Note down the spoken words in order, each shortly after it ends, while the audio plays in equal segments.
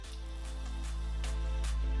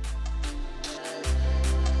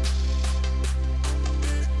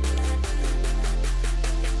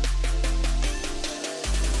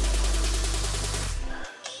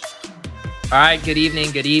All right, good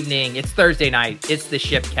evening, good evening. It's Thursday night. It's the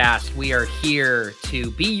Shipcast. We are here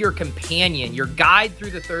to be your companion, your guide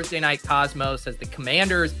through the Thursday night cosmos as the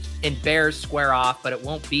Commanders and Bears square off, but it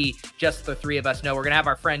won't be just the three of us. No, we're going to have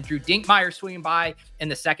our friend Drew Dinkmeyer swinging by in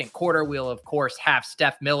the second quarter. We'll, of course, have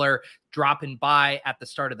Steph Miller dropping by at the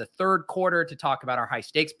start of the third quarter to talk about our high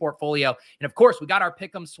stakes portfolio. And, of course, we got our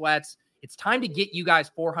Pick'em sweats. It's time to get you guys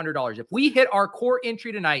 $400. If we hit our core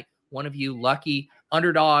entry tonight, one of you lucky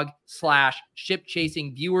underdog/ship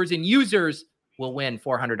chasing viewers and users will win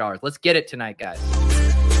 $400. Let's get it tonight, guys.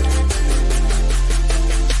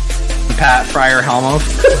 Pat Fryer Helmo.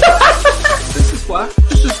 This is why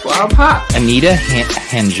I'm hot. Anita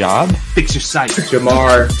Hanjob. Fix your sight.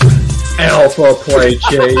 Jamar. Alpha play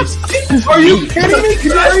chase. Are you kidding me?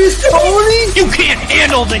 Kadarius Toney? You can't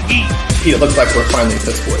handle the heat. It looks like we're finally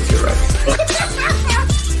Piss Boys. You're right.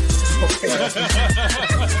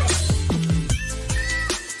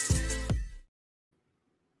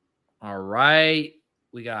 All right.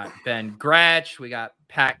 We got Ben Gretsch. We got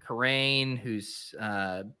Pat Carrain, who's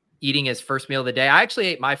eating his first meal of the day. I actually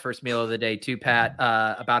ate my first meal of the day too, Pat,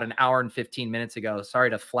 about an hour and 15 minutes ago. Sorry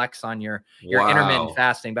to flex on your intermittent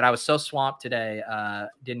fasting, but I was so swamped today,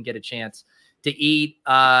 didn't get a chance to eat.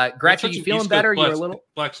 Gretsch, are you feeling better? You're a little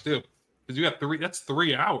flex too, because you have three. That's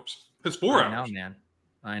 3 hours. It's 4 hours. I know, man.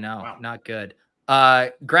 I know. Wow. Not good.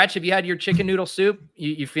 Gretsch, have you had your chicken noodle soup?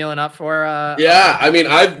 You feeling up for? Yeah, I mean,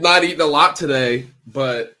 I've not eaten a lot today,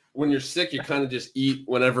 but when you're sick, you kind of just eat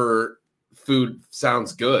whenever food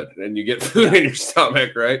sounds good, and you get food in your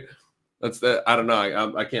stomach, right? That's that. I don't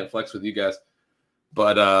know. I can't flex with you guys,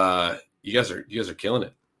 but you guys are killing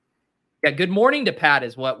it. Yeah. Good morning to Pat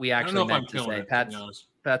is what we actually meant to say. It,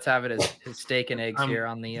 Pat's having his steak and eggs here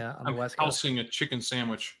on the West Coast. I'll sing a chicken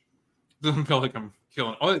sandwich. Doesn't feel like I'm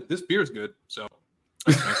killing. Oh, this beer's good. So.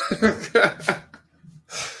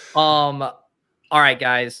 All right,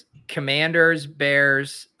 guys. Commanders,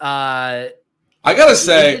 Bears. I gotta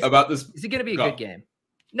say about this. Is it going to be a good game?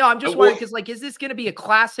 No, I'm just wondering because, is this going to be a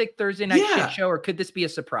classic Thursday night shit show, or could this be a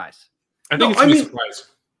surprise? I think it's going to be a surprise.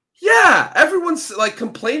 Yeah, everyone's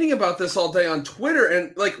complaining about this all day on Twitter,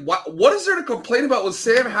 and what is there to complain about with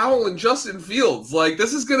Sam Howell and Justin Fields?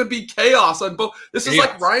 This is going to be chaos on both. This is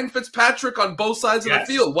like Ryan Fitzpatrick on both sides of the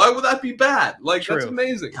field. Why would that be bad? That's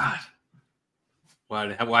amazing. God.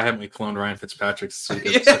 Why haven't we cloned Ryan Fitzpatrick? We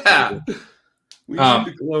need to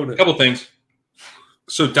clone it. A couple things.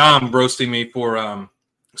 So Dom roasting me for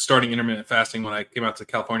starting intermittent fasting when I came out to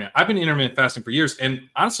California. I've been intermittent fasting for years, and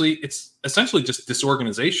honestly, it's essentially just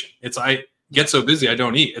disorganization. I get so busy I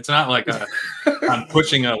don't eat. It's not like I'm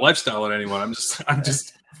pushing a lifestyle at anyone. I'm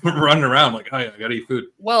just running around like, oh yeah, I gotta eat food.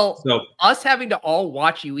 Well, us having to all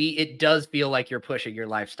watch you eat, it does feel like you're pushing your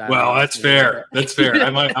lifestyle. Well, that's fair. That's fair. I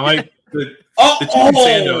might. The chicken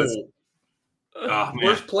sandwich. Oh,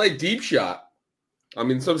 First play deep shot. I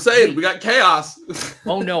mean, so I'm saying we got chaos.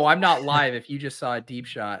 Oh no, I'm not live. If you just saw a deep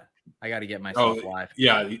shot, I got to get myself live.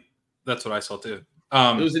 Yeah, that's what I saw too.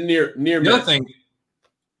 It was a near. The other thing,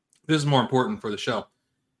 this is more important for the show.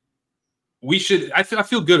 We should. I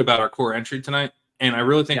feel good about our core entry tonight, and I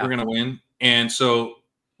really think we're going to win. And so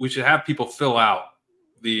we should have people fill out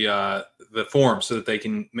the form so that they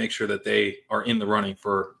can make sure that they are in the running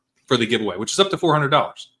for the giveaway, which is up to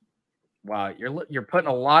 $400. Wow, you're putting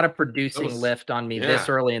a lot of producing lift on me this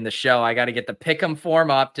early in the show. I got to get the Pick'em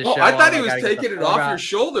form up to show. I thought he was taking it off your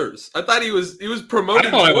shoulders. I thought he was promoting.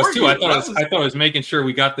 I thought I was too. I thought I was making sure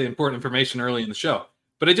we got the important information early in the show.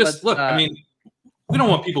 But it just I mean, we don't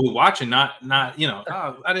want people who watch and not I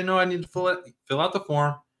didn't know I need to fill out the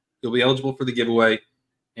form. You'll be eligible for the giveaway,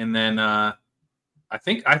 and then I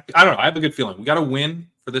think I don't know. I have a good feeling we got to win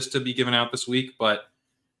for this to be given out this week, but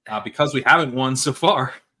because we haven't won so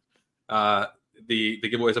far. The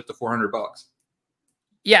giveaway is up to $400.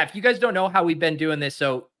 Yeah, if you guys don't know how we've been doing this,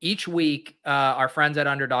 so each week, our friends at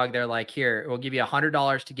Underdog, they're like, "Here, we'll give you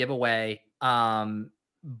 $100 to give away,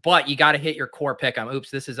 but you got to hit your core pick'em."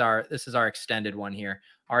 Oops, this is our extended one here.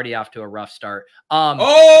 Already off to a rough start.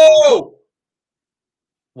 What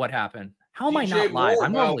happened? How am I not live?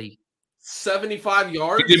 I'm normally 75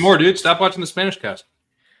 yards. You did more, dude. Stop watching the Spanish cast.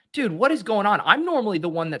 Dude, what is going on? I'm normally the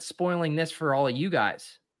one that's spoiling this for all of you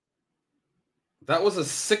guys. That was a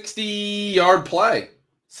 60-yard play.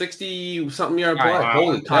 60-something yard play. Right,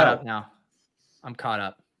 Holy I'm caught up now. I'm caught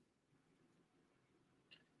up.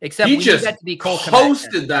 Except he just to be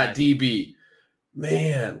posted that DB.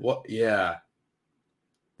 Man, what? Yeah.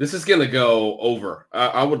 This is going to go over.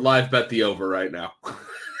 I would live bet the over right now.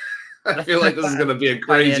 I feel like this is going to be a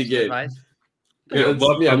crazy game. I'd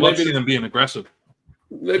love to see them being aggressive.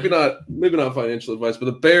 Maybe not financial advice, but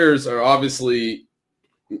the Bears are obviously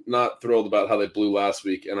not thrilled about how they blew last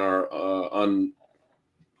week and are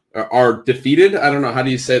defeated. I don't know. How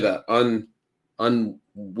do you say that?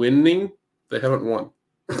 Unwinning? They haven't won.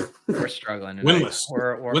 We're struggling. Winless.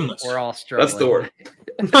 Winless. We're all struggling. That's the word.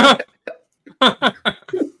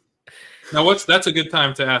 Now, that's a good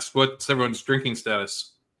time to ask what's everyone's drinking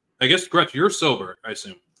status. I guess, Gretch, you're sober, I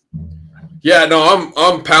assume. Yeah, no,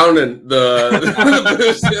 I'm pounding the.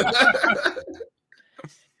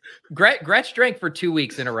 Gretch drank for 2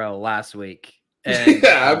 weeks in a row last week. And,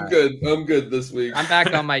 yeah, I'm good. I'm good this week. I'm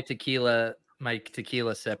back on my tequila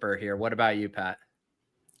sipper here. What about you, Pat?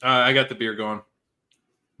 I got the beer going.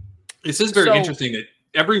 This is very interesting that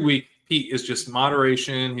every week Pete is just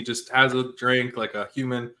moderation. He just has a drink like a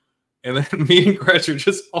human, and then me and Gretch are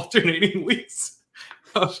just alternating weeks.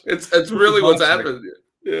 It's really what's happened.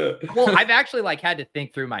 Yeah. Well, I've actually had to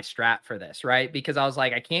think through my strat for this, right? Because I was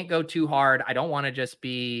like, I can't go too hard. I don't want to just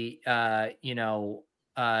be, doing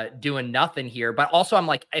nothing here. But also I'm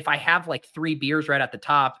like, if I have 3 beers right at the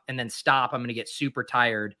top and then stop, I'm going to get super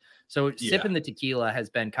tired. So sipping the tequila has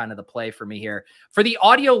been kind of the play for me here. For the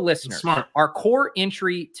audio listener, our core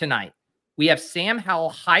entry tonight, we have Sam Howell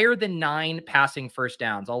higher than 9 passing first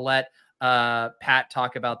downs. I'll let Pat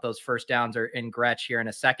talk about those first downs in Gretch here in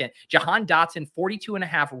a second. Jahan Dotson,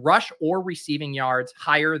 42.5 rush or receiving yards,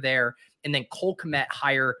 higher there. And then Cole Kmet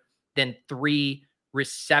higher than 3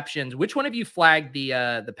 receptions. Which one of you flagged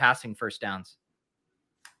the passing first downs?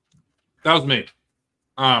 That was me.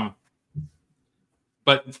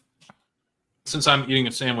 But since I'm eating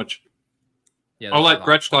a sandwich, I'll let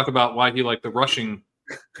Gretch talk about why he liked the rushing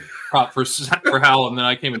prop for Howell, and then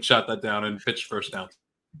I came and shot that down and pitched first down.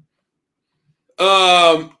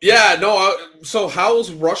 So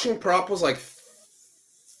Howell's rushing prop was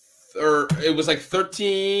it was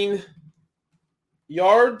 13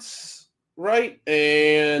 yards, right?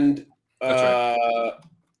 And let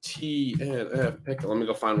me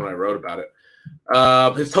go find what I wrote about it.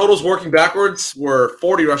 His totals working backwards were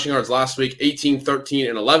 40 rushing yards last week, 18, 13,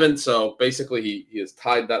 and 11. So basically he has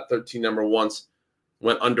tied that 13 number once,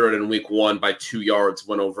 went under it in week 1 by 2 yards,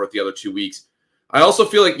 went over it the other 2 weeks. I also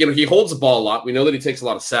feel like, he holds the ball a lot. We know that he takes a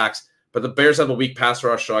lot of sacks, but the Bears have a weak pass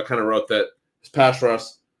rush, so I kind of wrote that his pass rush.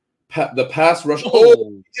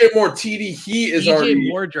 DJ Moore TD, he is already. DJ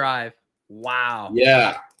Moore drive. Wow.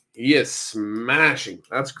 Yeah, he is smashing.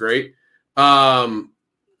 That's great. That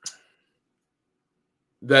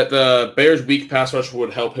the Bears' weak pass rush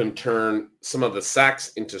would help him turn some of the sacks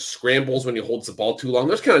into scrambles when he holds the ball too long.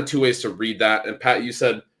 There's kind of 2 ways to read that. And Pat, you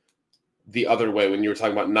said the other way when you were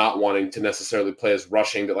talking about not wanting to necessarily play as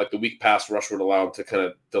rushing, that the weak pass rush would allow him to kind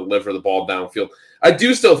of deliver the ball downfield. I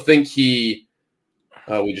do still think we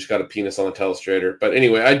just got a penis on the telestrator. But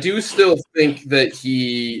anyway, I do still think that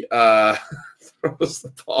he throws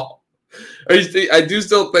the ball. I do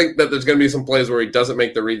still think that there's going to be some plays where he doesn't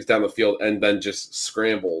make the reads down the field and then just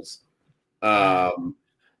scrambles. I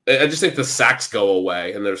just think the sacks go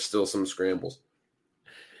away and there's still some scrambles.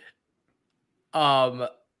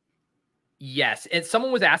 Yes. And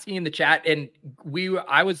someone was asking in the chat, and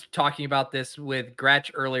I was talking about this with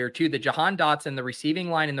Gretch earlier too. The Jahan Dotson, the receiving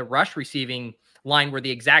line and the rush receiving line were the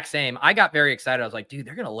exact same. I got very excited. I was like, dude,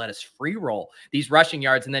 they're going to let us free roll these rushing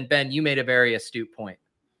yards. And then Ben, you made a very astute point.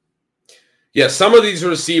 Yeah, some of these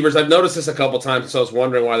receivers, I've noticed this a couple times, so I was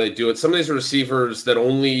wondering why they do it. Some of these receivers that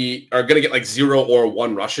only are going to get 0 or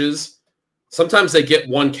 1 rushes, sometimes they get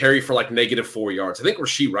 1 carry for -4 yards. I think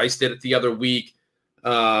Rashee Rice did it the other week.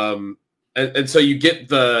 And so you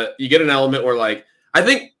get an element where I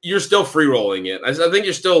think you're still free rolling it. I think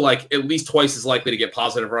you're still at least twice as likely to get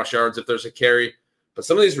positive rush yards if there's a carry. But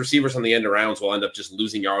some of these receivers on the end arounds will end up just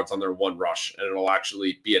losing yards on their 1 rush, and it'll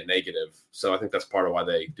actually be a negative. So I think that's part of why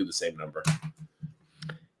they do the same number.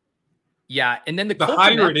 Yeah, and then the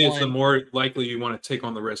higher it is, the more likely you want to take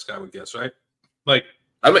on the risk, I would guess, right? That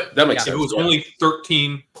makes sense. If it was only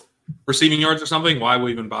 13 receiving yards or something, why would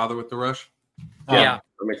we even bother with the rush? Yeah,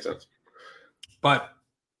 that makes sense. But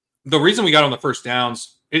the reason we got on the first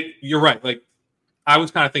downs, you're right. I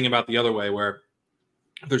was kind of thinking about the other way, where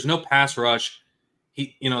there's no pass rush.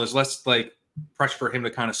 There's less pressure for him to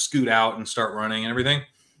kind of scoot out and start running and everything.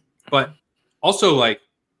 But also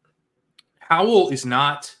Howell is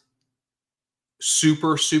not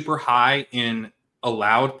super, super high in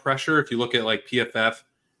allowed pressure. If you look at PFF,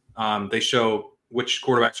 they show which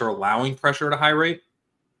quarterbacks are allowing pressure at a high rate.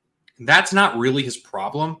 That's not really his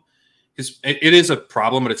problem. It is a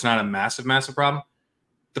problem, but it's not a massive, massive problem.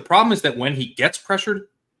 The problem is that when he gets pressured,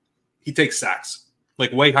 he takes sacks,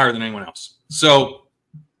 way higher than anyone else. So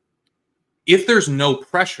if there's no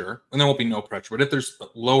pressure, and there won't be no pressure, but if there's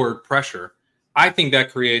lower pressure, I think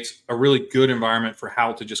that creates a really good environment for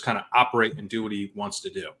Howell to just kind of operate and do what he wants to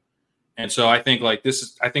do. And so I think I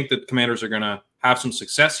think the Commanders are going to have some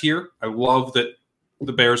success here. I love that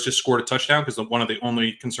the Bears just scored a touchdown, because one of the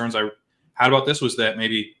only concerns I had about this was that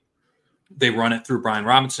maybe they run it through Brian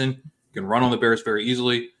Robinson. You can run on the Bears very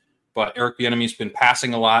easily, but Eric Bieniemy's been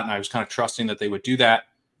passing a lot, and I was kind of trusting that they would do that.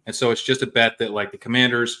 And so it's just a bet that the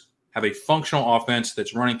Commanders have a functional offense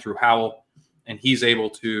that's running through Howell, and he's able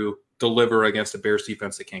to deliver against a Bears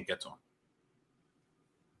defense that can't get to him.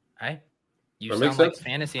 All right. You sound like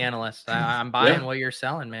fantasy analyst. I'm buying what you're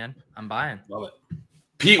selling, man. I'm buying. Love it.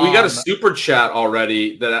 Pete, we got a super chat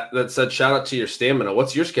already that said, shout out to your stamina.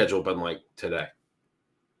 What's your schedule been like today?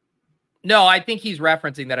 No, I think he's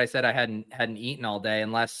referencing that I said I hadn't eaten all day,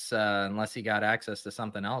 unless he got access to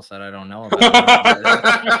something else that I don't know about.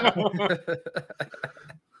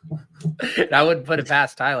 That wouldn't put it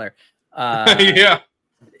past Tyler. Yeah.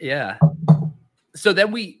 So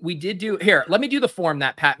then we did do here. Let me do the form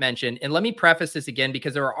that Pat mentioned, and let me preface this again,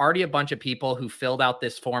 because there are already a bunch of people who filled out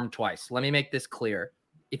this form twice. Let me make this clear.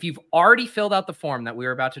 If you've already filled out the form that we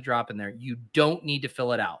were about to drop in there, you don't need to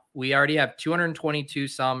fill it out. We already have 222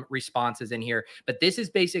 some responses in here, but this is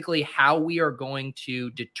basically how we are going to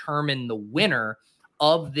determine the winner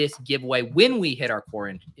of this giveaway when we hit our core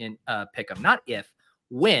in pick 'em. Not if,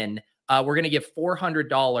 when. We're going to give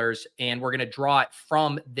 $400, and we're going to draw it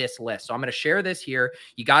from this list. So I'm going to share this here.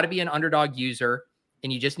 You got to be an Underdog user,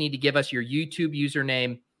 and you just need to give us your YouTube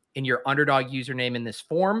username and your Underdog username in this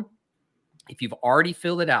form. If you've already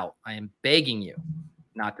filled it out, I am begging you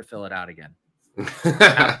not to fill it out again.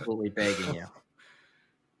 Absolutely begging you.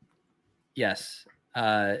 Yes.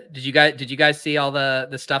 Did you guys see all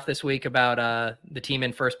the stuff this week about the team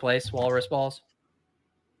in first place, Walrus Balls?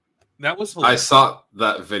 That was hilarious. I saw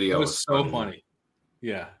that video. It was so funny.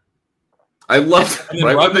 Yeah. I loved it. And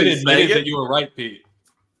then Rudman admitted that you were right, Pete.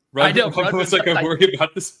 I know. Rudman was like, I'm worried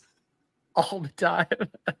about this all the time.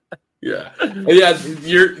 Yeah.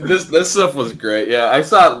 This stuff was great. Yeah, I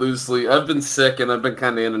saw it loosely. I've been sick, and I've been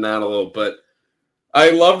kind of in and out a little, but I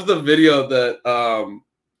loved the video that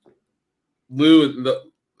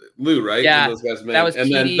Lou, right? Yeah, those guys made. That was and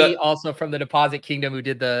PD, also from the Deposit Kingdom, who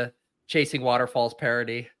did the Chasing Waterfalls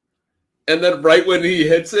parody. And then right when he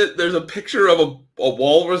hits it, there's a picture of a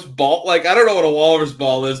walrus ball. Like, I don't know what a walrus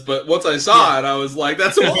ball is, but once I saw it, I was like,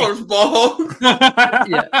 that's a walrus ball.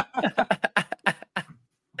 Yeah.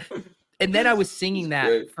 And then I was singing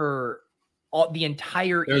that for the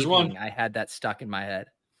entire evening. I had that stuck in my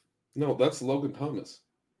head. No, that's Logan Thomas.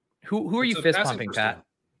 Who are you fist pumping, Pat?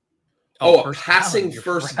 Passing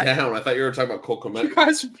first down. I thought you were talking about Cole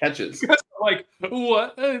Kmet. Catches. You guys are like,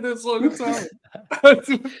 what? Hey, that's Logan Thomas.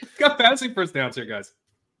 Got passing first downs here, guys.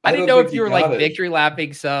 I didn't know if you were like victory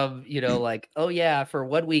lapping some, like, oh yeah, for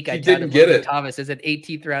 1 week I didn't get it. Thomas is an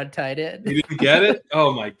 18th round tight end. You didn't get it?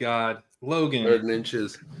 Oh my God, Logan. 3rd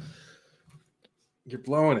inches. You're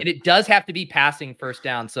blowing it. And it does have to be passing first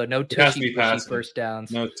down, so no tushy pushy first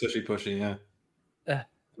downs. No tushy pushy, yeah.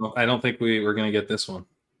 Well, I don't think we're going to get this one.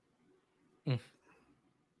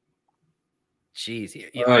 Jeez.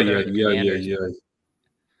 Yeah.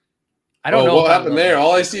 I don't know what happened there.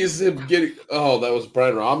 All I see is him getting. Oh, that was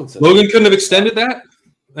Brian Robinson. Logan couldn't have extended that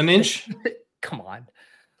an inch. Come on,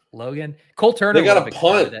 Logan. Cole Turner. They got a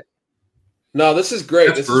punt. No, this is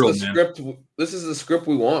great. That's brutal, is the script. This is the script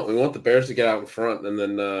we want. We want the Bears to get out in front, and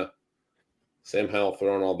then Sam Howell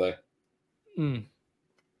throwing all day.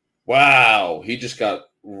 Wow, he just got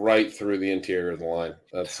right through the interior of the line.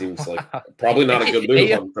 That seems like probably not a good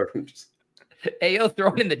move on third. AO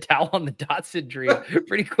throwing in the towel on the Dotson dream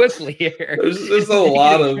pretty quickly here. There's a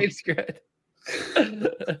lot of.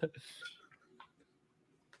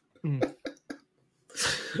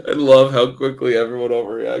 I love how quickly everyone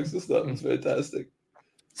overreacts to stuff. It's fantastic.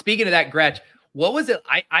 Speaking of that, Gretch, what was it?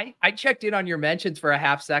 I checked in on your mentions for a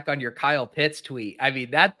half sec on your Kyle Pitts tweet. I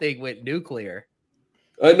mean, that thing went nuclear.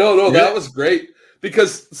 No, that was great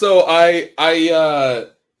because I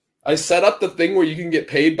set up the thing where you can get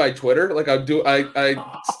paid by Twitter. Like I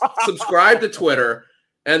subscribe to Twitter,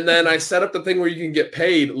 and then I set up the thing where you can get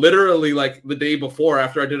paid literally like the day before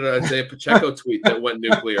after I did an Isaiah Pacheco tweet that went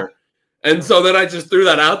nuclear. And so then I just threw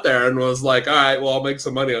that out there and was like, all right, well, I'll make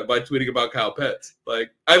some money by tweeting about Kyle Pitts.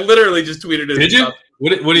 Like, I literally just tweeted it. Did you?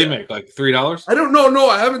 What do you make? Like $3? I don't know.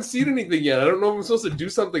 No, I haven't seen anything yet. I don't know if I'm supposed to do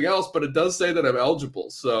something else, but it does say that I'm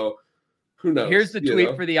eligible. So who knows? Here's the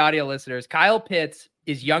tweet for the audio listeners. Kyle Pitts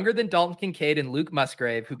is younger than Dalton Kincaid and Luke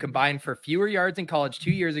Musgrave, who combined for fewer yards in college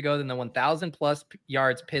 2 years ago than the 1,000 plus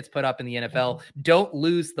yards Pitts put up in the NFL. Don't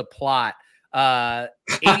lose the plot.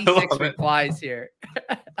 86 replies here.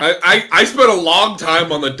 I spent a long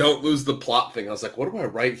time on the don't lose the plot thing. I was like, what do I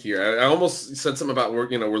write here? I almost said something about we're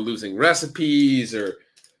losing recipes or,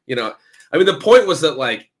 I mean, the point was that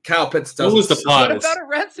like Kyle Pitts doesn't. What was the plot? What about a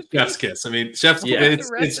recipe? Chef's kiss. I mean, chef's Yeah.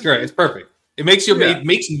 it's great. It's perfect. It makes it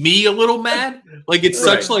makes me a little mad. Like it's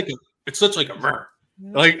such like a murr.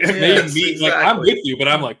 Like it made me like I'm with you, but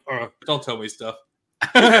I'm like, don't tell me stuff.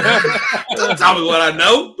 Don't tell me what I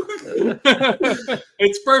know.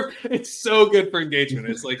 It's perfect. It's so good for engagement.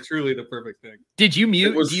 It's like truly the perfect thing. Did you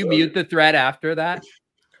mute? Do you mute the thread after that?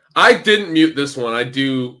 I didn't mute this one. I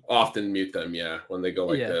do often mute them. Yeah, when they go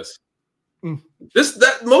like this.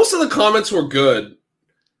 Most of the comments were good.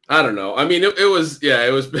 I don't know. I mean, it was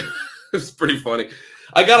it was pretty funny.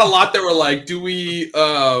 I got a lot that were like, do we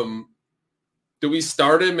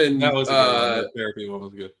start him? And that was a good one. The therapy one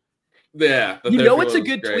was good. Yeah, it's a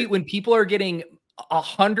good tweet when people are getting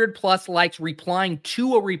 100+ likes replying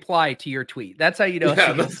to a reply to your tweet. That's how you know.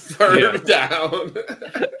 Yeah, the third down.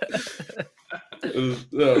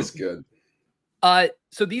 That was good.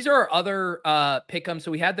 So these are our other pick'ems.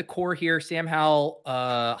 So we had the core here. Sam Howell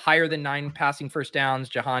higher than 9 passing first downs.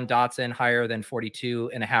 Jahan Dotson higher than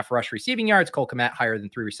 42.5 rush receiving yards. Cole Kmet higher than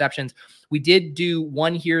 3 receptions. We did do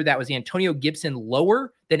one here that was Antonio Gibson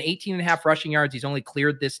lower than 18.5 rushing yards. He's only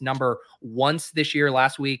cleared this number once this year,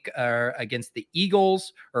 last week against the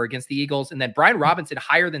Eagles. And then Brian Robinson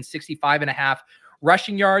higher than 65.5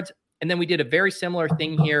 rushing yards. And then we did a very similar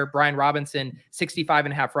thing here. Brian Robinson,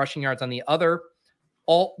 65.5 rushing yards on the other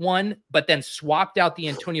alt one, but then swapped out the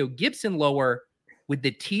Antonio Gibson lower with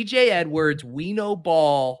the TJ Edwards, we know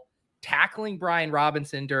ball tackling Brian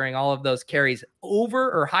Robinson during all of those carries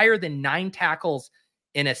over or higher than 9 tackles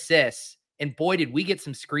and assists. And boy, did we get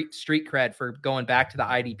some street cred for going back to the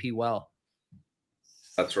IDP well.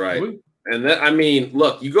 That's right. And then, I mean,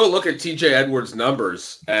 look, you go look at TJ Edwards'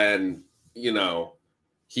 numbers and,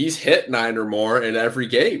 he's hit 9 or more in every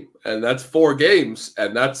game, and that's 4 games,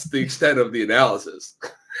 and that's the extent of the analysis.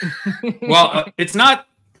 Well, it's not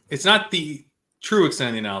the true extent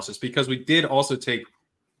of the analysis because we did also take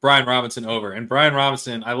Brian Robinson over, and Brian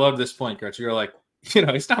Robinson, I love this point, Gretch. You're like,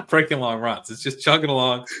 he's not breaking long runs; it's just chugging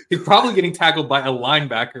along. He's probably getting tackled by a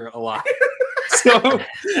linebacker a lot, so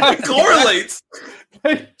it correlates.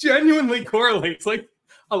 It genuinely correlates. Like,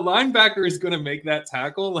 a linebacker is going to make that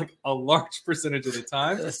tackle like a large percentage of the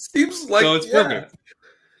time. It seems like so it's perfect.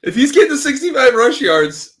 If he's getting to 65 rush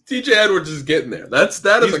yards, TJ Edwards is getting there. That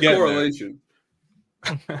is a correlation.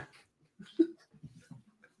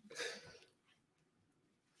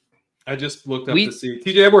 I just looked up to see.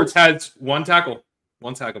 TJ Edwards has 1 tackle.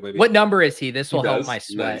 1 tackle, baby. What number is he? This will help my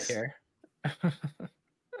sweat here.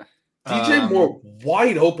 DJ Moore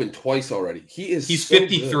wide open twice already. He's so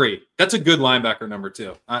 53. Good. That's a good linebacker number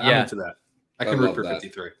too. I'm into that. I can root for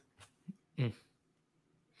 53.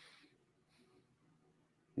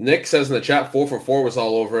 Nick says in the chat 4 for 4 was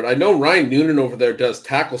all over it. I know Ryan Noonan over there does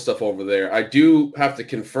tackle stuff over there. I do have to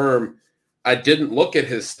confirm I didn't look at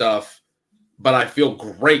his stuff, but I feel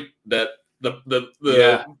great that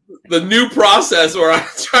the new process where I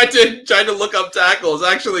tried to look up tackles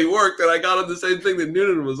actually worked, and I got on the same thing that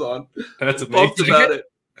Noonan was on. That's amazing.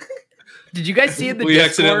 Did you guys see in the we Discord?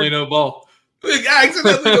 Accidentally no ball. We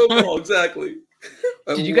accidentally no ball, exactly.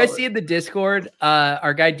 Did you guys see in the Discord?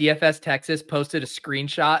 Our guy DFS Texas posted a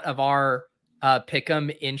screenshot of our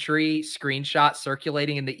pick'em entry screenshot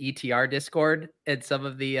circulating in the ETR Discord and some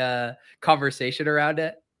of the conversation around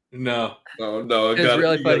it. No. It was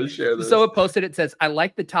really funny. Someone posted it, says, I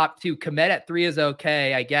like the top 2. Komet at 3 is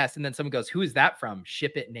okay, I guess. And then someone goes, who is that from?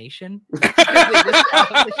 Ship It Nation? What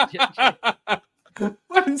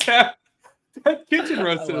is that? That kitchen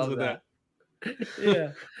roast says with that.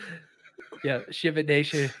 Yeah. Yeah. Ship It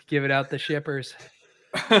Nation giving out the shippers.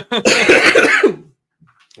 That's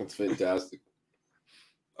fantastic.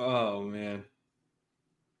 Oh, man.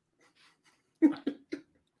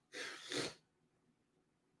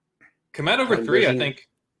 Komet over 3, I think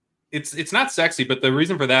it's not sexy, but the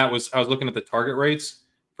reason for that was I was looking at the target rates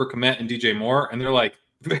for Komet and DJ Moore, and they're like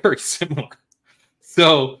very similar.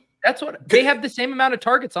 So that's what they have, the same amount of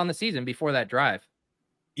targets on the season before that drive.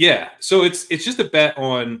 Yeah, so it's just a bet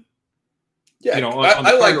on on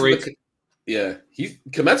the target rates.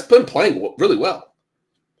 Komet's been playing really well.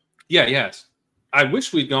 Yeah, yes. I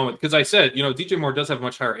wish we'd gone with, because I said DJ Moore does have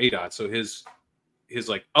much higher ADOT, so his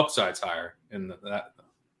like upside's higher, and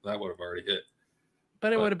that would have already hit.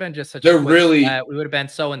 But it would have been just such we would have been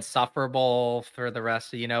so insufferable for the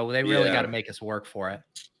rest of, they really got to make us work for it.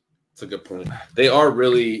 That's a good point. They are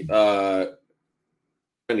really trying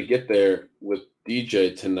to get there with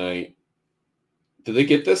DJ tonight. Do they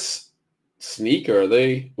get this Sneak, or are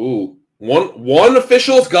they? Ooh. One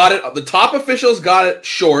official's got it. The top official's got it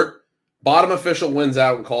short. Bottom official wins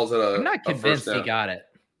out and calls it a. I'm not convinced he got it.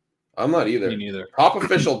 I'm not either. Me neither. Top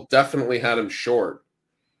official definitely had him short.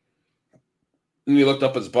 And he looked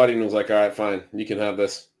up at his buddy and was like, "All right, fine, you can have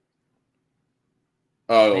this."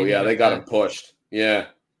 Oh, maybe they got him pushed. Yeah,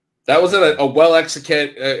 that wasn't a well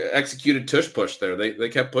executed tush push there. They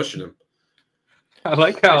kept pushing him. I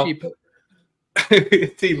like how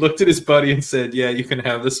he looked at his buddy and said, "Yeah, you can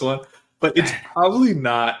have this one," but it's probably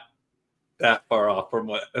not that far off from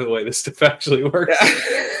the way this stuff actually works.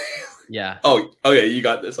 Yeah. Oh, okay, you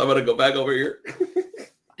got this. I'm gonna go back over here.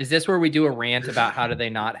 Is this where we do a rant about how do they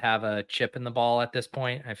not have a chip in the ball at this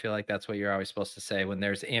point? I feel like that's what you're always supposed to say when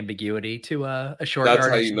there's ambiguity to a short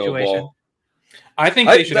yardage situation. Ball. I think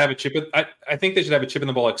they should have a chip. I think they should have a chip in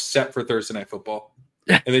the ball, except for Thursday Night Football,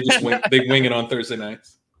 and they just wing it on Thursday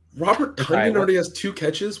nights. Robert Tonyan already has 2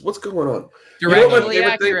 catches. What's going on? Directionally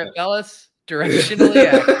accurate, fellas. Directionally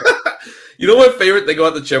accurate. You know what favorite thing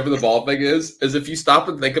about the chip in the ball thing is if you stop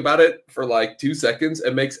and think about it for like 2 seconds,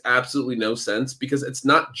 it makes absolutely no sense because it's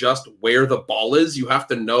not just where the ball is. You have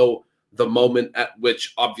to know the moment at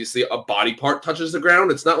which obviously a body part touches the ground.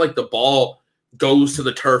 It's not like the ball goes to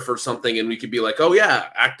the turf or something and we could be like, oh yeah,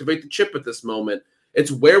 activate the chip at this moment.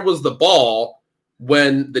 It's where was the ball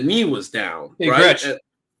when the knee was down, hey, right? Gretch,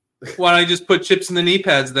 why don't I just put chips in the knee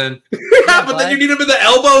pads then? Yeah, but then you need them in the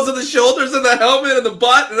elbows and the shoulders and the helmet and the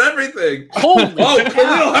butt and everything.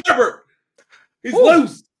 Khalil Herbert. He's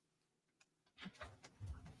loose.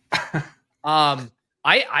 I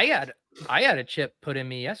had a chip put in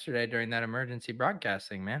me yesterday during that emergency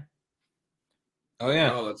broadcasting, man. Oh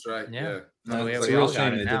yeah. Oh, that's right. Yeah. No, it's a real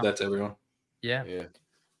shame they did that to everyone. Yeah.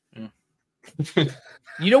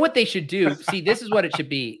 You know what they should do? See, this is what it should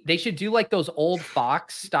be. They should do like those old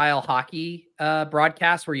Fox style hockey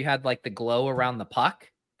broadcasts where you had like the glow around the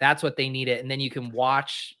puck. That's what they needed. And then you can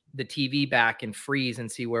watch the TV back and freeze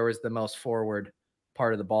and see where was the most forward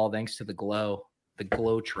part of the ball thanks to the glow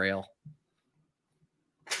trail.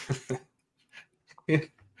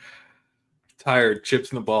 Tired,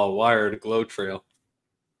 chips in the ball, wired, glow trail.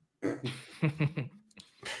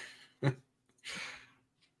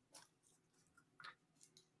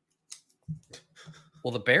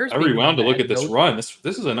 Well, the Bears. I rewound to look at this run. This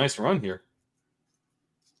is a nice run here.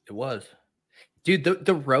 It was, dude.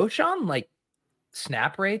 The Roshan like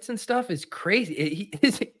snap rates and stuff is crazy.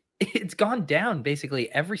 It's gone down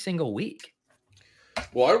basically every single week.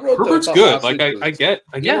 Well, I wrote Herbert's good. Like I get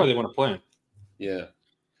why they want to play him. Yeah,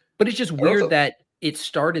 but it's just weird that it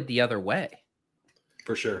started the other way.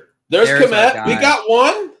 For sure. There's Komet. We got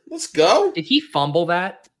one. Let's go. Did he fumble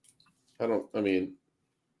that? I mean,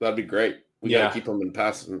 that'd be great. We gotta keep him in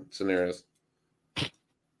passing scenarios.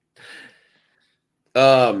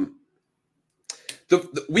 The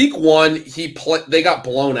week 1 they got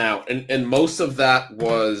blown out, and most of that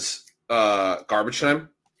was garbage time.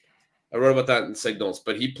 I wrote about that in Signals,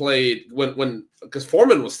 but he played when because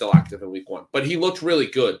Foreman was still active in week 1, but he looked really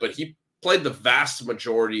good. But he played the vast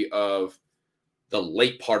majority of the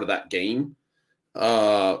late part of that game.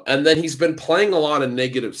 And then he's been playing a lot of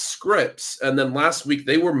negative scripts. And then last week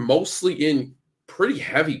they were mostly in pretty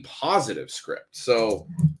heavy positive scripts. So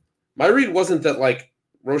my read wasn't that like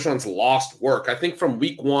Roshan's lost work. I think from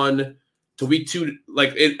week 1 to week 2,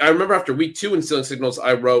 I remember after week 2 in Stealing Signals,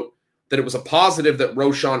 I wrote that it was a positive that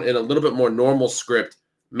Roshan in a little bit more normal script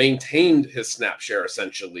maintained his snap share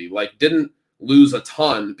essentially, like didn't lose a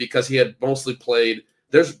ton because he had mostly played.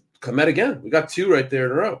 There's Komet again. We got 2 right there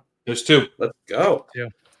in a row. There's 2. Let's go. Yeah.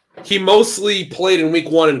 He mostly played in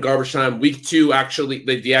week 1 in garbage time. Week 2, actually,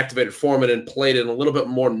 they deactivated Foreman and played in a little bit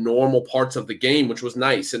more normal parts of the game, which was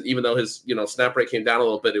nice. And even though his snap rate came down a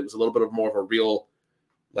little bit, it was a little bit of more of a real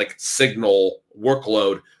signal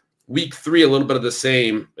workload. Week 3, a little bit of the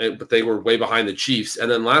same, but they were way behind the Chiefs.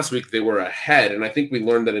 And then last week they were ahead. And I think we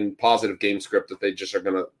learned that in positive game script that they just are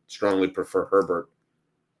going to strongly prefer Herbert.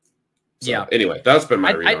 So, anyway, that's been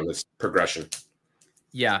my read on this progression.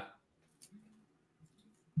 Yeah.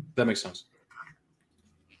 That makes sense.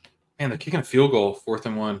 Man, they're kicking a field goal, 4th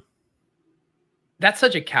and 1. That's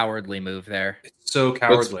such a cowardly move there. It's so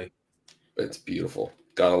cowardly. It's beautiful.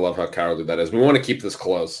 Gotta love how cowardly that is. We want to keep this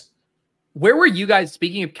close. Where were you guys,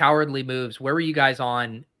 speaking of cowardly moves, where were you guys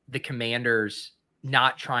on the Commanders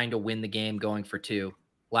not trying to win the game going for 2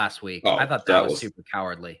 last week? I thought that was super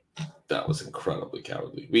cowardly. That was incredibly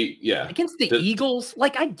cowardly. Against the Eagles,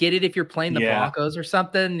 I get it if you're playing the Broncos or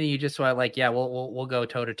something, and you just want we'll go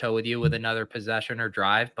toe to toe with you with another possession or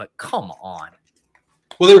drive, but come on.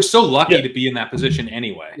 Well, they were so lucky to be in that position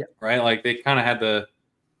anyway, right? Like they kind of had the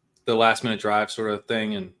last minute drive sort of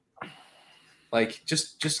thing, and Like,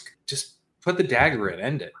 just put the dagger in,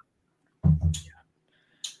 end it.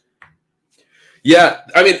 Yeah,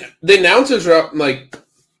 I mean, the announcers are like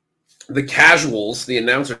the casuals. The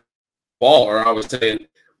announcer ball are always saying,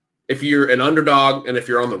 if you're an underdog and if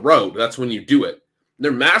you're on the road, that's when you do it.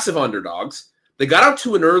 They're massive underdogs. They got out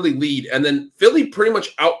to an early lead, and then Philly pretty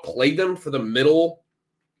much outplayed them for the middle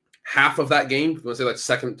half of that game. You want to say like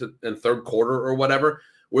second and third quarter or whatever,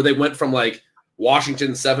 where they went from like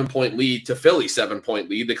Washington 7-point lead to Philly 7-point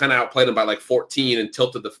lead. They kind of outplayed them by like 14 and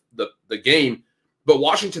tilted the game. But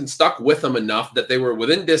Washington stuck with them enough that they were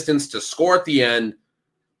within distance to score at the end.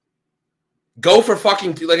 Go for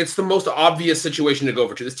fucking like it's the most obvious situation to go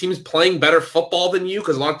for. This team is playing better football than you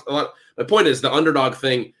because a lot. My point is the underdog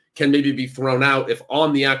thing can maybe be thrown out if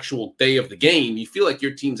on the actual day of the game you feel like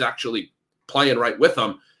your team's actually playing right with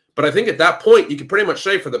them. But I think at that point you can pretty much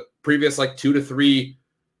say for the previous like 2 to 3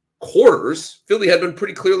 quarters, Philly had been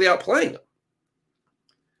pretty clearly outplaying them.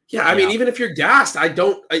 Yeah, I mean, even if you're gassed,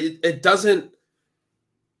 it doesn't.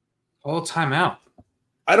 All timeout.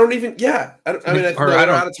 I don't even. Yeah, I don't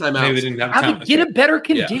out of timeout. Maybe they didn't have time. Get a better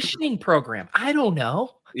conditioning program. I don't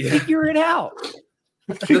know. Yeah. Figure it out.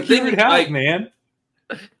 Figure it out, man.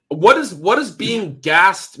 What does being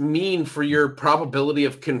gassed mean for your probability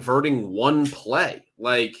of converting one play?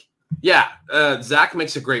 Like, Zach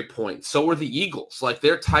makes a great point. So are the Eagles. Like,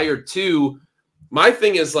 they're tired too. My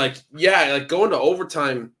thing is like going to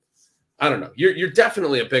overtime. I don't know. You're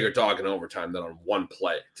definitely a bigger dog in overtime than on one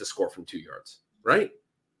play to score from 2 yards, right?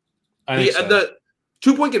 The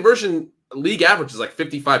 2-point conversion league average is like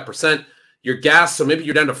 55%. You're gassed, so maybe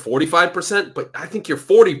you're down to 45%, but I think you're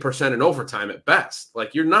 40% in overtime at best.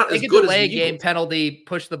 Like you're not as good as the game penalty,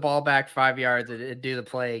 push the ball back 5 yards and do the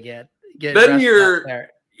play again. Then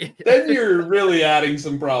you're really adding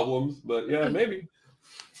some problems, but yeah, maybe.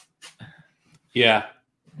 Yeah.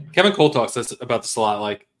 Kevin Cole talks about this a lot.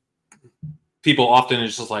 Like, people often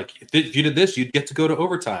is just like, if you did this, you'd get to go to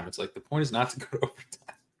overtime. It's like, the point is not to go to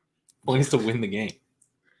overtime. The point is to win the game.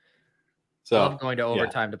 So I love going to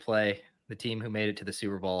overtime to play the team who made it to the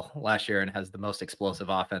Super Bowl last year and has the most explosive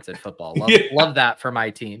offense in football. Love that for my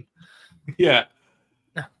team. Yeah.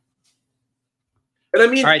 And I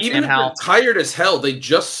mean, right, even Sam, if they're tired as hell, they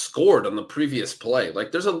just scored on the previous play. Like,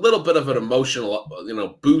 there's a little bit of an emotional,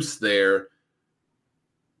 boost there.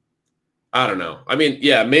 I don't know. I mean,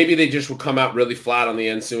 maybe they just would come out really flat on the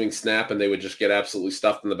ensuing snap and they would just get absolutely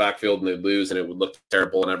stuffed in the backfield and they'd lose and it would look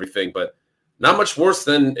terrible and everything. But not much worse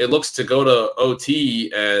than it looks to go to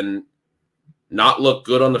OT and not look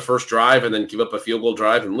good on the first drive and then give up a field goal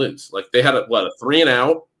drive and lose. Like they had a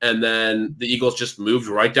 3-and-out, and then the Eagles just moved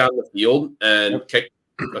right down the field and kicked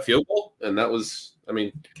a field goal. And that was,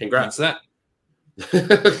 congrats. That's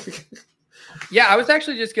that. Yeah, I was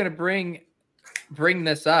actually just going to bring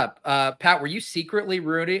this up. Pat, were you secretly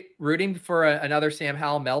rooting for another Sam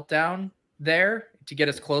Howell meltdown there to get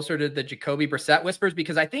us closer to the Jacoby Brissett whispers?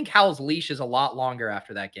 Because I think Howell's leash is a lot longer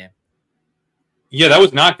after that game. Yeah, that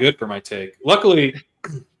was not good for my take. Luckily,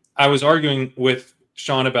 I was arguing with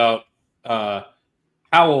Sean about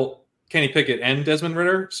Howell, Kenny Pickett, and Desmond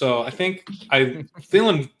Ridder. So I think I'm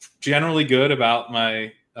feeling generally good about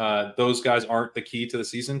my those guys aren't the key to the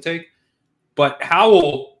season take. But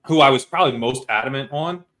Howell, who I was probably most adamant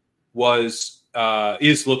on, is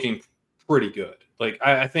looking pretty good. Like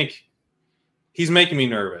I think he's making me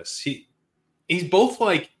nervous. He's both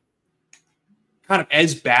like kind of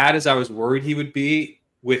as bad as I was worried he would be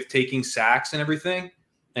with taking sacks and everything,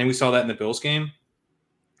 and we saw that in the Bills game.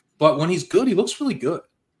 But when he's good, he looks really good.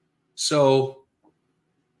 So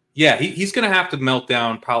yeah, he's going to have to melt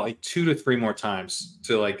down probably 2 to 3 more times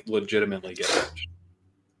to like legitimately get benched.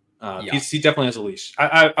 He definitely has a leash.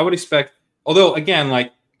 I would expect, although again,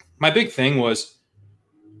 like my big thing was,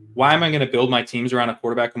 why am I going to build my teams around a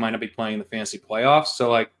quarterback who might not be playing in the fantasy playoffs?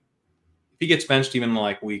 So like, if he gets benched even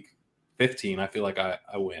like week 15, I feel like I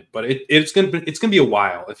win. But it's gonna be a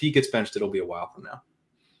while. If he gets benched, it'll be a while from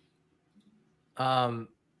now.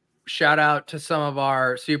 Shout out to some of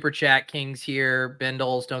our super chat kings here.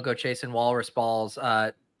 Bindles, don't go chasing walrus balls.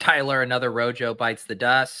 Tyler, another Rojo bites the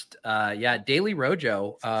dust. Daily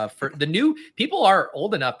Rojo. For the new people are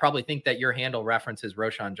old enough, probably think that your handle references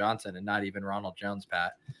Roshan Johnson and not even Ronald Jones,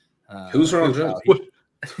 Pat. Who's Ronald Jones?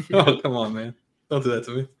 Oh, come on, man. Don't do that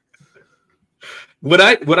to me. What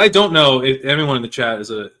I don't know, if everyone in the chat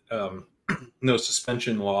is a no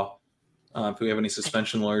suspension law. If we have any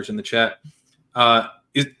suspension lawyers in the chat,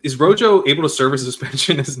 is Rojo able to serve a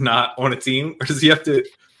suspension as not on a team, or does he have to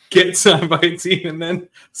get signed by a team and then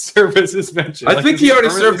serve a suspension? I think he already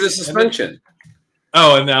served a suspension.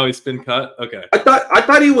 Oh, and now he's been cut? Okay. I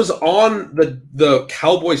thought he was on the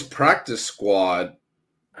Cowboys practice squad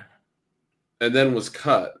and then was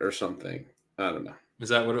cut or something. I don't know. Is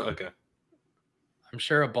that what? Okay. I'm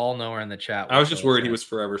sure a ball knower in the chat. I was just worried he was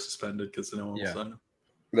forever suspended because no one will sign him.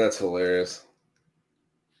 That's hilarious.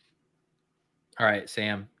 All right,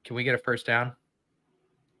 Sam, can we get a first down?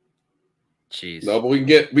 Jeez. No, but we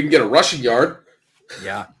can get a rushing yard.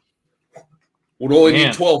 Yeah. We'd only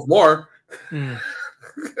need 12 more.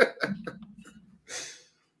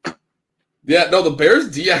 Yeah, no, the Bears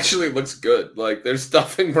D actually looks good. Like they're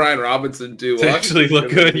stuffing Brian Robinson too. They actually look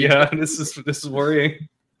good. Yeah, this is worrying.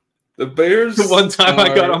 The Bears. The one time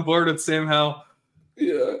I got on board with Sam Howell.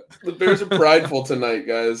 Yeah, the Bears are prideful tonight,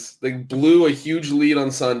 guys. They blew a huge lead on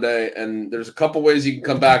Sunday, and there's a couple ways you can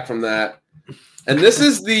come back from that. And this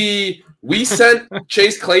is we sent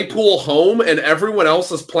Chase Claypool home, and everyone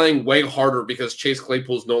else is playing way harder because Chase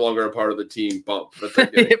Claypool is no longer a part of the team bump.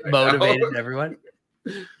 It motivated everyone.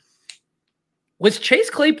 Was Chase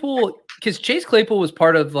Claypool, because Chase Claypool was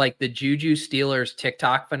part of like the Juju Steelers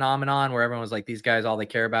TikTok phenomenon where everyone was like, these guys, all they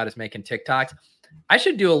care about is making TikToks. I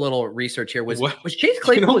should do a little research here. Was Chase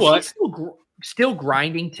Claypool still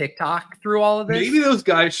grinding TikTok through all of this? Maybe those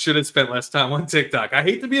guys should have spent less time on TikTok. I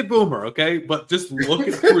hate to be a boomer, okay? But just look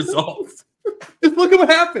at the results. Just look at what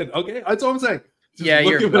happened, okay? That's all I'm saying. Just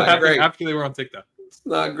look at what happened after they were on TikTok. It's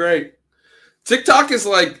not great. TikTok is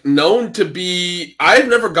like known to be. I've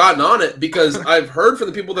never gotten on it because I've heard from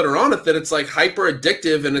the people that are on it that it's like hyper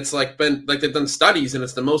addictive, and it's like been like they've done studies, and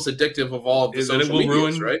it's the most addictive of all of the social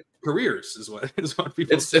medias, right? Careers is what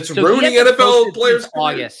people. It's ruining NFL players'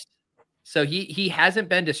 August. So he hasn't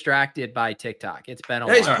been distracted by TikTok. It's been a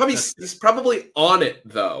while. He's probably on it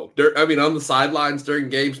though. I mean, on the sidelines during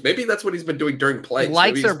games. Maybe that's what he's been doing during plays.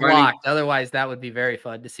 Likes are blocked. Otherwise, that would be very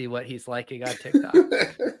fun to see what he's liking on TikTok.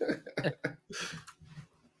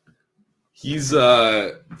 He's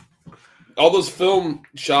all those film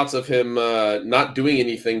shots of him not doing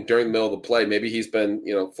anything during the middle of the play. Maybe he's been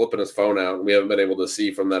flipping his phone out, and we haven't been able to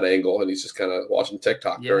see from that angle, and he's just kind of watching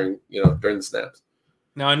TikTok during the snaps.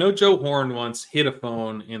 Now, I know Joe Horn once hit a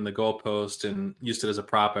phone in the goalpost and used it as a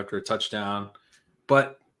prop after a touchdown.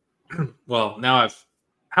 But, well, now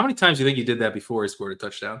how many times do you think he did that before he scored a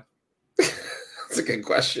touchdown? That's a good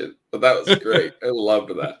question. But that was great. I loved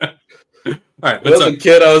that. All right. As a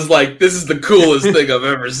kid, I was like, this is the coolest thing I've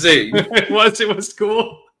ever seen. It was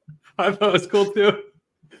cool. I thought it was cool too.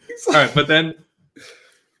 All right, but then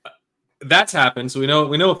that's happened. So we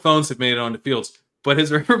know phones have made it onto fields. But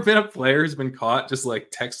has there ever been a player who's been caught just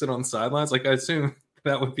like texted on sidelines? Like I assume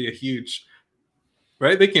that would be a huge,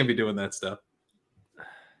 right? They can't be doing that stuff.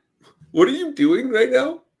 What are you doing right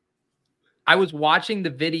now? I was watching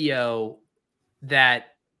the video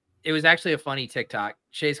that it was actually a funny TikTok.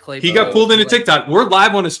 Chase Claypool. He got pulled into TikTok. We're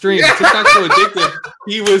live on a stream. Yeah. TikTok's so addictive.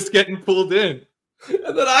 He was getting pulled in.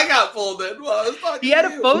 And then I got pulled in. Well, he had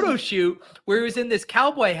a photo shoot where he was in this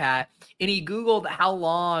cowboy hat. And he Googled how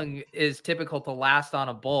long is typical to last on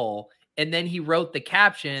a bull. And then he wrote the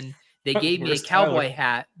caption, they gave me a cowboy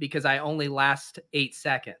hat because I only last 8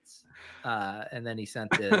 seconds. And then he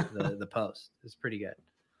sent the post. It's pretty good.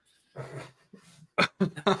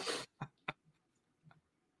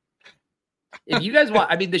 If you guys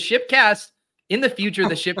want, I mean, the Shipcast, in the future,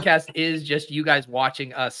 the Shipcast is just you guys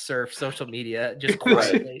watching us surf social media just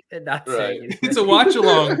quietly and not saying anything. It's a watch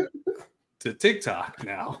along to TikTok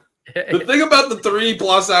now. The thing about the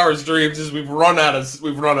 3+ hour streams is we've run out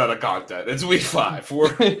of content. It's week 5. All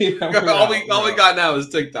we got now is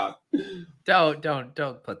TikTok.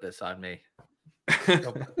 Don't put this on me. It's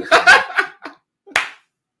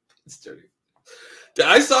dirty.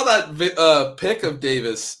 I saw that pic of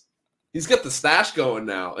Davis. He's got the stash going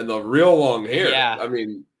now and the real long hair. Yeah. I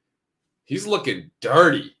mean, he's looking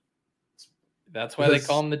dirty. That's why they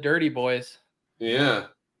call him the Dirty Boys. Yeah.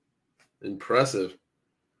 Impressive.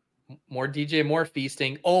 More DJ Moore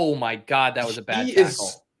feasting. Oh my God, that was a bad tackle.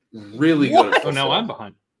 Is really good. Oh, now I'm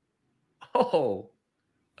behind. Oh,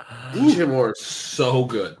 DJ Moore is so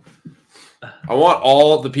good. I want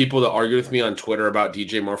all the people that argue with me on Twitter about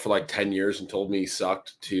DJ Moore for like 10 years and told me he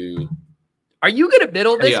sucked to. Are you going to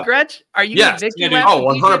middle this, Gretch? Are you going to victory lap? Oh,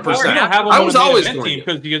 100%. I was always going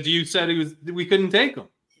to because you said we couldn't take him.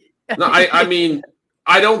 No, I mean.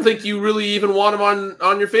 I don't think you really even want him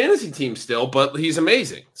on your fantasy team still, but he's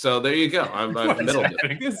amazing. So there you go. I'm middle.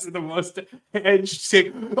 This is the most edged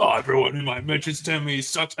thing. Oh, everyone in my mentions to me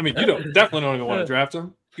sucks. I mean, you definitely don't even want to draft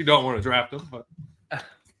him. You don't want to draft him, but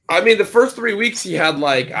I mean, the first 3 weeks he had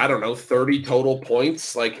 30 total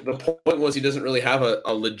points. Like the point was he doesn't really have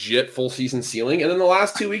a legit full season ceiling. And then the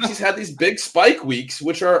last 2 weeks he's had these big spike weeks,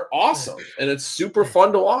 which are awesome. And it's super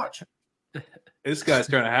fun to watch. This guy's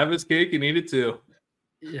trying to have his cake and eat it too.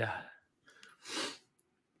 Yeah.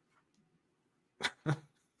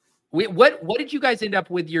 What did you guys end up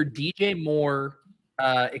with your DJ Moore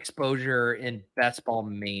exposure in Best Ball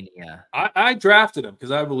Mania? I drafted him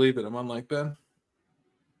because I believe in him, unlike Ben.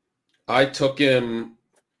 I took him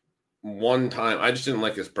one time. I just didn't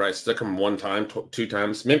like his price. Took him one time, 2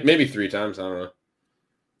 times, maybe 3 times. I don't know.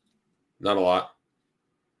 Not a lot.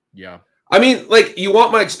 Yeah. I mean, you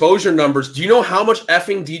want my exposure numbers. Do you know how much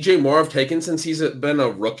effing DJ Moore I've taken since he's been a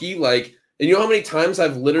rookie? And you know how many times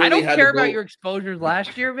I've literally had to I don't care about your exposures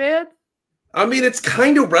last year, man. I mean, it's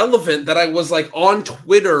kind of relevant that I was on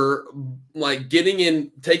Twitter,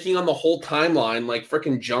 taking on the whole timeline, like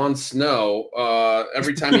freaking Jon Snow,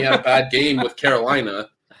 every time he had a bad game with Carolina.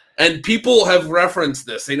 And people have referenced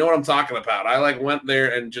this. They know what I'm talking about. I went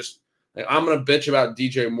there and just, I'm going to bitch about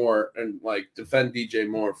DJ Moore and defend DJ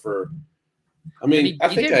Moore for, I think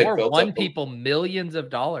DJ Moore won people millions of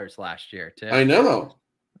dollars last year too. I know.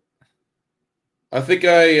 I think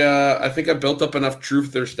I built up enough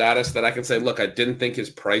truther status that I can say, look, I didn't think his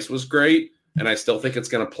price was great, and I still think it's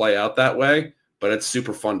going to play out that way, but it's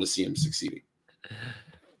super fun to see him succeeding.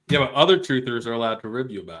 Yeah, but other truthers are allowed to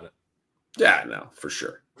rib you about it. Yeah, no, for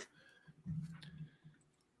sure.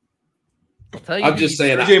 I'll tell you, I'm just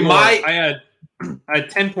saying. DJ Moore, I had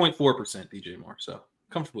 10.4% DJ Moore, so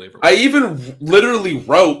comfortably. I even literally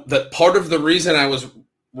wrote that part of the reason I was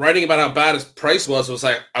writing about how bad his price was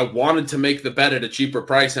I wanted to make the bet at a cheaper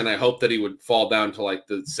price, and I hoped that he would fall down to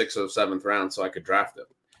the 6th or 7th round so I could draft him.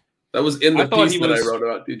 That was in the piece that I wrote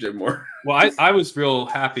about DJ Moore. Well, I was real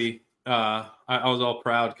happy. I was all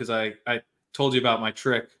proud because I told you about my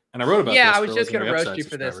trick, and I wrote about. Yeah, I was just going to roast you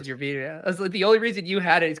for this in your video. I was the only reason you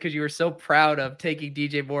had it is because you were so proud of taking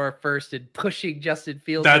DJ Moore first and pushing Justin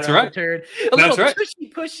Fields. That's right. A little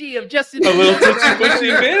tushy of Justin. A little tushy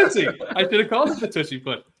of fantasy. I should have called it the tushy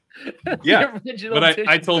put. Yeah, but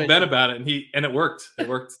I told Ben about it, and it worked. It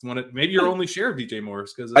worked maybe your only share of DJ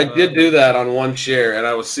Moore's because I did do that on one share, and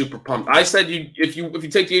I was super pumped. I said if you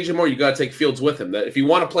take DJ Moore, you got to take Fields with him. That if you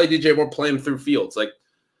want to play DJ Moore, play him through Fields.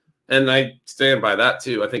 And I stand by that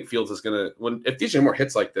too. I think Fields is gonna if DJ Moore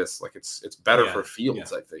hits like this, it's better for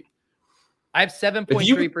Fields. I think. I have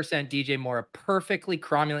 7.3% DJ Moore, a perfectly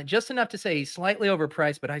cromulent, just enough to say he's slightly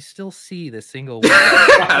overpriced, but I still see the single.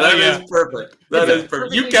 That is perfect. That is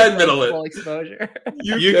perfect. You can middle it. Exposure.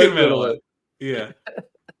 You can middle it. Yeah.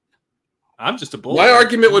 I'm just a bull. My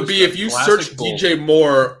argument would be if you search DJ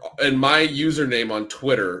Moore and my username on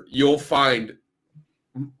Twitter, you'll find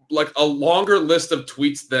a longer list of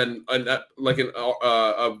tweets than a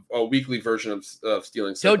weekly version of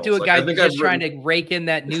stealing. Don't do it, guys. He's just trying to rake in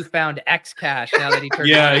that newfound X cash now that he turned.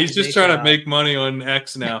 Yeah, he's just trying to make money on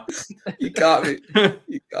X now. You got me.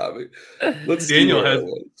 Let's Daniel has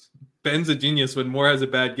Ben's a genius. When Moore has a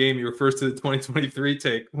bad game, he refers to the 2023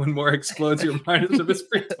 take. When Moore explodes, he reminds us of his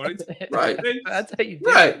pre-2023. Right. That's how you do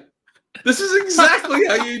it. This is exactly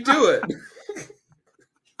how you do it.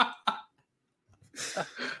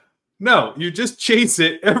 No, you just chase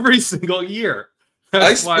it every single year.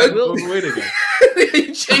 That's why I'm waiting.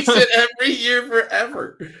 You chase it every year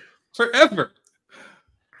forever. Forever.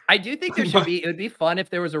 I do think it would be fun if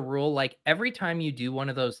there was a rule every time you do one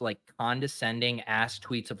of those condescending ass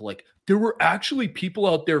tweets of there were actually people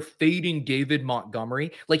out there fading David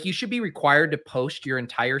Montgomery. You should be required to post your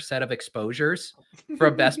entire set of exposures for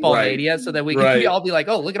a Best Ball Mania so that we can all be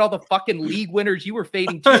oh, look at all the fucking league winners you were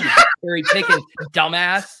fading too, Barry Pickens,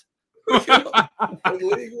 dumbass.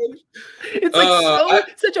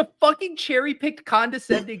 It's such a fucking cherry picked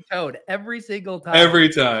condescending tone every single time. Every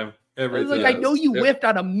time. I know you whiffed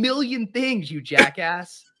on a million things, you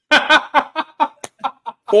jackass.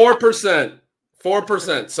 4%.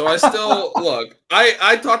 So I still look.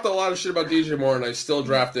 I talked a lot of shit about DJ Moore, and I still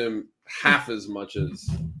draft him half as much as.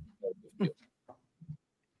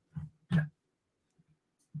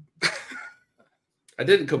 I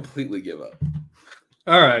didn't completely give up.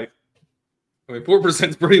 All right. 4%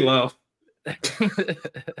 is pretty low. I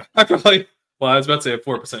was about to say a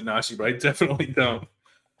 4% Nashi, but I definitely don't.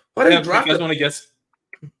 I didn't draft. You guys want to guess?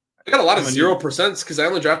 I got a lot of 0% because I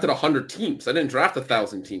only drafted 100 teams. I didn't draft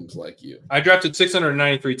 1,000 teams like you. I drafted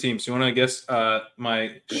 693 teams. You want to guess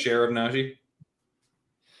my share of Najee?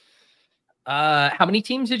 How many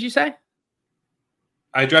teams did you say?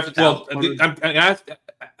 I drafted. Well, I'm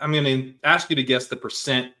going to ask you to guess the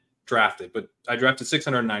percent drafted, but I drafted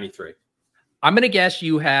 693. I'm going to guess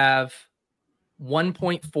you have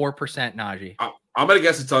 1.4%, Najee. I'm going to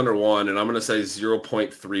guess it's under 1, and I'm going to say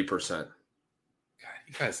 0.3%. God,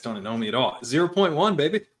 you guys don't know me at all. 0.1,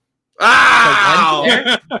 baby.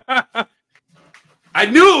 Ah! I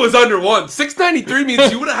knew it was under 1. 693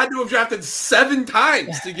 means you would have had to have drafted 7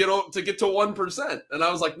 times to get to 1%. And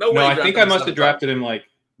I was like, no way. I think I must have drafted him like,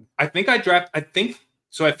 I think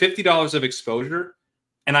so. I have $50 of exposure,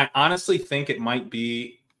 and I honestly think it might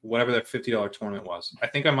be whatever that $50 tournament was. I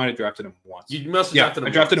think I might have drafted him once. You must have drafted him.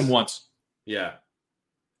 I drafted him once. Yeah.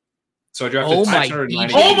 So I drafted. Oh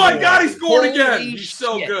my God, he scored again. He's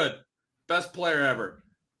so good. Best player ever.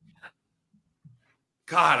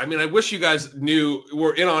 God, I mean, I wish you guys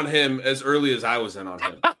were in on him as early as I was in on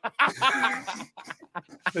him.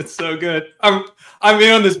 It's so good. I'm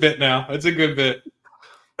in on this bit now. It's a good bit.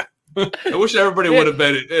 I wish everybody would have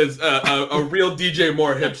been as a real DJ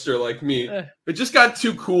Moore hipster like me. It just got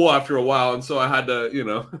too cool after a while, and so I had to,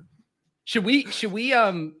 Should we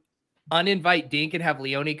uninvite Dink and have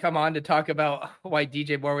Leone come on to talk about why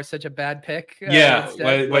DJ Moore was such a bad pick?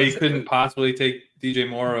 Why you couldn't possibly take DJ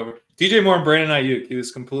Moore over DJ Moore and Brandon Ayuk. He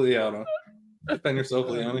was completely out on. Defend yourself,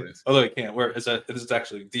 Leone. Although he can't. This is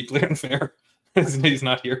actually deeply unfair. He's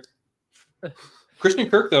not here. Christian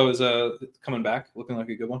Kirk though is coming back, looking like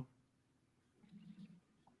a good one.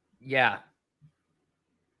 Yeah.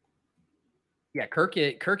 Yeah, Kirk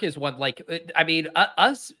is one, like, I mean,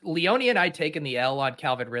 us, Leone and I taking the L on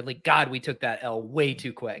Calvin Ridley. God, we took that L way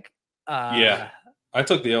too quick. Yeah, I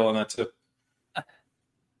took the L on that too.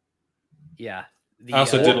 Yeah. I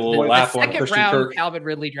also did a little laugh on Christian round Kirk. Calvin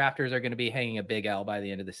Ridley drafters are going to be hanging a big L by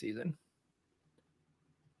the end of the season.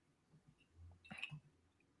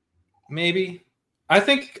 Maybe. I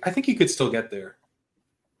think he could still get there.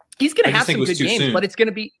 He's going to have some good games, but it's going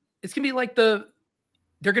to be like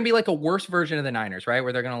they're going to be like a worse version of the Niners, right?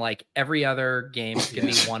 Where they're going to, like, every other game is going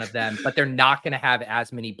to be one of them, but they're not going to have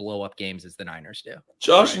as many blow up games as the Niners do.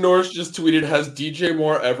 Josh Norris just tweeted, has DJ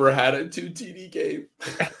Moore ever had a 2 TD game?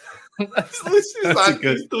 He's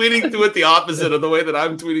tweeting through it the opposite of the way that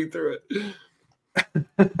I'm tweeting through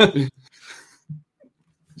it.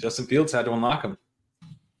 Justin Fields had to unlock him.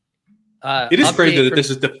 It is crazy that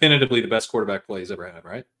this is definitively the best quarterback play he's ever had,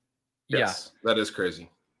 right? Yes, that is crazy.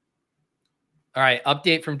 All right,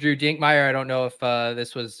 update from Drew Dinkmeyer. I don't know if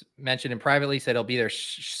this was mentioned in privately. Said he'll be there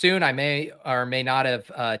soon. I may or may not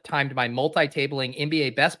have timed my multi-tabling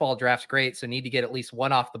NBA best ball drafts great, so need to get at least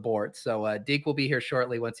one off the board. So Dink will be here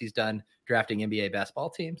shortly once he's done drafting NBA best ball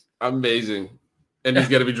teams. Amazing. And he's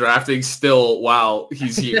going to be drafting still while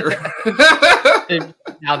he's here.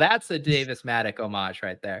 Now that's a Davis Maddock homage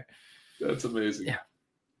right there. That's amazing. Yeah.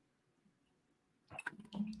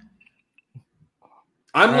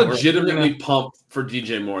 I'm legitimately pumped for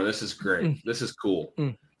DJ Moore. This is great. This is cool.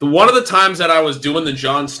 One of the times that I was doing the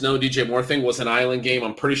Jon Snow DJ Moore thing was an island game.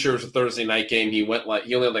 I'm pretty sure it was a Thursday night game. He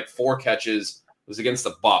only had like 4 catches. It was against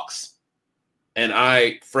the Bucks. And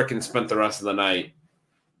I frickin' spent the rest of the night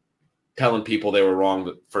telling people they were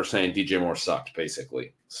wrong for saying DJ Moore sucked,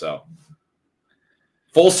 basically. So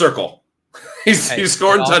full circle. He's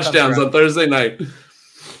scoring touchdowns on Thursday night.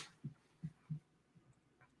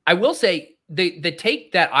 I will say, the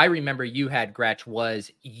take that I remember you had, Gretch,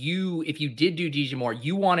 was if you did do DJ Moore,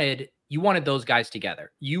 you wanted those guys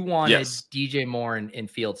together. You wanted DJ Moore and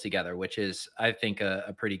Fields together, which is, I think,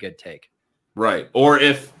 a pretty good take. Right. Or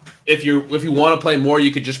if you want to play Moore,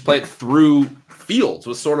 you could just play it through Fields,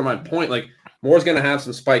 was sort of my point. Like, Moore's going to have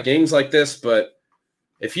some spike games like this, but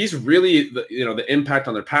if he's really the impact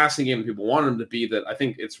on their passing game people want him to be, that I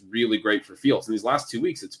think it's really great for Fields. In these last 2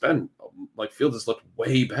 weeks, it's been like Fields has looked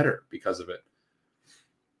way better because of it.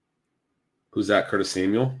 Who's that? Curtis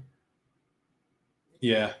Samuel?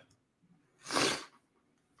 Yeah.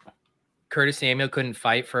 Curtis Samuel couldn't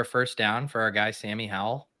fight for a first down for our guy Sammy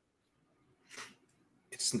Howell.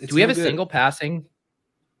 Do we have a single passing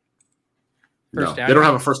first down? They don't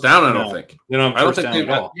have a first down, I don't think. They don't have a first down at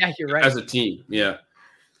all. Yeah, you're right. As a team, yeah.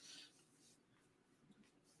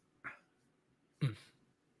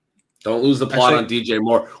 Don't lose the plot on DJ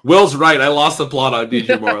Moore. Will's right. I lost the plot on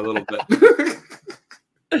DJ Moore a little bit.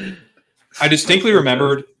 I distinctly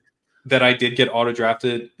remembered that I did get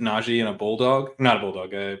auto-drafted Najee and a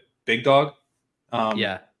big dog.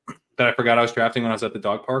 That I forgot I was drafting when I was at the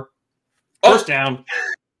dog park. First down.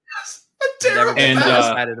 First down.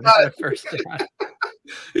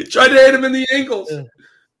 He tried to hit him in the ankles.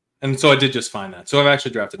 And so I did just find that. So I've actually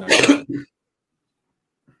drafted Najee.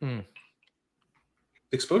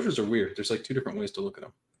 Exposures are weird. There's like 2 different ways to look at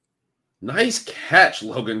them. Nice catch,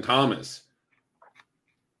 Logan Thomas.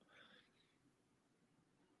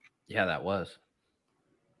 Yeah, that was.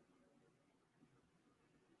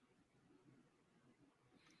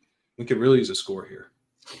 We could really use a score here.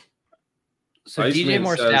 So DJ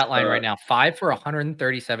Moore's stat line right now, 5 for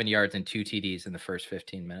 137 yards and 2 TDs in the first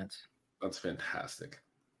 15 minutes. That's fantastic.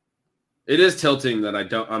 It is tilting that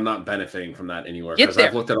I'm not benefiting from that anywhere because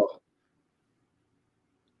I've looked at all.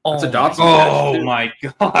 That's a Dotson. Oh my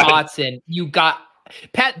God. Dotson, you got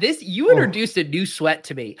Pat, you introduced a new sweat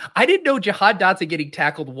to me. I didn't know Jahan Dotson getting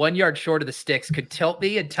tackled 1 yard short of the sticks could tilt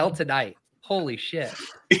me until tonight. Holy shit.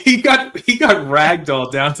 He got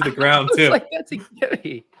ragdolled down to the ground too. Like, that's a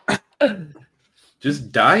gimme.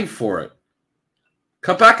 Just dive for it.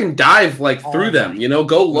 Cut back and dive through them,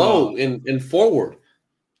 go low and forward.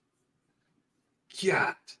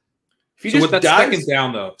 Yeah. If you so just with that second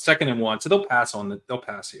down though, 2nd and 1, so they'll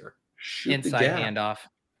pass here. Shoot inside handoff.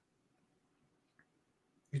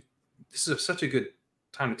 This is such a good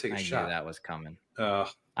time to take a shot. I knew that was coming.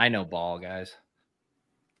 I know ball, guys.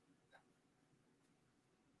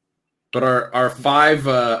 But our five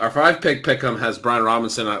pick pick'em has Brian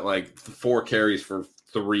Robinson at 4 carries for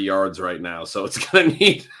 3 yards right now, so it's gonna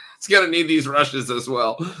need these rushes as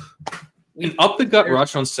well. An up the gut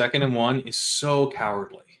rush on 2nd and 1 is so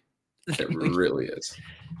cowardly. It really is.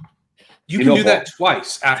 You can do that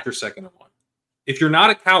twice after 2nd and 1. If you're not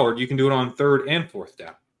a coward, you can do it on 3rd and 4th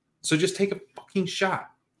down. So just take a fucking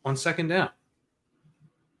shot on 2nd down.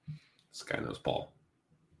 This guy knows ball.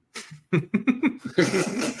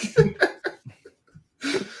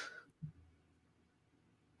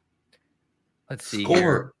 Let's see. Score.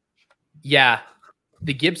 Here. Yeah.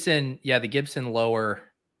 The Gibson lower.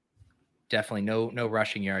 Definitely no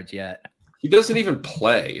rushing yards yet. He doesn't even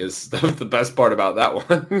play is the best part about that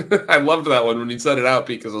one. I loved that one when he set it out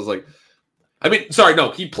because I was like,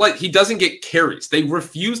 he doesn't get carries. They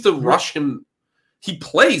refuse to rush him. He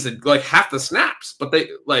plays half the snaps, but they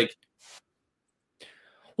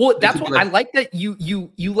Well, that's what I like that you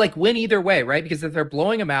win either way, right? Because if they're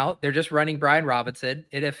blowing him out, they're just running Brian Robinson.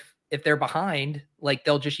 And if they're behind,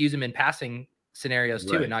 they'll just use him in passing scenarios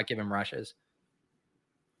too, and not give him rushes.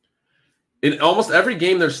 In almost every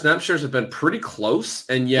game, their snap shares have been pretty close,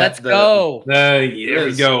 and yet let's go. There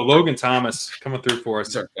we go. Logan Thomas coming through for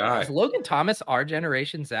us. Our guy. Is Logan Thomas our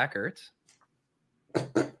generation Zach Ertz?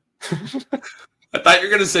 I thought you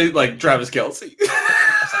were gonna say Travis Kelce.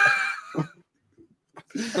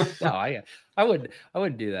 No, I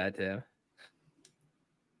wouldn't do that to him.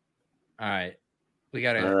 All right. We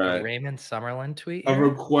got a Raymond Summerlin tweet. A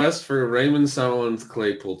request for Raymond Summerlin's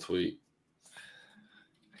Claypool tweet.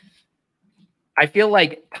 I feel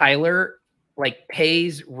like Tyler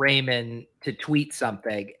pays Raymond to tweet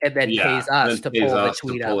something and then pays us to pull the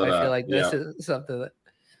tweet up. I feel like this is something that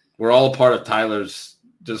we're all a part of Tyler's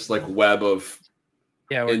web of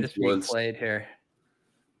we're influence. just being played here.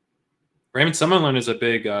 Raymond Summerlin is a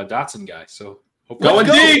big Dotson guy, so going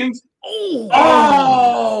Dink.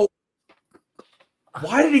 Oh!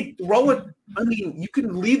 Why did he throw it? I mean, you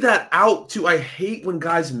can leave that out too. I hate when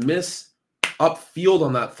guys miss upfield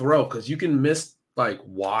on that throw because you can miss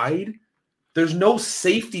wide. There's no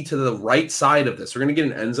safety to the right side of this. We're gonna get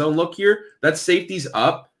an end zone look here. That safety's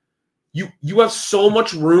up. You have so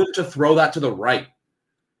much room to throw that to the right.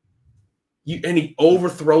 And he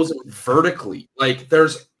overthrows it vertically.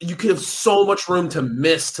 You could have so much room to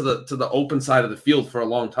miss to the open side of the field for a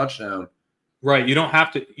long touchdown. Right. You don't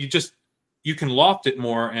have to. You can loft it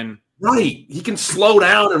more and. Right. He can slow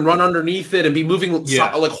down and run underneath it and be moving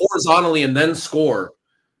horizontally and then score.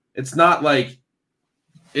 It's not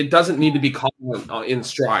it doesn't need to be caught in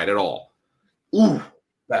stride at all. Ooh,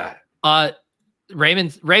 bad.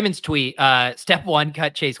 Raymond's tweet, step 1,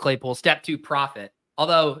 cut Chase Claypool. Step 2, profit.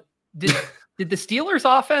 Although, did the Steelers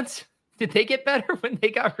offense, did they get better when they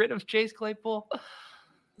got rid of Chase Claypool?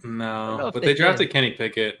 No, but they drafted Kenny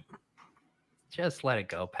Pickett. Just let it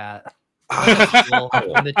go, Pat.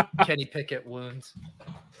 The Kenny Pickett wounds.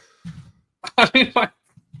 I mean,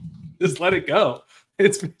 just let it go.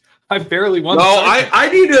 I barely won. No, I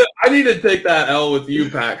need to take that L with you,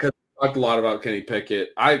 Pat, because I talked a lot about Kenny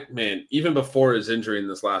Pickett. Even before his injury in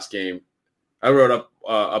this last game, I wrote up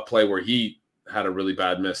a play where he had a really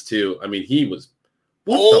bad miss too. I mean, he was.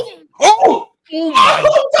 Oh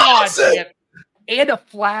my God! Man. And a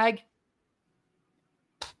flag.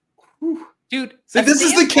 Whew. Dude, see, this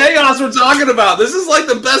is the chaos we're talking about. This is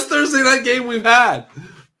the best Thursday night game we've had.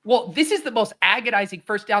 Well, this is the most agonizing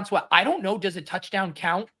first down sweat. I don't know. Does a touchdown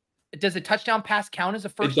count? Does a touchdown pass count as a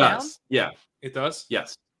first down? Yeah, it does.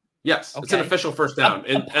 Yes. Okay. It's an official first down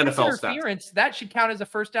in NFL interference. Stats. That should count as a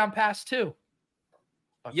first down pass too.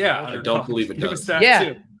 Yeah, I don't believe it does.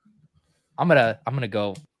 Yeah, I'm gonna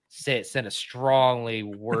go send a strongly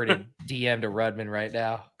worded DM to Rudman right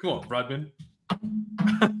now. Come on, Rudman.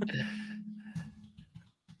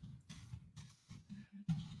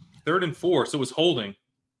 3rd and 4, so it was holding.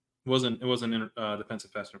 It wasn't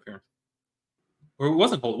defensive pass interference. Or it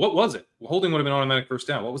wasn't holding. What was it? Holding would have been automatic first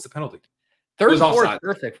down. What was the penalty? 3rd and 4 is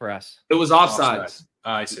perfect for us. It was offsides.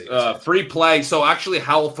 I see. Free play. So actually,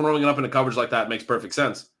 Howell throwing it up into coverage like that makes perfect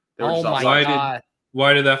sense. Oh my God.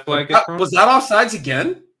 Why did that flag get thrown? Was that offsides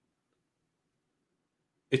again?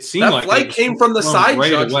 It seemed like that flag came from the side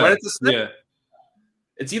judge right at the snap. Yeah.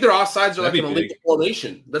 It's either offsides or like an illegal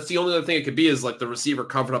formation. That's the only other thing it could be is like the receiver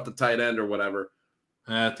covered up the tight end or whatever.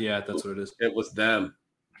 That's what it is. It was them.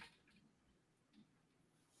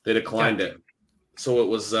 They declined it. So it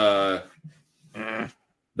was that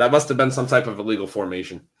must have been some type of illegal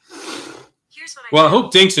formation. Well, I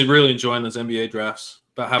hope Dink's really enjoying those NBA drafts.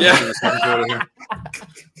 About how much of this quarter here.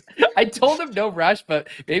 I told him no rush, but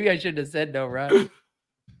maybe I shouldn't have said no rush.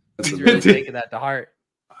 He's really taking that to heart.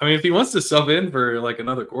 I mean, if he wants to sub in for like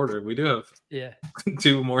another quarter, we do have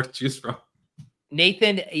 2 more to choose from.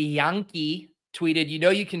 Nathan Yankee tweeted,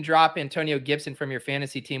 you can drop Antonio Gibson from your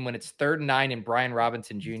fantasy team when it's 3rd and 9 and Brian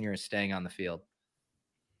Robinson Jr. is staying on the field.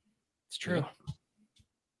 It's true.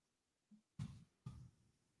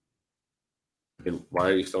 Why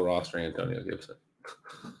are you still rostering Antonio Gibson?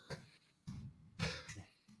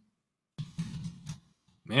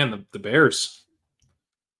 Man, the Bears.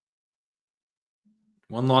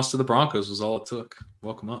 1 loss to the Broncos was all it took.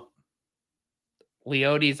 Welcome up.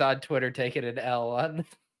 Leone's on Twitter taking an L on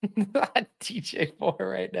TJ4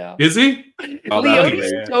 right now. Is he?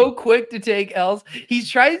 Leone's so quick to take L's. He's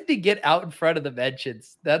trying to get out in front of the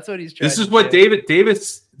mentions. That's what he's trying to do. This is what David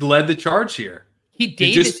Davis led the charge here.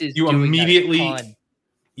 You immediately.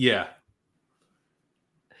 Yeah.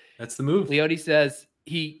 That's the move. Leone says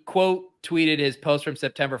he quote tweeted his post from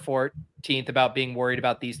September 14th about being worried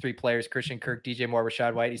about these 3 players, Christian Kirk, DJ Moore,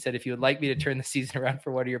 Rachaad White. He said, if you would like me to turn the season around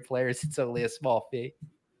for one of your players, it's only a small fee.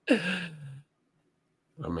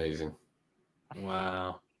 Amazing.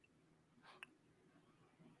 Wow.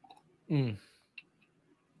 Chips,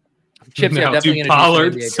 now, I'm definitely do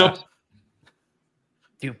Pollard.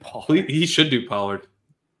 Do Pollard. He should do Pollard.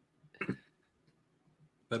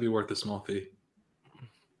 That'd be worth a small fee.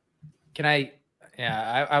 Can I?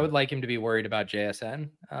 Yeah, I would like him to be worried about JSN.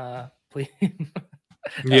 Please.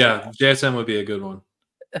 Yeah, JSN would be a good one.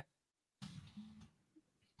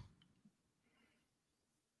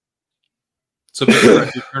 So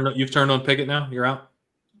you've turned on Pickett now? You're out?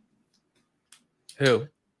 Who?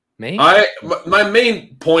 Me? My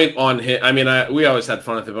main point on him, I mean, we always had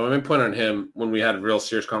fun with him, but my main point on him when we had real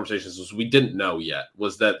serious conversations was we didn't know yet,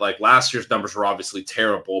 was that like last year's numbers were obviously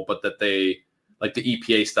terrible, but that they like the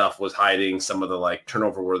EPA stuff was hiding some of the like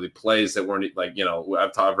turnover worthy plays that weren't like,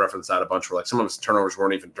 I've referenced that a bunch where like some of his turnovers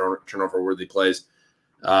weren't even turnover worthy plays.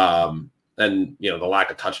 And the lack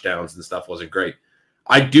of touchdowns and stuff wasn't great.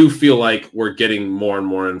 I do feel like we're getting more and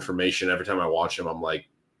more information every time I watch him. I'm like,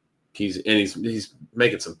 he's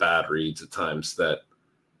making some bad reads at times that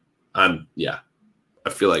I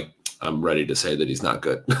feel like I'm ready to say that he's not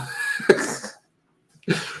good.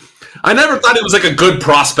 I never thought he was like a good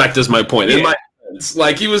prospect is my point. In my sense,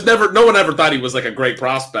 like no one ever thought he was like a great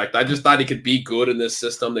prospect. I just thought he could be good in this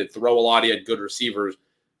system. They'd throw a lot. He had good receivers.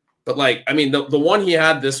 But like, I mean, the one he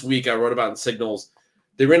had this week, I wrote about in Signals,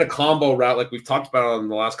 they ran a combo route like we've talked about on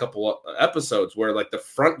the last couple of episodes where like the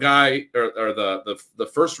front guy or the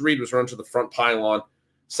first read was run to the front pylon.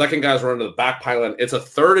 Second guy's run to the back pylon. It's a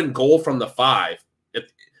 3rd and goal from the 5. And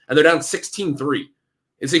they're down 16-3.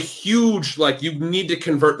 It's a huge, like, you need to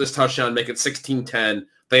convert this touchdown, make it 16-10.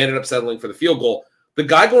 They ended up settling for the field goal. The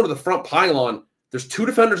guy going to the front pylon, there's 2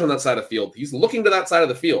 defenders on that side of the field. He's looking to that side of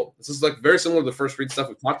the field. This is like very similar to the first read stuff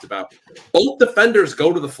we've talked about. Both defenders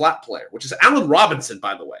go to the flat player, which is Allen Robinson,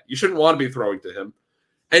 by the way. You shouldn't want to be throwing to him.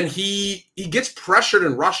 And he gets pressured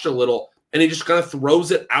and rushed a little, and he just kind of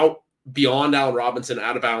throws it out beyond Allen Robinson,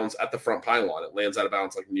 out of bounds at the front pylon. It lands out of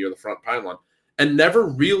bounds like near the front pylon, and never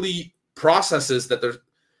really processes that there's.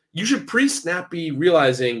 You should pre-snap be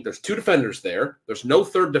realizing there's 2 defenders there. There's no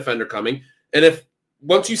 3rd defender coming, and if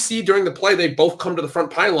once you see during the play they both come to the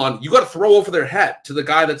front pylon, you got to throw over their head to the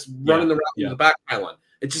guy that's running the route in the back pylon.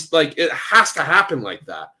 It's just like it has to happen like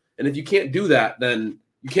that. And if you can't do that, then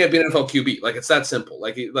you can't be an NFL QB. Like it's that simple.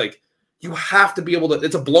 Like you have to be able to.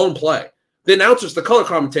 It's a blown play. The announcers, the color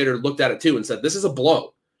commentator, looked at it too and said, "This is a blown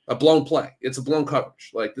play. It's a blown coverage.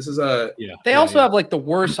 Like this is a." Yeah. They also have like the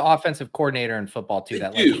worst offensive coordinator in football too.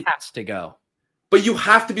 That like has to go. But you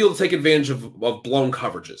have to be able to take advantage of blown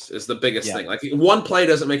coverages is the biggest thing. Like one play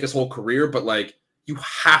doesn't make his whole career, but like you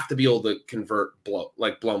have to be able to convert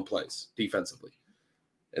blown plays defensively.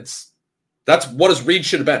 That's what his read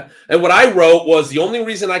should have been. And what I wrote was the only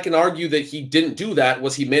reason I can argue that he didn't do that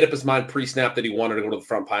was he made up his mind pre-snap that he wanted to go to the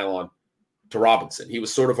front pylon to Robinson. He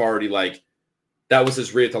was sort of already like, that was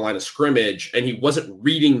his read at the line of scrimmage, and he wasn't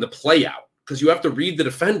reading the play out because you have to read the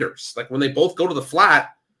defenders. Like when they both go to the flat,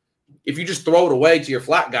 if you just throw it away to your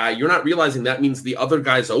flat guy, you're not realizing that means the other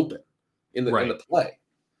guy's open in the play.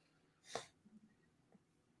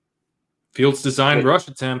 Fields designed rush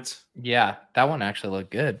attempt. Yeah, that one actually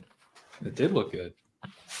looked good. It did look good.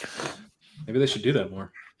 Maybe they should do that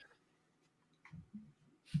more.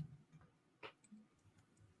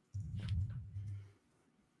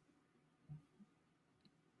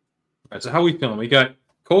 All right, so how we feeling? We got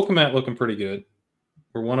Cole Kmet looking pretty good.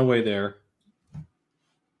 We're one away there.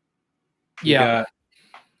 Yeah.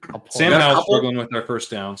 Sam Howell struggling with our first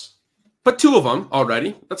downs. But 2 of them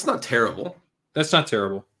already. That's not terrible. That's not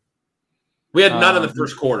terrible. We had none in the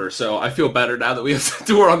first quarter, so I feel better now that we have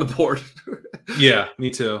 2 more on the board. Yeah, me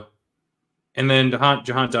too. And then Jahan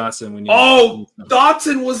Dotson.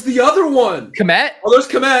 Dotson was the other one. Kmet? Oh, there's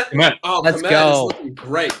Kmet. Oh, let's Kmet go. Is looking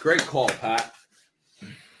great. Great call, Pat.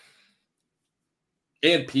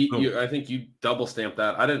 And Pete, I think you double stamped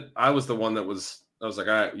that. I was the one that was. I was like,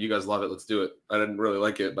 all right, you guys love it. Let's do it. I didn't really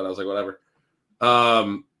like it, but I was like, whatever.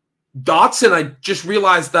 Dotson, I just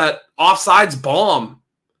realized that offsides bomb.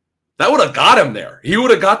 That would have got him there. He would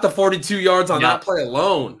have got the 42 yards on that play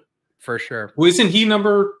alone. For sure. Well, isn't he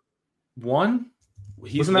number 1?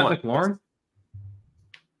 Wasn't that like Lauren?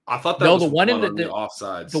 I thought that was the one in the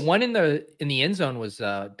offsides. The one in the end zone was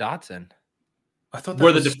Dotson. I thought that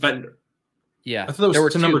was the defender. Yeah. I thought that was there were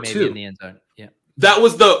to two number maybe 2 in the end zone. Yeah. That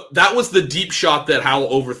was the deep shot that Howell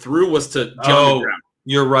overthrew was to jump around.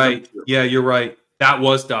 You're right. Yeah, you're right. That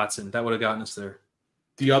was Dotson. That would have gotten us there.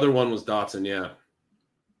 The other one was Dotson, yeah.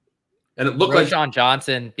 And it looked like Roschon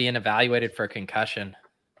Johnson being evaluated for concussion.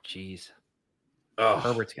 Jeez. Oh.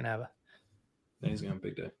 Herbert's going to have he's going to have a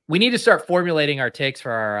big day. We need to start formulating our takes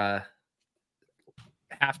for our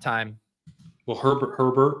halftime. Well,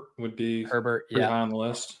 Herbert would be pretty high on the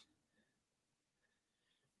list.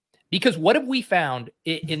 Because what have we found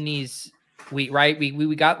in these we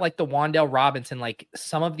got like the Wan'Dale Robinson, like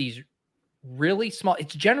some of these really small,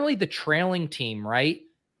 it's generally the trailing team, right?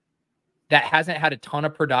 That hasn't had a ton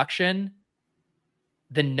of production.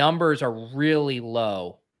 The numbers are really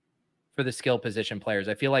low for the skill position players.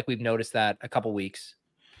 I feel like we've noticed that a couple weeks.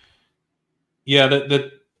 Yeah,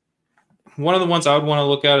 the one of the ones I would want to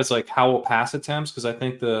look at is like Howell pass attempts, because I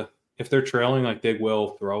think if they're trailing, like they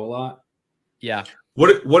will throw a lot. Yeah.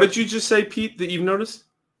 What did you just say, Pete, that you've noticed?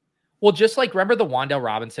 Well, just like remember the Wan'Dale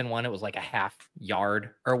Robinson one, it was like a half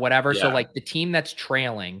yard or whatever. Yeah. So like the team that's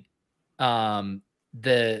trailing,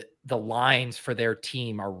 the lines for their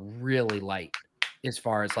team are really light as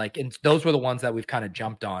far as like, and those were the ones that we've kind of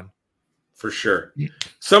jumped on. For sure.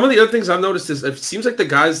 Some of the other things I've noticed is it seems like the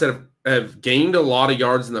guys that have gained a lot of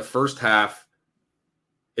yards in the first half,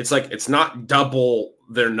 it's like it's not double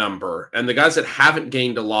their number. And the guys that haven't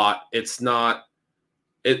gained a lot, it's not.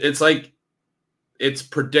 It's like it's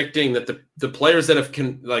predicting that the players that have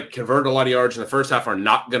converted a lot of yards in the first half are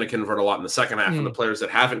not going to convert a lot in the second half, and the players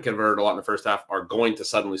that haven't converted a lot in the first half are going to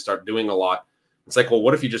suddenly start doing a lot. It's like, well,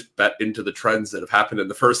 what if you just bet into the trends that have happened in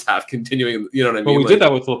the firch half continuing? You know what I mean? Well, we did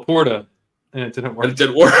that with Laporta, and it didn't work. It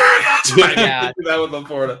didn't work. Yeah. Did that with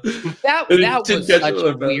Laporta. That was such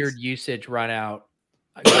a weird usage run out.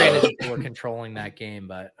 Granted, they were controlling that game,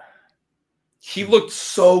 but he looked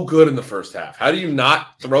so good in the first half. How do you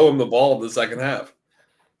not throw him the ball in the second half?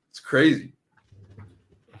 It's crazy.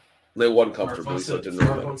 They won comfortably, so it didn't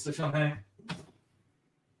really matter.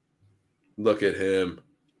 Look at him.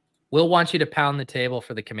 Will wants you to pound the table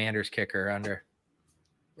for the Commanders kicker under.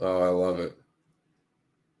 Oh, I love it.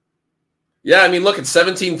 Yeah, I mean, look, it's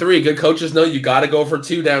 17-3. Good coaches know you got to go for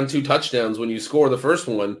 2 touchdowns when you score the first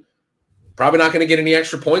one. Probably not going to get any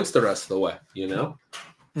extra points the rest of the way, you know?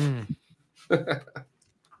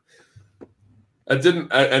 I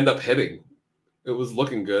didn't end up hitting. It was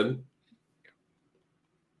looking good.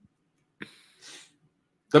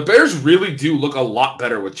 The Bears really do look a lot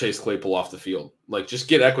better with Chase Claypool off the field. Like, just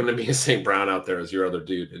get Equinemius St. Brown out there as your other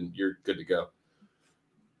dude, and you're good to go.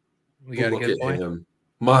 We got Look a good at point. him.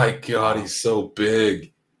 My God, he's so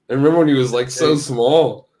big. I remember when he was like so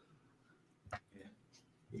small.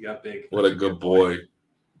 He got big. What a good boy.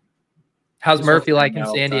 How's He's Murphy all like in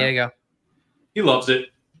all the San time. Diego? He loves it.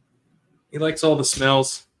 He likes all the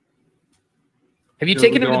smells. Have you Go-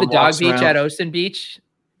 taken we him go to on the dog walks beach around. at Ocean Beach?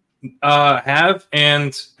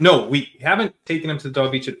 No, we haven't taken him to the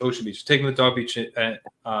dog beach at Ocean Beach. We've taken the dog beach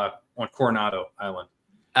on Coronado Island.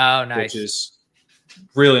 Oh, nice. Which is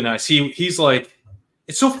really nice. He's like,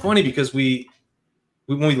 it's so funny because when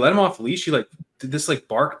we let him off leash, he like did this like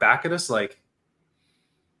bark back at us like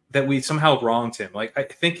that we somehow wronged him. Like I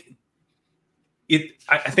think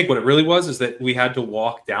what it really was is that we had to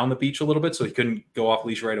walk down the beach a little bit so he couldn't go off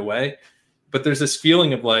leash right away. But there's this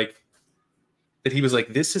feeling of like that he was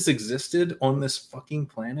like, this has existed on this fucking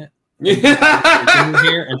planet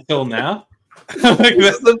here until now. Like,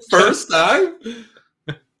 this is the first time.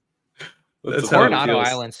 That's Coronado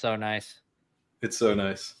Island's so nice. It's so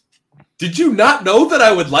nice. Did you not know that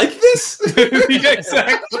I would like this? Yeah,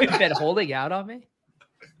 exactly. You've been holding out on me.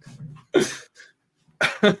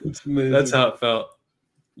 That's how it felt.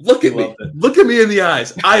 Look at me. Look at me in the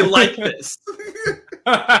eyes. I like this.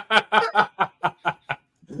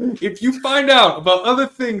 If you find out about other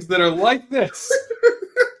things that are like this,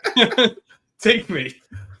 take me.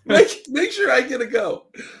 Make sure I get a go.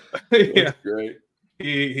 Yeah, that's great.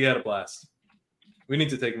 He had a blast. We need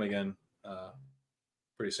to take him again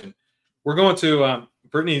pretty soon. We're going to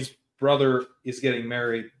Brittany's brother is getting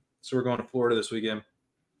married, so we're going to Florida this weekend.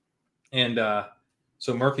 And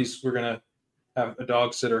so Murphy's, we're gonna have a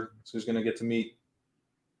dog sitter, so he's gonna get to meet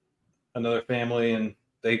another family, and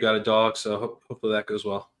they got a dog, so hopefully that goes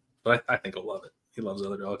well. But I think he'll love it. He loves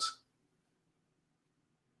other dogs.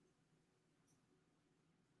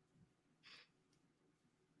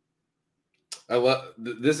 I love.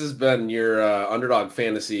 This has been your underdog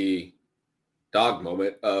fantasy dog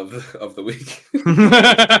moment of the week.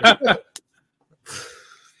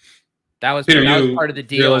 That was Peter, part of the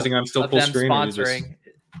deal. Realizing I'm still of full them screen. Sponsoring.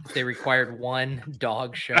 They required one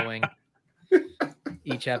dog showing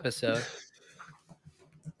each episode.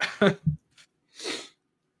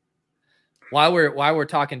 While we're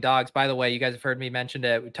talking dogs, by the way, you guys have heard me mention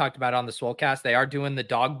it. We talked about it on the Swolecast. They are doing the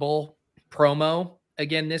Dog Bowl promo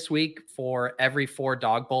again this week for every 4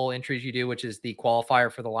 Dog Bowl entries you do, which is the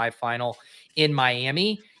qualifier for the live final in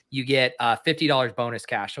Miami. You get $50 bonus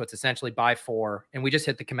cash. So it's essentially buy 4, and we just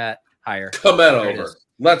hit the Komet higher. Komet over.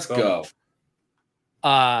 Let's go.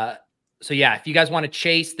 So yeah, if you guys want to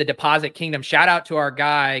chase the Deposit Kingdom, shout out to our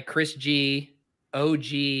guy Chris G, OG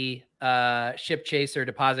Ship Chaser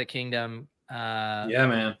Deposit Kingdom. Yeah,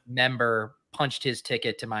 man. Member punched his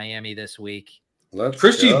ticket to Miami this week.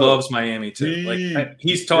 Chris G loves Miami too. Like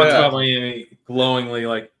he's talked about Miami glowingly.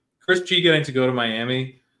 Like Chris G getting to go to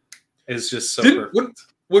Miami is just so perfect.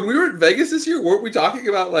 When we were in Vegas this year, weren't we talking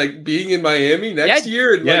about like being in Miami next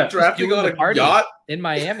year and like drafting on a yacht in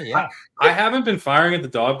Miami? Yeah, I haven't been firing at the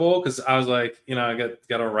Dog Bowl because I was like, I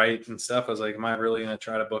got a right and stuff. I was like, am I really gonna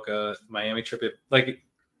try to book a Miami trip?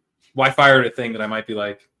 Why fire at a thing that I might be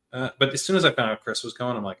like? But as soon as I found out Chris was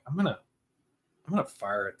going, I'm like, I'm gonna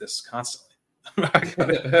fire at this constantly. I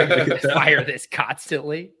gotta fire this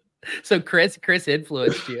constantly. So Chris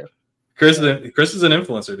influenced you. Chris is an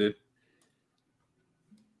influencer, dude.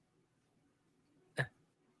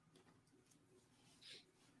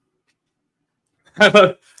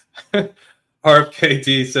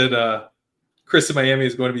 RFKD said Chris in Miami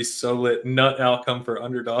is going to be so lit. Nut outcome for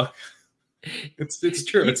underdog. It's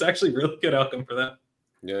true. It's actually really good outcome for them.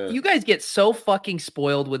 Yeah. You guys get so fucking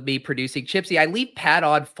spoiled with me producing Chipsy. I leave Pat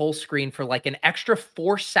on full screen for like an extra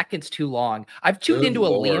 4 seconds too long. I've tuned into a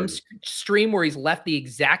Liam stream where he's left the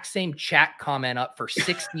exact same chat comment up for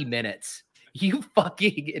 60 minutes. You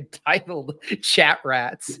fucking entitled chat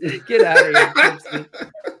rats. Get out of here, Chipsy.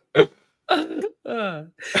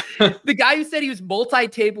 The guy who said he was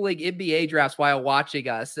multi-tabling NBA drafts while watching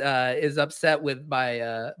us is upset with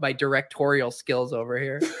my my directorial skills over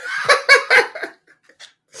here.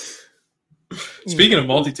 Speaking of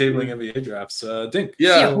multi-tabling NBA drafts, Dink.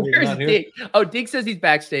 Yeah, where's Dink? Oh, Dink says he's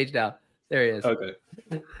backstage now. There he is. Okay.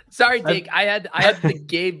 Sorry, Dink. I had the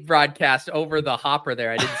game broadcast over the hopper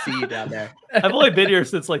there. I didn't see you down there. I've only been here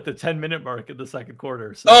since like the 10-minute mark in the second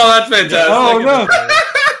quarter. So. Oh, that's fantastic. Oh no.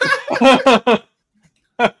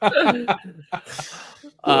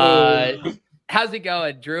 How's it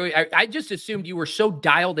going, Drew? I just assumed you were so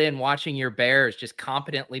dialed in watching your Bears just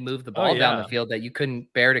competently move the ball down the field that you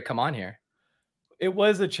couldn't bear to come on here. It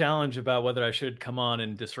was a challenge about whether I should come on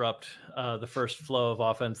and disrupt the first flow of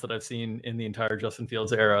offense that I've seen in the entire Justin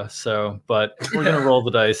Fields era. But we're gonna roll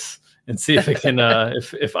the dice and see if it can.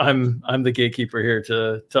 If I'm the gatekeeper here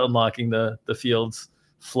to unlocking the Fields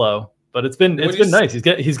flow. But it's been nice. He's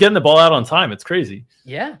getting the ball out on time. It's crazy.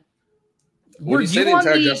 Yeah. When you say the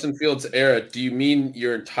entire Justin Fields era, do you mean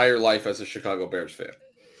your entire life as a Chicago Bears fan?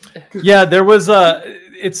 Yeah, there was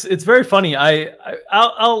it's very funny.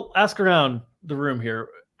 I'll ask around the room here.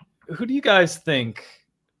 Who do you guys think?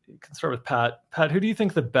 You can start with Pat. Pat, who do you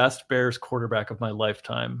think the best Bears quarterback of my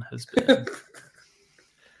lifetime has been?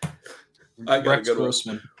 I got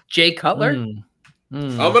Grossman. Jay Cutler?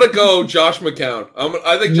 I'm gonna go Josh McCown.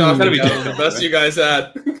 I think Josh McCown is the best you guys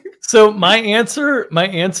had. So my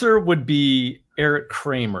answer would be Eric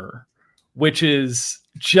Kramer, which is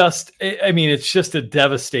just, I mean, it's just a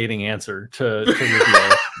devastating answer to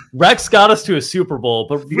reveal. Rex got us to a Super Bowl,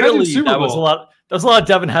 but really that was a lot of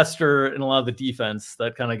Devin Hester and a lot of the defense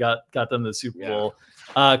that kind of got them to the Super Bowl.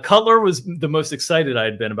 Cutler was the most excited I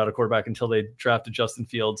had been about a quarterback until they drafted Justin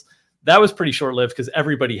Fields. That was pretty short-lived because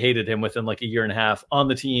everybody hated him within like a year and a half on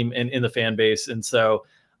the team and in the fan base. And so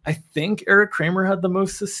I think Eric Kramer had the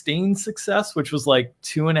most sustained success, which was like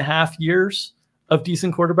 2.5 years of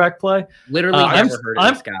decent quarterback play. Literally never heard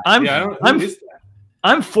of this guy.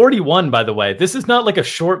 I'm 41, by the way. This is not like a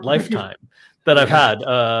short lifetime that I've had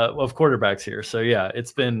of quarterbacks here. So yeah,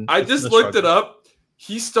 I just looked it up.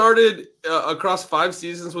 He started across 5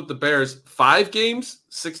 seasons with the Bears, 5 games,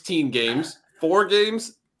 16 games, 4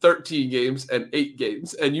 games, 13 games, and 8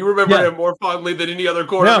 games. And you remember him more fondly than any other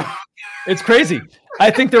quarterback. No, it's crazy. I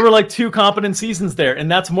think there were like 2 competent seasons there,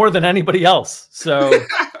 and that's more than anybody else. So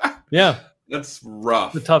yeah. That's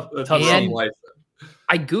rough. The tough life.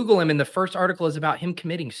 I Google him, and the first article is about him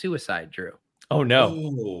committing suicide, Drew. Oh,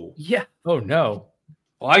 no. Oh. Yeah. Oh, no.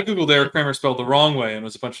 Well, I Googled Eric Kramer spelled the wrong way, and it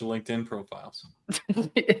was a bunch of LinkedIn profiles.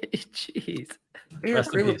 Jeez. Eric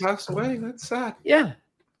Kramer passed away. That's sad. Yeah.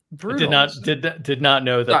 Brutal. I did not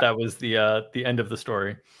know that was the end of the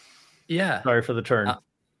story. Yeah. Sorry for the turn.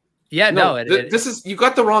 This is you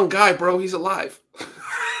got the wrong guy, bro. He's alive.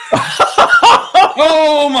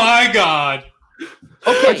 Oh my God.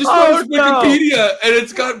 Okay. I just went to Wikipedia and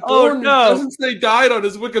it's got born. It doesn't say died on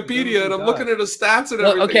his Wikipedia, and I'm looking at his stats and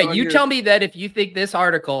everything. Okay, you tell me that if you think this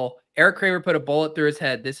article, Eric Kramer put a bullet through his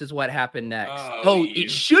head, this is what happened next.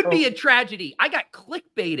 It should be a tragedy. I got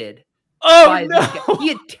clickbaited. Oh no.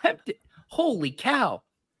 He attempted. Holy cow.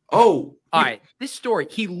 Oh. All right. This story,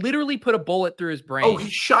 he literally put a bullet through his brain. Oh, he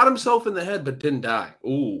shot himself in the head but didn't die.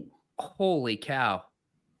 Ooh. Holy cow.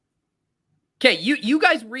 Okay, you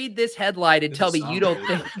guys read this headline and tell me you don't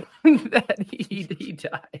think that he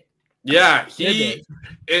died. Yeah,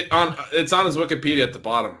 it's on his Wikipedia at the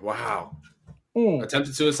bottom. Wow.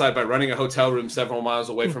 Attempted suicide by running a hotel room several miles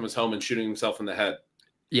away from his home and shooting himself in the head.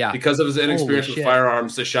 Yeah. Because of his inexperience with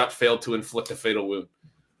firearms, the shot failed to inflict a fatal wound.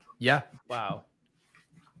 Yeah. Wow.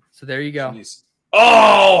 So there you go. Jeez.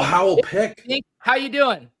 Oh, Howell Pick. How you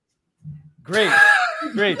doing? Great.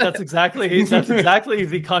 That's exactly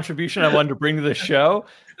the contribution I wanted to bring to the show.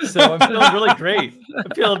 So I'm feeling really great.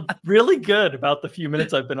 I feel really good about the few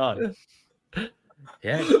minutes I've been on.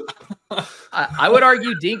 Yeah. I would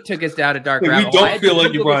argue Dink took us down a dark rabbit hole. We don't feel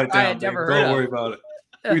like you brought it down. Don't worry about it.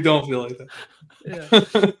 We don't feel like that.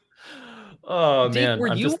 Yeah. Oh, Dink,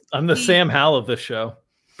 man. I'm the Sam Howell of this show.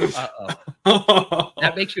 Uh-oh.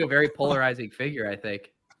 That makes you a very polarizing figure, I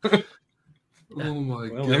think. Oh my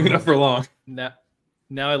God. Maybe not for long.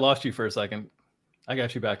 Now I lost you for a second. I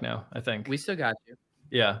got you back now, I think. We still got you.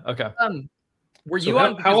 Yeah, okay. Were you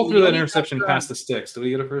on how threw that interception past the sticks? Do we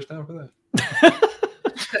get a first down for that?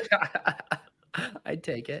 I'd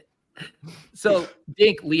take it. So,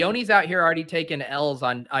 Dink, Leone's out here already taking L's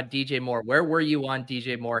on DJ Moore. Where were you on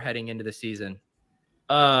DJ Moore heading into the season?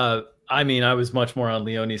 I mean, I was much more on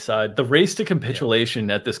Leone's side. The race to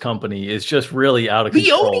capitulation at this company is just really out of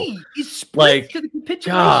control. Leone is split to the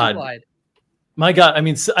capitulation line. My God. I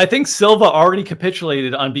mean, I think Silva already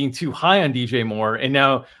capitulated on being too high on DJ Moore, and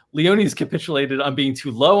now Leone's capitulated on being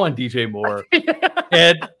too low on DJ Moore.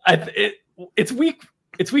 And it's week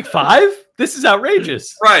 5. This is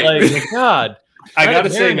outrageous. Right. Like, God. I got to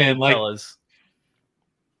say, man,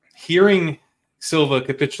 hearing Silva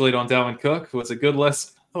capitulate on Dalvin Cook was a good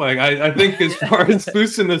lesson. Like I think as far as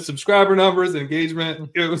boosting the subscriber numbers and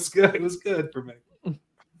engagement, it was good. It was good for me.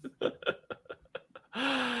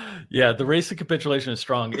 Yeah, the race to capitulation is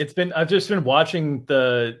strong. I've just been watching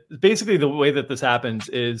basically the way that this happens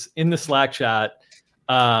is in the Slack chat,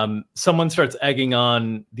 someone starts egging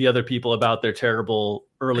on the other people about their terrible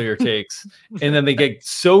earlier takes, and then they get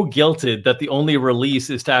so guilted that the only release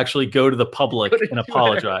is to actually go to the public and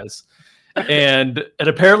apologize. And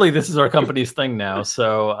apparently this is our company's thing now.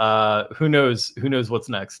 So who knows what's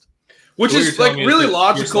next? Which is like really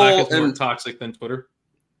logical and more and toxic than Twitter.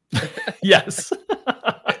 Yes.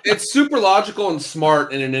 It's super logical and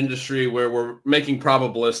smart in an industry where we're making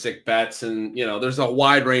probabilistic bets, and there's a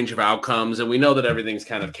wide range of outcomes, and we know that everything's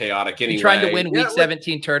kind of chaotic anyway. You're trying to win week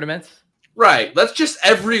 17 tournaments. Right. Let's just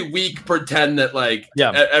every week pretend that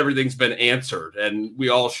everything's been answered, and we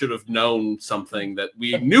all should have known something that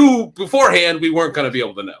we knew beforehand we weren't going to be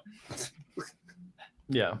able to know.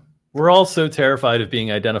 Yeah. We're all so terrified of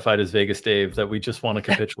being identified as Vegas Dave that we just want to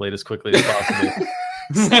capitulate as quickly as possible.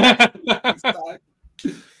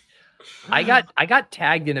 I got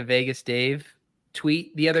tagged in a Vegas Dave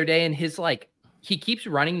tweet the other day, and his he keeps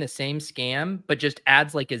running the same scam, but just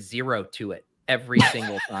adds like a 0 to it every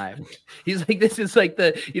single time. He's like, this is like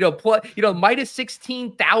the minus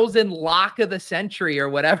 16,000 lock of the century or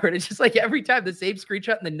whatever. And it's just like every time the same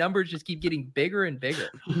screenshot and the numbers just keep getting bigger and bigger.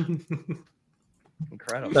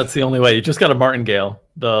 Incredible. That's the only way. You just got a martingale,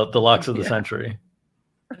 the locks of the century.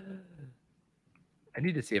 I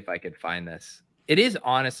need to see if I could find this. It is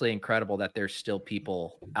honestly incredible that there's still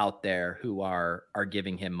people out there who are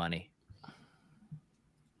giving him money.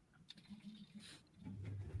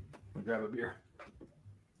 I'll grab a beer.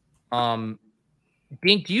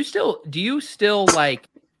 Dink, do you still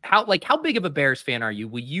how big of a Bears fan are you?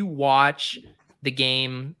 Will you watch the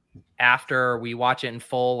game after we watch it in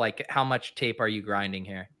full? Like, how much tape are you grinding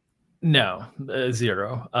here? No,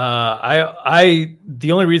 0.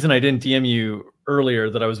 The only reason I didn't DM you earlier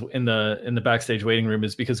that I was in the backstage waiting room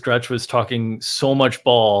is because Gretsch was talking so much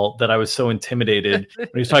ball that I was so intimidated when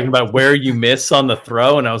he was talking about where you miss on the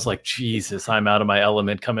throw, and I was like, Jesus, I'm out of my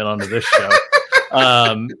element coming onto this show.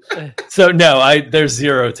 So no, there's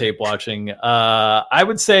 0 tape watching. I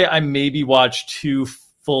would say I maybe watched 2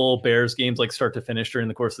 full Bears games, like start to finish during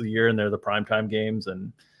the course of the year, and they're the primetime games.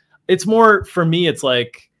 And it's more for me, it's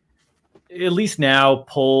like, at least now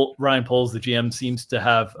Ryan Poles, the GM, seems to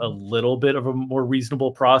have a little bit of a more reasonable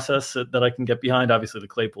process that I can get behind. Obviously the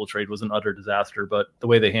Claypool trade was an utter disaster, but the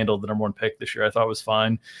way they handled the number 1 pick this year, I thought was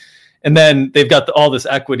fine. And then they've got all this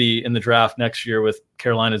equity in the draft next year with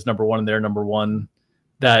Carolina's number 1 and their number 1,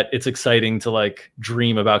 that it's exciting to like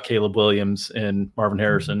dream about Caleb Williams and Marvin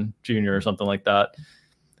Harrison Jr. or something like that.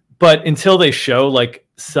 But until they show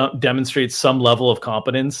demonstrate some level of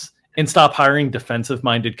competence and stop hiring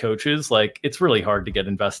defensive-minded coaches, like it's really hard to get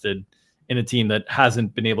invested in a team that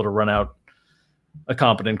hasn't been able to run out a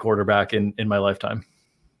competent quarterback in my lifetime.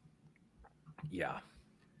 Yeah.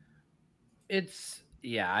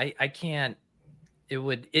 I can't.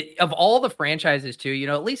 Of all the franchises too,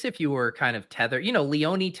 at least if you were kind of tethered,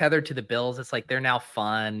 Leone tethered to the Bills, it's like they're now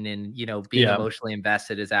fun and, being emotionally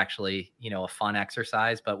invested is actually, a fun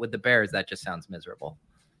exercise. But with the Bears, that just sounds miserable.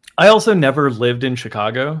 I also never lived in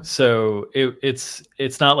Chicago, so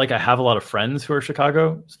it's not like I have a lot of friends who are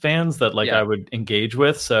Chicago fans that I would engage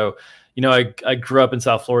with. So, I grew up in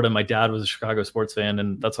South Florida. My dad was a Chicago sports fan,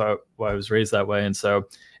 and that's why I was raised that way. And so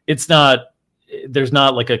there's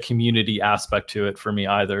not like a community aspect to it for me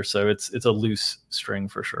either. So it's a loose string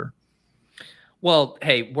for sure. Well,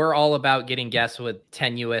 hey, we're all about getting guests with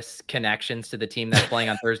tenuous connections to the team that's playing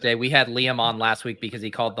on Thursday. We had Liam on last week because he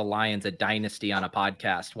called the Lions a dynasty on a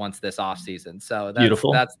podcast once this offseason. So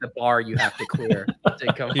beautiful. That's the bar you have to clear.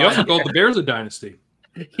 He also called the Bears a dynasty.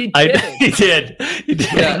 He did.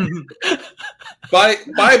 Yeah.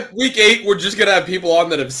 By week 8, we're just gonna have people on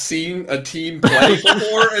that have seen a team play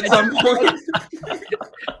before at some point.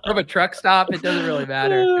 From a truck stop, it doesn't really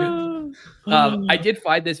matter. I did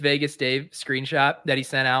find this Vegas Dave screenshot that he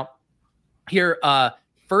sent out here.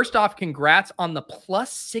 First off, congrats on the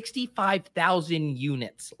plus 65,000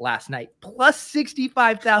 units last night. Plus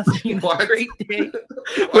 65,000 units. Great day.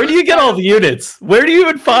 Where do you get all the units? Where do you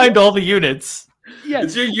even find all the units? Yeah,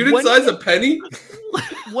 is your unit size a penny?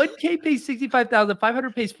 1K pays 65,000,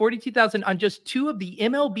 500 pays 42,000 on just 2 of the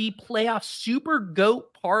MLB playoff Super GOAT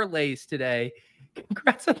parlays today.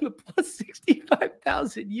 Congrats on the plus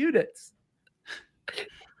 65,000 units.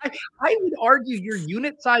 I would argue your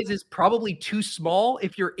unit size is probably too small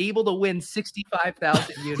if you're able to win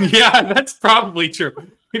 65,000 units. Yeah, that's probably true.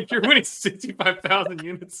 If you're winning 65,000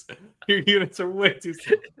 units, your units are way too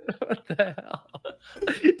small. What the hell?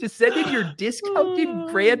 To send in your discounted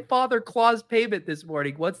grandfather clause payment this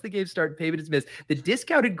morning, once the game started, payment is missed. The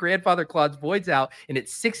discounted grandfather clause voids out, and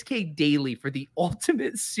it's $6K daily for the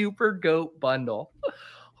ultimate Super GOAT bundle.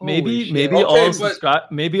 Maybe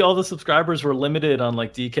all the subscribers were limited on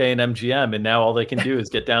like DK and MGM, and now all they can do is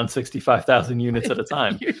get down 65,000 units at a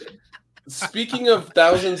time. Speaking of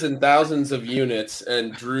thousands and thousands of units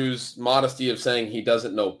and Drew's modesty of saying he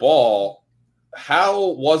doesn't know ball, how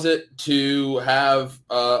was it to have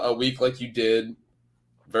a week like you did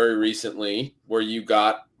very recently where you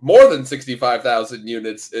got more than 65,000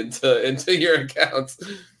 units into your accounts?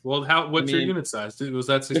 Well, what's your unit size? Was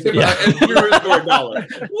that 65? And euros or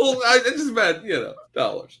dollars? Well, I just meant,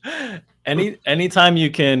 dollars. Anytime you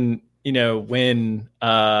can, win,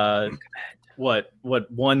 what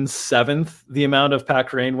 1/7 the amount of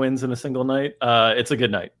Pac Rain wins in a single night, it's a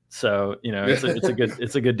good night. So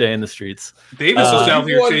it's a good day in the streets. Davis was out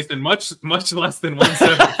here chasing much less than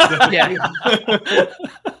 1/7. So. Yeah.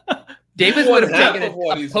 Davis would have taken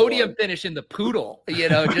a podium finish in the poodle,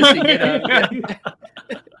 just to get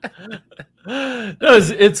No,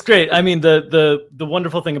 it's great. I mean, the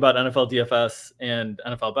wonderful thing about NFL DFS and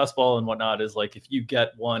NFL best ball and whatnot is like if you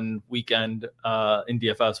get one weekend in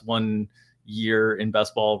DFS, 1 year in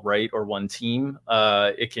best ball, right, or one team,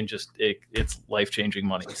 it can just it's life-changing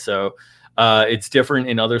money. So it's different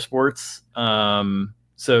in other sports.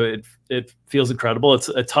 So it feels incredible. It's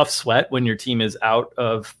a tough sweat when your team is out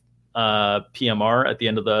of PMR at the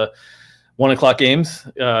end of the 1 o'clock games,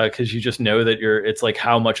 because you just know that it's like,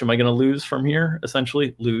 how much am I going to lose from here?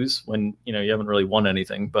 Essentially lose when, you haven't really won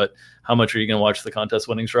anything, but how much are you going to watch the contest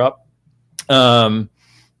winnings drop?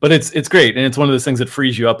 But it's great. And it's one of those things that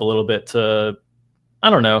frees you up a little bit to, I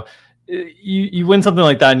don't know, you win something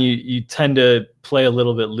like that and you tend to play a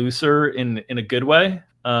little bit looser in a good way.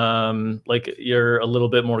 Like you're a little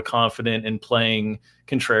bit more confident in playing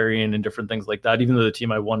contrarian and different things like that, even though the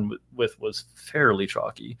team I won with was fairly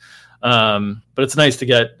chalky. But it's nice to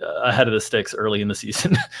get ahead of the sticks early in the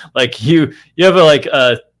season. Like you have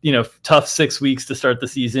a tough 6 weeks to start the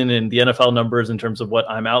season, and the NFL numbers in terms of what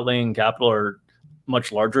I'm outlaying capital are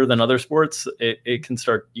much larger than other sports. You can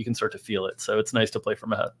start to feel it. So it's nice to play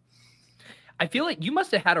from ahead. I feel like you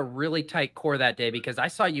must have had a really tight core that day, because I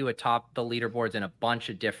saw you atop the leaderboards in a bunch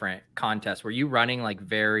of different contests. Were you running like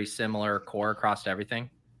very similar core across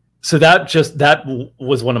everything? So that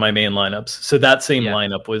was one of my main lineups. So that same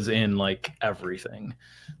lineup was in like everything.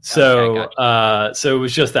 So, okay, gotcha. So it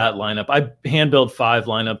was just that lineup. I hand build 5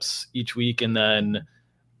 lineups each week. And then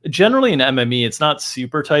generally in MME, it's not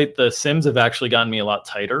super tight. The sims have actually gotten me a lot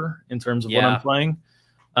tighter in terms of what I'm playing.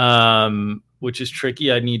 Which is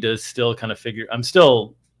tricky. I need to still kind of figure. I'm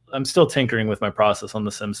still tinkering with my process on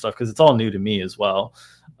the sim stuff because it's all new to me as well.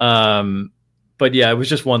 But yeah, it was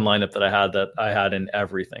just one lineup that I had in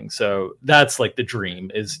everything. So that's like the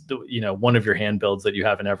dream is, one of your hand builds that you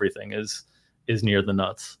have in everything is near the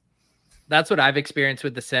nuts. That's what I've experienced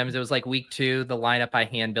with the Sims. It was like week 2, the lineup I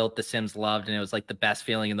hand built, the Sims loved, and it was like the best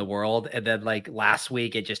feeling in the world. And then like last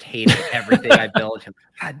week, it just hated everything I built.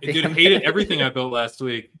 It hated everything I built last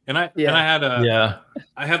week. And I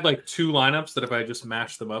had like 2 lineups that if I just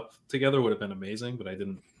mashed them up together would have been amazing, but I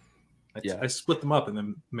didn't. I split them up and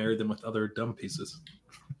then married them with other dumb pieces.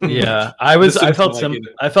 Yeah, I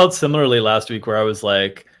felt similarly last week where I was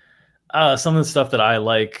like, some of the stuff that I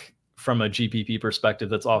like from a GPP perspective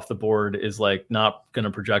that's off the board is like not going to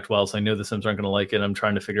project well. So I know the Sims aren't going to like it. I'm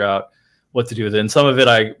trying to figure out what to do with it. And some of it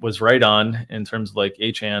I was right on in terms of like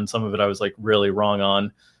HN. Some of it I was like really wrong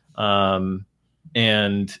on.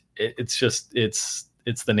 And it's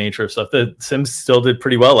the nature of stuff. The Sims still did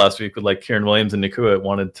pretty well last week with like Kieran Williams and Nakua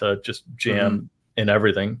wanted to just jam in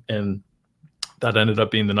everything. And that ended up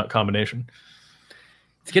being the nut combination.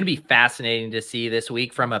 It's going to be fascinating to see this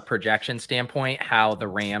week from a projection standpoint how the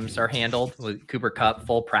Rams are handled with Cooper Kupp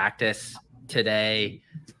full practice today.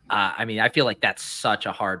 I mean, I feel like that's such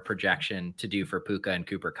a hard projection to do for Puka and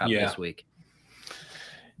Cooper Kupp this week.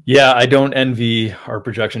 Yeah, I don't envy our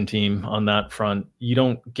projection team on that front. You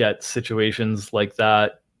don't get situations like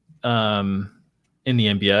that in the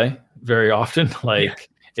NBA very often. Like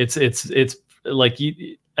it's like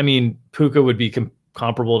Puka would be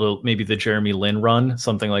comparable to maybe the Jeremy Lin run,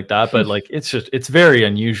 something like that. But like, it's very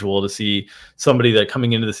unusual to see somebody that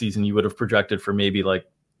coming into the season, you would have projected for maybe like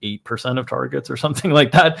 8% of targets or something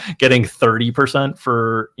like that, getting 30%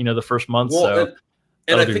 for, the first month. Well,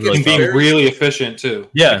 and I think it's being really efficient too.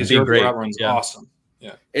 Yeah. Because your route run's awesome.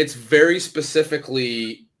 Yeah. It's very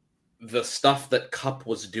specifically the stuff that Kupp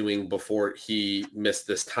was doing before he missed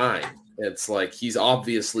this time. It's like he's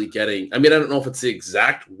obviously getting, I don't know if it's the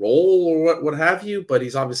exact role or what have you, but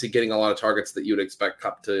he's obviously getting a lot of targets that you would expect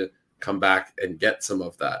Kupp to come back and get some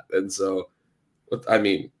of that. And so, I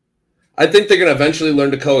think they're going to eventually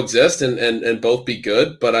learn to coexist and both be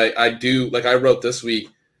good. But I do, like I wrote this week,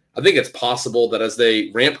 I think it's possible that as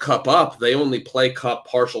they ramp Kupp up, they only play Kupp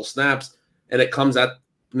partial snaps and it comes at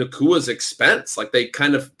Nakua's expense. Like they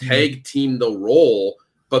kind of tag team the role,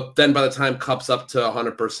 but then by the time Kupp's up to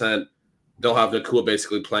 100%, they'll have Nakua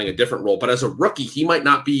basically playing a different role. But as a rookie, he might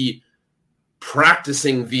not be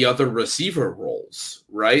practicing the other receiver roles,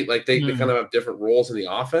 right? Like they kind of have different roles in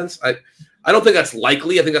the offense. I don't think that's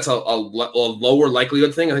likely. I think that's a lower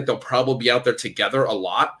likelihood thing. I think they'll probably be out there together a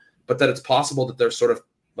lot, but that it's possible that they're sort of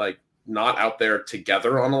like not out there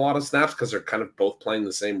together on a lot of snaps because they're kind of both playing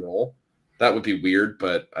the same role. That would be weird,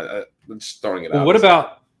 but I'm just throwing it out. What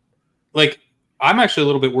about, like, I'm actually a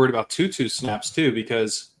little bit worried about Tutu snaps too,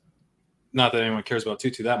 because not that anyone cares about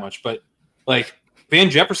Tutu that much, but like Van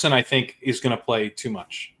Jefferson, I think is going to play too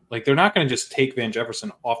much. Like they're not going to just take Van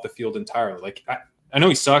Jefferson off the field entirely. Like I know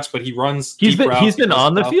he sucks, but he runs. He's been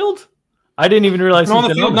on the field. I didn't even realize he's been on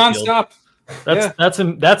the field nonstop.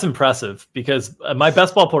 That's impressive because my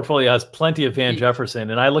best ball portfolio has plenty of Van Jefferson,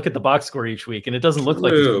 and I look at the box score each week, and it doesn't look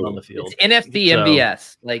like he's been on the field. It's NFB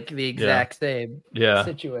MVS, like the exact same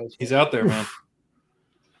situation. He's out there, man.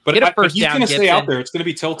 But Get a first he's down, going to stay Gibson. out there. It's going to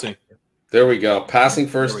be tilting. There we go. Passing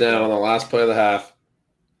first down on the last play of the half.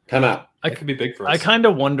 Come out. That could be big for us. I kind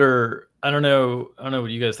of wonder. I don't know what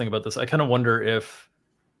you guys think about this. I kind of wonder if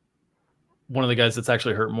one of the guys that's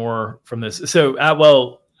actually hurt more from this. So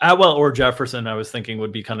Atwell or Jefferson, I was thinking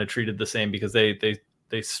would be kind of treated the same because they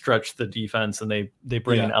stretch the defense and they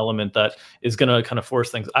bring an element that is going to kind of force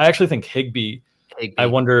things. I actually think Higbee. I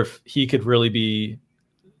wonder if he could really be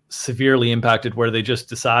severely impacted where they just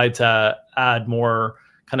decide to add more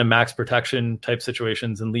kind of max protection type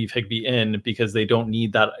situations and leave Higbee in because they don't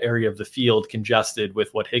need that area of the field congested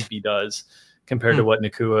with what Higbee does compared to what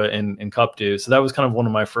Nakua and Kupp do. So that was kind of one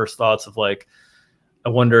of my first thoughts of like, I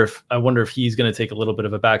wonder if he's going to take a little bit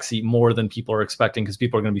of a backseat more than people are expecting because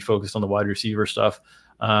people are going to be focused on the wide receiver stuff.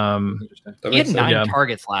 He had 9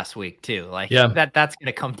 targets last week too. Like that's going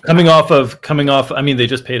to come coming off. I mean, they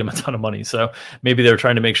just paid him a ton of money, so maybe they were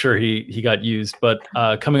trying to make sure he got used. But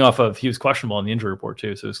coming off of he was questionable on the injury report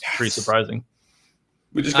too, so it was pretty surprising.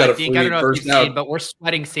 We just got a Dink, I don't know if you've seen, but we're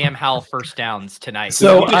sweating Sam Howell first downs tonight.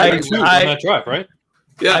 So on that drive, right?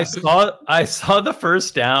 Yeah, I saw the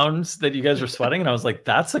first downs that you guys were sweating, and I was like,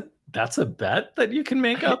 that's a bet that you can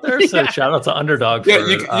make out there. So shout out to Underdog. Yeah,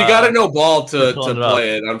 you got to know ball to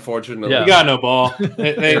play it. Unfortunately, you got to know ball.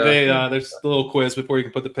 There's a little quiz before you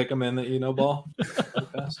can put the pick 'em in that you know ball.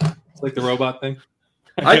 It's like the robot thing.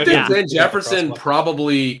 I think Van Jefferson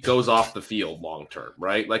probably goes off the field long term,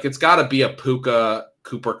 right? Like it's got to be a Puka,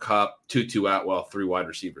 Cooper Kupp, Tutu Atwell 3 wide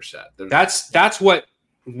receiver set. That's what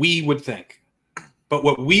we would think. But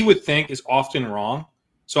what we would think is often wrong.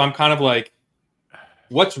 So I'm kind of like,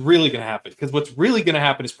 what's really going to happen? Because what's really going to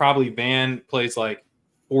happen is probably Van plays like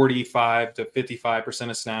 45 to 55%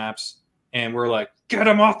 of snaps. And we're like, get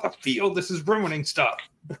him off the field. This is ruining stuff.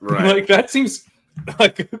 Right. Like that seems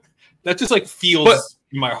like that just like feels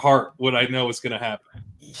in my heart what I know is going to happen.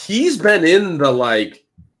 He's been in the like,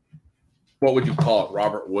 what would you call it?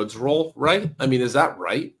 Robert Woods role, right? I mean, is that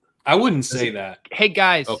right? I wouldn't say that. Hey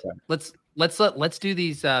guys, let's do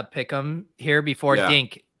these pick 'em here before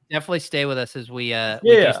Dink. Definitely stay with us as we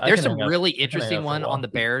there's some really interesting one on the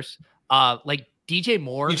Bears. Like DJ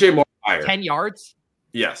Moore higher. 10 yards.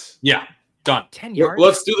 Yes. Yeah. Done. 10 yards.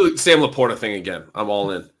 Let's do the Sam Laporta thing again. I'm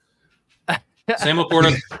all in. Sam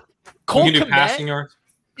Laporta. Cole you can do Kmet passing yards.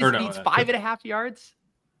 Or needs 5.5 yards.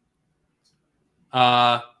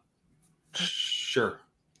 Sure.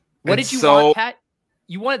 What did you want, Pat?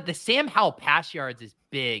 You wanted the Sam Howell pass yards is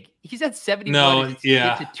big. He's at 71. No,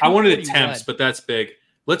 yeah. I wanted attempts, but that's big.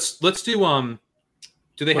 Let's do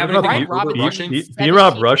do they have anything rushing?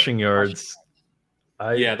 B-Rob rushing yards.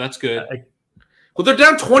 Yeah, that's good. Well, they're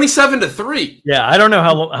down 27-3. Yeah, I don't know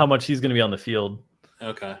how much he's going to be on the field.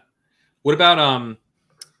 Okay. What about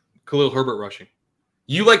Khalil Herbert rushing?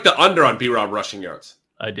 You like the under on B-Rob rushing yards?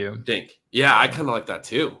 I do. Dink. Yeah, I kind of like that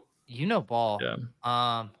too. You know ball. Yeah.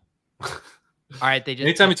 All right, they just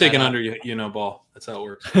anytime you take an under, you know ball. That's how it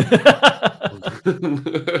works.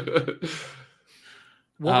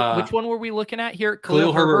 Which one were we looking at here?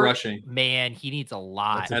 Khalil Herbert rushing. Man, he needs a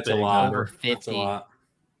lot. That's a lot. Over 50. That's a lot.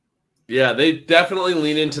 Yeah, they definitely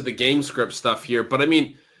lean into the game script stuff here. But I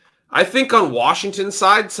mean, I think on Washington's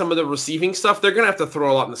side, some of the receiving stuff, they're going to have to throw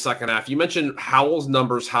a lot in the second half. You mentioned Howell's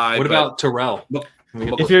numbers high. What about Terrell?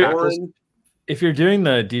 If you're doing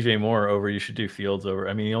the DJ Moore over, you should do Fields over.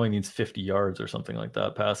 I mean, he only needs 50 yards or something like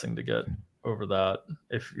that passing to get over that.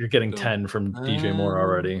 If you're getting 10 from DJ Moore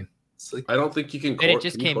already. I don't think you can. And it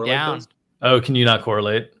just came down. Those? Oh, can you not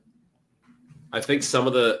correlate? I think some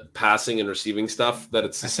of the passing and receiving stuff that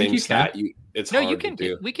it's the same stat. It's hard you can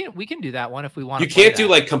to do. We can do that one if we want. You can't do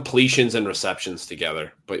like completions and receptions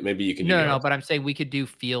together, but maybe you can. No. But I'm saying we could do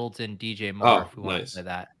Fields and DJ Moore if we want to do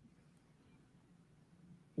that.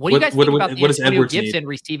 What do you guys think about the Antonio Gibson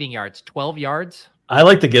receiving yards? 12 yards. I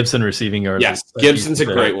like the Gibson receiving yards. Yes, Gibson's a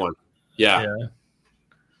great one. Yeah.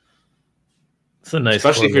 It's a nice,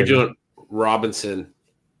 especially if you're doing Robinson.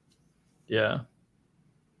 Yeah.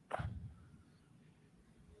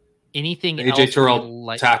 Anything AJ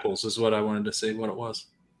Terrell tackles is what I wanted to say. What it was.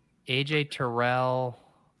 AJ Terrell.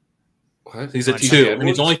 What? He's a 2. I mean,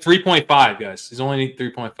 he's only 3.5, guys. He's only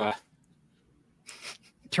 3.5.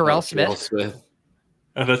 Terrell Smith.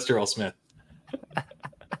 Oh, that's Terrell Smith.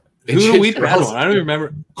 Who do we throw on? I don't even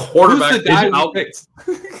remember. Quarterback. Who's the guy we picked?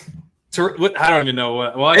 I don't even know.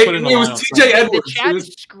 Well, I put in it was TJ Edwards. The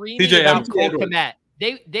chat's screaming about Cole Kmet.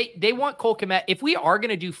 They want Cole Kmet. If we are going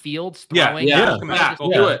to do Fields throwing,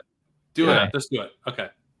 do it. Do it. Let's do it. Okay.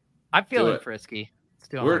 I'm feeling frisky.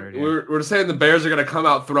 We're saying the Bears are going to come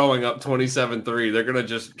out throwing up 27-3. They're going to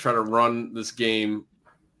just try to run this game.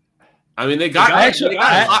 I mean, they got a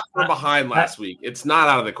lot from behind last week. It's not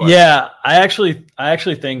out of the question. Yeah, I actually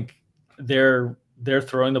think they're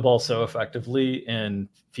throwing the ball so effectively and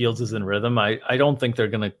Fields is in rhythm. I don't think they're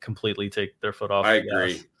going to completely take their foot off. I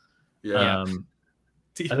agree. Yeah.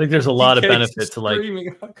 I think there's a lot of benefit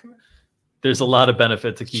to there's a lot of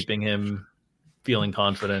benefit to keeping him feeling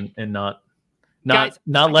confident and not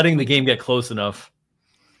letting the game get close enough.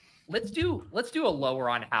 Let's do a lower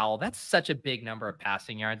on Howell. That's such a big number of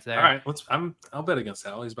passing yards there. All right, I'll bet against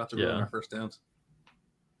Howell. He's about to ruin our first downs.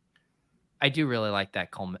 I do really like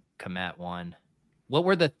that Komet one. What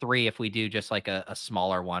were the three if we do just like a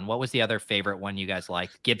smaller one? What was the other favorite one you guys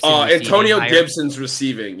liked? Gibson. Antonio Gibson's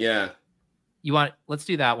receiving. Yeah. Let's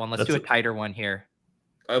do that one. Let's do a tighter one here.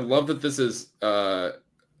 I love that this is the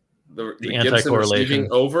Gibson receiving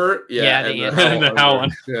over. Yeah. And the Howell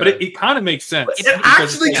one. Yeah. But it kind of makes sense. It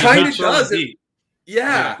actually kind of does.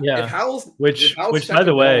 Yeah. Which by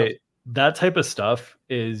the way, that type of stuff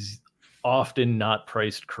is often not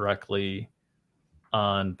priced correctly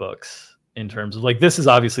on books. In terms of this is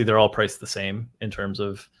obviously they're all priced the same in terms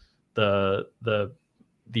of the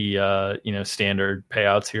standard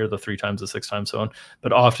payouts here, the 3 times, the 6 times, so on.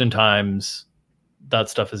 But oftentimes that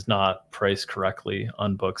stuff is not priced correctly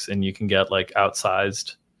on books, and you can get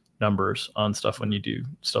outsized numbers on stuff when you do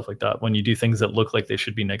stuff like that. When you do things that look like they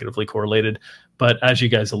should be negatively correlated, but as you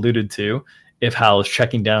guys alluded to, if Hal is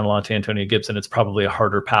checking down a lot to Antonio Gibson, it's probably a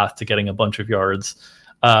harder path to getting a bunch of yards.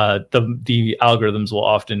 The algorithms will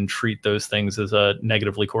often treat those things as a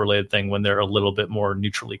negatively correlated thing when they're a little bit more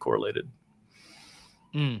neutrally correlated.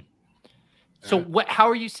 So how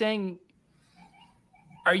are you saying?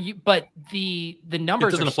 But the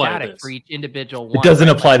numbers are static for each individual one. It doesn't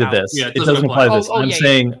apply to this. Yeah, it doesn't apply to this.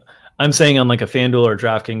 I'm saying on a FanDuel or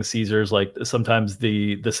DraftKings Caesars, sometimes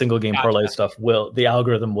the single game parlay stuff the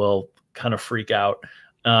algorithm will kind of freak out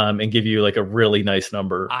and give you a really nice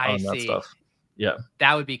number on that stuff. Yeah,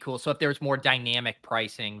 that would be cool. So if there's more dynamic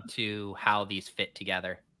pricing to how these fit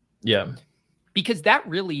together. Yeah, because that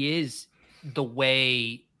really is the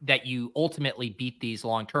way that you ultimately beat these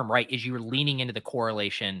long term, right? Is you're leaning into the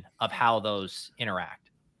correlation of how those interact.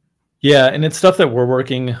 Yeah, and it's stuff that we're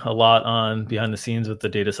working a lot on behind the scenes with the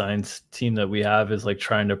data science team that we have, is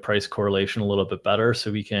trying to price correlation a little bit better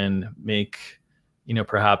so we can make,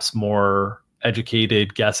 perhaps more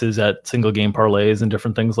educated guesses at single game parlays and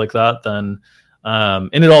different things like that. Then,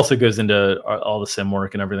 and it also goes into all the sim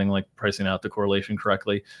work and everything, pricing out the correlation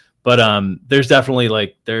correctly. But there's definitely I'll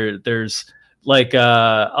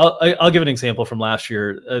give an example from last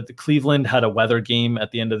year. The Cleveland had a weather game at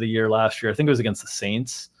the end of the year last year. I think it was against the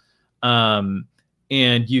Saints. And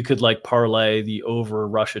you could parlay the over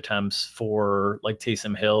rush attempts for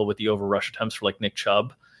Taysom Hill with the over rush attempts for Nick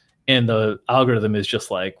Chubb. And the algorithm is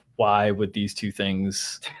just why would these two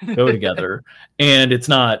things go together? And it's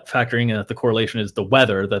not factoring in that the correlation is the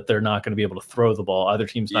weather, that they're not going to be able to throw the ball. Either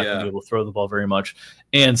team's not going to be able to throw the ball very much.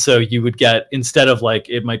 And so you would get, instead of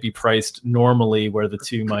it might be priced normally where the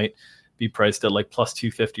two might be priced at plus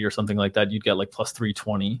 250 or something like that, you'd get plus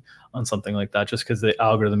 320 on something like that, just because the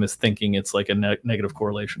algorithm is thinking it's a negative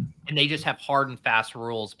correlation. And they just have hard and fast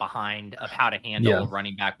rules behind of how to handle a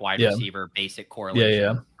running back, wide receiver, basic correlation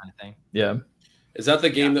kind of thing. Yeah. Is that the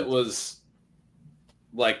game that was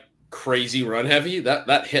crazy run heavy?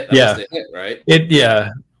 That hit, was the hit, right?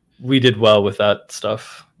 We did well with that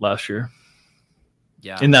stuff last year.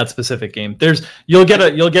 Yeah. In that specific game. You'll get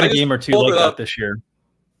a game or two like that this year.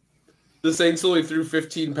 The Saints only threw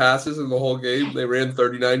 15 passes in the whole game. They ran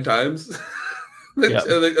 39 times. And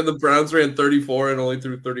the Browns ran 34 and only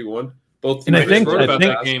threw 31. Both. And I think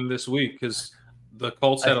that game this week because the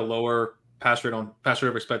Colts had a lower pass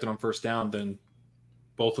rate expected on first down than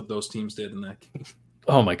both of those teams did in that game.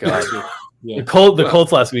 Oh my God. The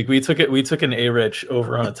Colts last week, we took an A-Rich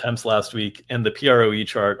over on attempts last week, and the PROE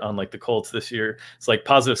chart on the Colts this year, it's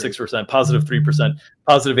positive 6%, positive 3%,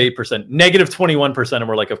 positive 8%, negative 21%. And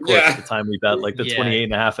we're of course, at the time we bet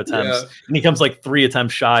 28.5 attempts, and he comes 3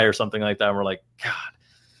 attempts shy or something like that. And we're God,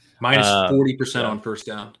 minus 40% on first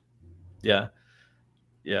down. Yeah.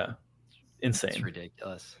 Insane. It's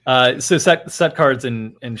ridiculous. So set cards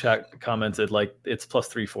in chat commented it's plus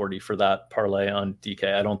 340 for that parlay on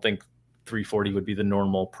DK. I don't think 340 would be the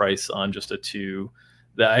normal price on just a 2.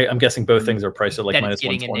 I'm guessing both things are priced at minus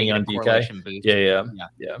 120 on DK.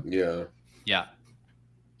 Yeah,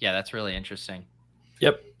 that's really interesting.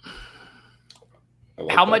 Yep.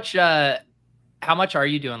 How much How much are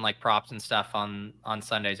you doing like props and stuff on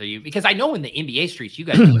Sundays? Are you, because I know in the NBA streets you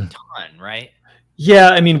guys do a ton, right? Yeah,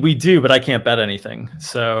 I mean we do, but I can't bet anything.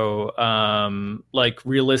 So like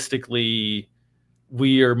realistically,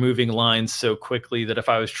 we are moving lines so quickly that if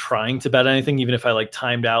I was trying to bet anything, even if I like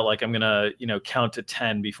timed out, like I'm gonna, count to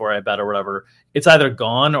 10 before I bet or whatever, it's either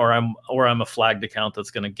gone or I'm a flagged account that's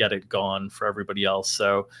gonna get it gone for everybody else.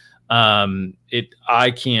 So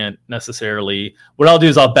I can't necessarily. What I'll do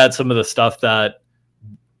is I'll bet some of the stuff that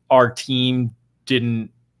our team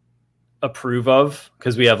didn't approve of,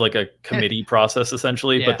 because we have like a committee process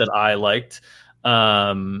essentially, but that I liked.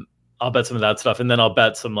 I'll bet some of that stuff, and then I'll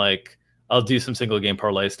bet some I'll do some single game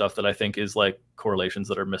parlay stuff that I think is like correlations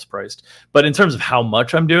that are mispriced. But in terms of how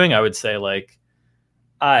much I'm doing, I would say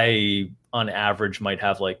I on average might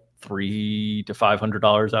have like $300 to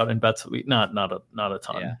 $500 out in bets a week. Not a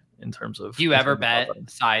ton in terms of. Do you ever bet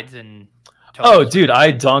sides and totals? Oh, dude,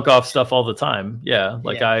 I donk off stuff all the time. Yeah.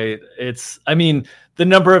 The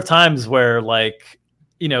number of times where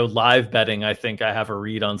live betting, I think I have a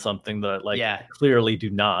read on something that clearly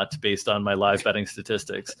do not based on my live betting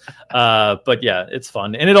statistics. But yeah, it's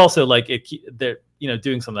fun. And it also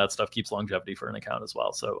doing some of that stuff keeps longevity for an account as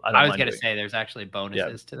well. So I was going to say there's actually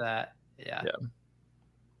bonuses to that. Yeah.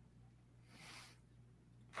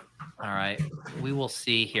 All right. We will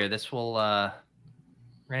see here. This will, we're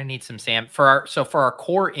going to need some Sam for our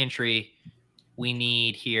core entry. We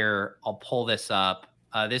need here, I'll pull this up.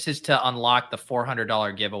 This is to unlock the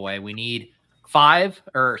 $400 giveaway. We need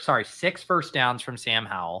 6 first downs from Sam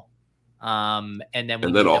Howell. And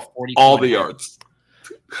then all the yards.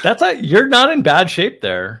 You're not in bad shape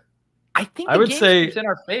there. I think I would say it's in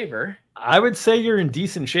our favor. I would say you're in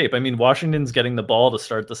decent shape. I mean, Washington's getting the ball to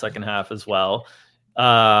start the second half as well.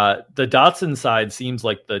 The Dotson side seems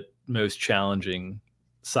like the most challenging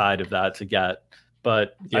side of that to get,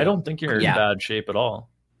 but I don't think you're in bad shape at all.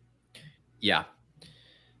 Yeah.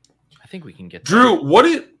 I think we can get Drew,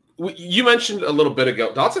 you mentioned a little bit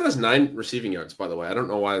ago, Dotson has 9 receiving yards, by the way. I don't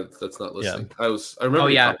know why that's not listing. I remember. Oh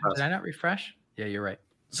yeah. Did I not refresh? Yeah, you're right.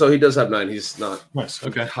 So he does have 9. He's not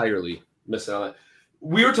entirely missing out on it.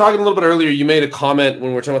 We were talking a little bit earlier. You made a comment when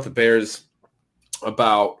we were talking about the Bears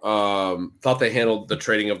about thought they handled the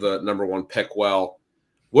trading of the number 1 pick well.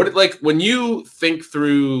 When you think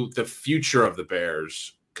through the future of the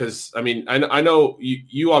Bears, because I mean, I know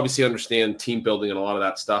you obviously understand team building and a lot of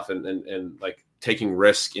that stuff and like taking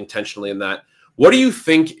risk intentionally in that. What do you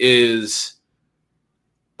think is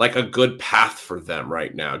like a good path for them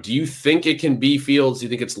right now? Do you think it can be Fields? Do you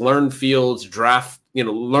think it's learn Fields, draft,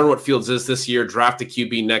 learn what Fields is this year, draft a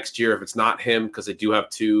QB next year if it's not him, because they do have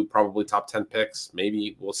 2 probably top 10 picks.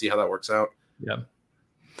 Maybe we'll see how that works out. Yeah.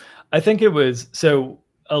 I think it was so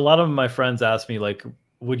a lot of my friends asked me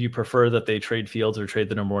would you prefer that they trade Fields or trade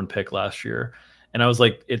the number 1 pick last year? And I was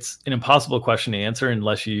like, it's an impossible question to answer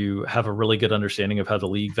unless you have a really good understanding of how the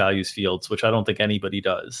league values Fields, which I don't think anybody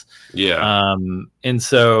does. Yeah. And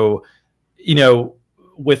so,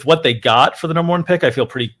 with what they got for the number 1 pick, I feel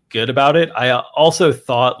pretty good about it. I also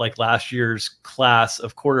thought last year's class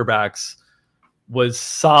of quarterbacks was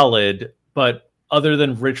solid, but other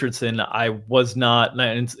than Richardson, I was not,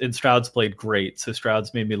 and Stroud's played great. So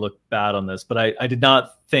Stroud's made me look bad on this, but I did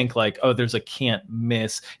not think there's a can't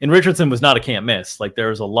miss. And Richardson was not a can't miss. There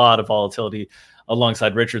was a lot of volatility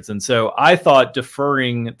alongside Richardson. So I thought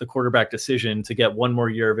deferring the quarterback decision to get 1 more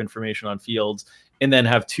year of information on Fields and then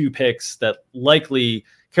have 2 picks that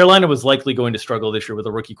Carolina was likely going to struggle this year with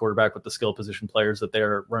a rookie quarterback with the skill position players that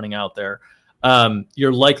they're running out there.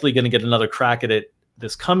 You're likely going to get another crack at it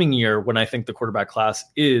this coming year when I think the quarterback class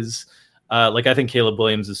is I think Caleb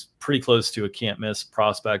Williams is pretty close to a can't miss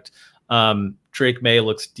prospect. Drake May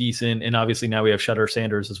looks decent. And obviously now we have Shedder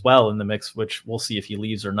Sanders as well in the mix, which we'll see if he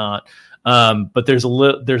leaves or not. But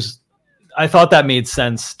I thought that made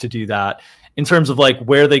sense to do that in terms of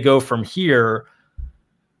where they go from here.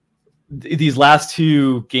 These last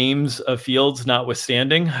 2 games of Fields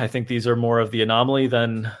notwithstanding, I think these are more of the anomaly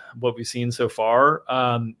than what we've seen so far.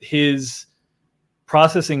 His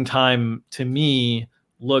processing time to me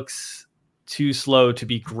looks too slow to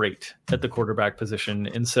be great at the quarterback position.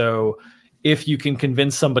 And so if you can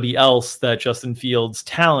convince somebody else that Justin Fields'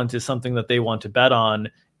 talent is something that they want to bet on,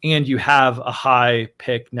 and you have a high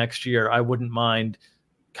pick next year, I wouldn't mind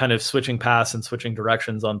kind of switching paths and switching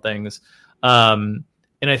directions on things.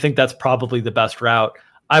 And I think that's probably the best route.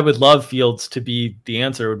 I would love Fields to be the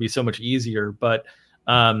answer. It would be so much easier, but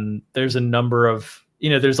there's a number of,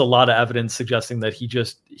 there's a lot of evidence suggesting that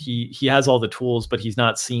he has all the tools, but he's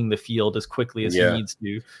not seeing the field as quickly as he needs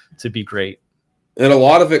to be great. And a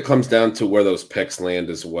lot of it comes down to where those picks land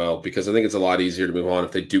as well, because I think it's a lot easier to move on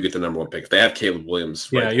if they do get the number 1 pick. If they have Caleb Williams,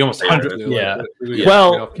 yeah, right, you almost have to.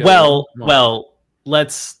 Well,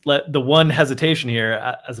 let's let the one hesitation here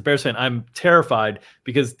as a Bears fan. I'm terrified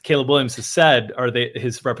because Caleb Williams has said,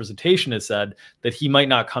 his representation has said that he might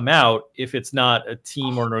not come out if it's not a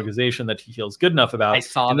team or an organization that he feels good enough about. I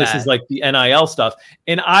saw and that. This is like the NIL stuff,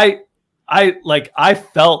 and I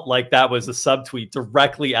felt like that was a subtweet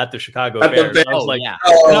directly at the Chicago Bears.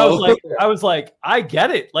 I was like, I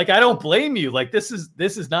get it. Like, I don't blame you. Like, this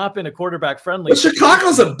has not been a quarterback friendly. But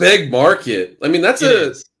Chicago's a big market. I mean, it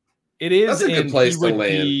is. That's a good place to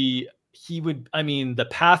land. The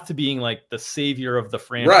path to being like the savior of the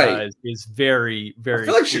franchise is very, very. I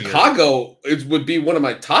feel like clear. Chicago would be one of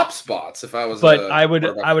my top spots if I was. But I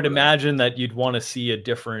would imagine that you'd want to see a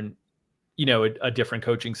different, a different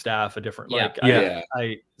coaching staff, a different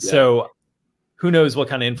So who knows what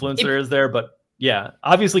kind of influence there is there, but yeah,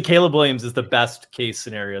 obviously Caleb Williams is the best case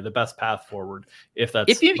scenario, the best path forward.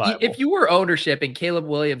 If you were ownership and Caleb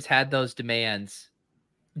Williams had those demands,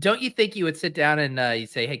 don't you think you would sit down and you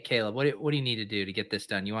say, "Hey, Caleb, what do you need to do to get this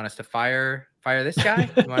done? You want us to fire this guy?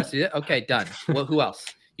 You want us to do it? Okay, done. Well, who else?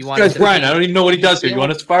 You want us to Brian? I don't even know what he does here. You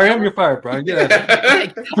want us to fire him? You're fired, Brian.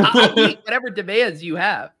 Yeah. I'll meet whatever demands you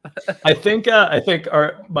have." I think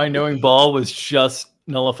my knowing ball was just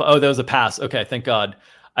nullified. Oh, that was a pass. Okay, thank God.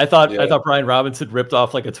 I thought Brian Robinson ripped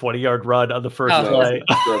off like a 20-yard run on the first play.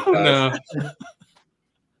 No.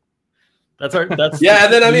 That's and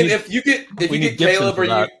then if you get Caleb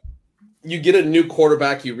or you get a new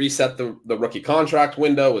quarterback, you reset the rookie contract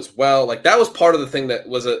window as well. Like, that was part of the thing that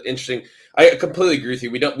was interesting. I completely agree with you.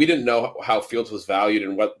 We didn't know how Fields was valued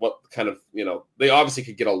and what kind of, they obviously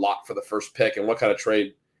could get a lot for the first pick and what kind of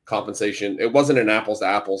trade compensation. It wasn't an apples to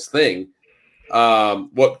apples thing.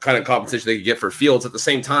 What kind of compensation they could get for Fields. At the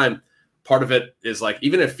same time, part of it is like,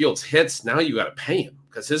 even if Fields hits, now you got to pay him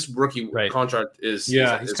because his rookie contract is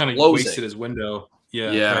he's kind of wasted his window.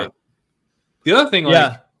 Yeah. Right. The other thing,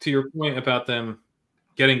 to your point about them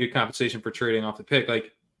getting good compensation for trading off the pick,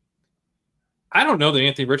 like, I don't know that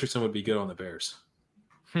Anthony Richardson would be good on the Bears.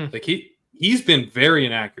 Like, he's been very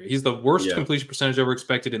inaccurate. He's the worst completion percentage ever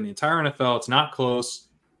expected in the entire NFL. It's not close.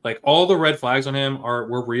 Like, all the red flags on him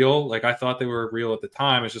were real. Like, I thought they were real at the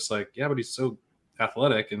time. It's just like, yeah, but he's so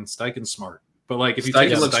athletic and Steichen's smart. But like, if you take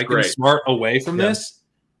Steichen smart away from this,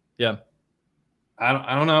 I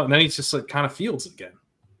don't know. And then he's just like kind of Fields again.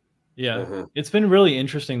 Yeah, It's been really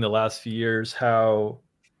interesting the last few years how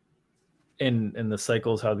in the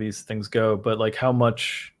cycles how these things go, but like how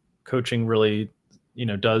much coaching really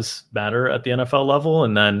does matter at the NFL level,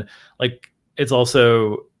 and then like it's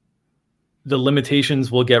also the limitations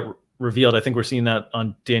will get revealed. I think we're seeing that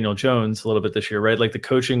on Daniel Jones a little bit this year, right? Like the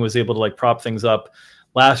coaching was able to like prop things up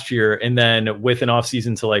last year, and then with an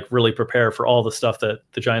offseason to like really prepare for all the stuff that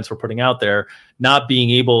the Giants were putting out there, not being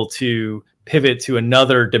able to pivot to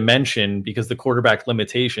another dimension because the quarterback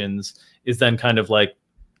limitations is then kind of like,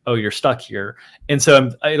 oh, you're stuck here. And so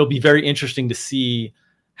it'll be very interesting to see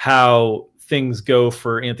how things go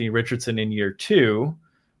for Anthony Richardson in year 2,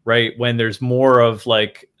 right? When there's more of a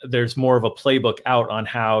playbook out on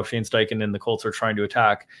how Shane Steichen and the Colts are trying to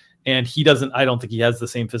attack. And I don't think he has the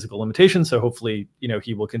same physical limitations. So hopefully,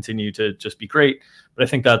 he will continue to just be great. But I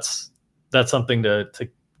think that's something to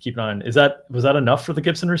keep an eye on. Was that enough for the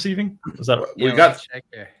Gibson receiving? We got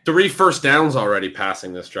 3 first downs already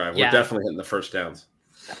passing this drive. Yeah. We're definitely hitting the first downs.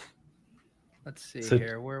 Let's see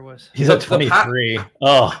here. Where was he's at 23?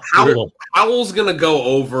 Howell's gonna go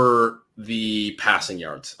over the passing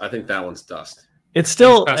yards. I think that one's dust. It's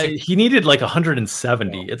still he needed like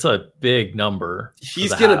 170. Yeah. It's a big number.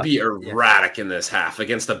 He's gonna be erratic in this half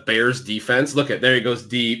against the Bears defense. Look there he goes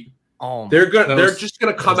deep. They're just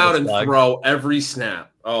gonna come out and throw every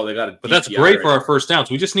snap. Oh, they got it. But that's great for our first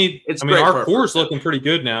downs. We just need. Our core is looking pretty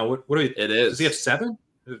good now. What do we? It is. Does he have 7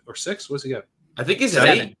 or 6? What's he got? I think he's at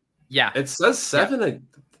 8. Yeah, it says 7. Yeah.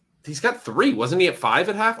 He's got 3. Wasn't he at 5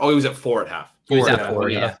 at half? Oh, he was at 4 at half. He was at 4.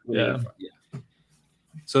 Yeah.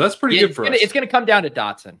 So that's pretty good for us. It's going to come down to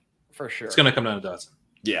Dotson for sure. It's going to come down to Dotson.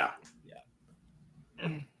 Yeah.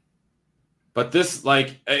 But this,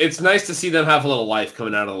 it's nice to see them have a little life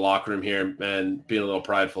coming out of the locker room here and being a little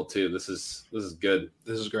prideful too. This is good.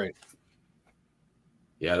 This is great.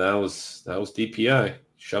 Yeah, that was DPI.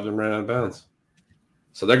 Shoved him right out of bounds.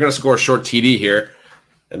 So they're going to score a short TD here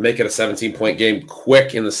and make it a 17-point game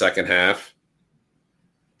quick in the second half.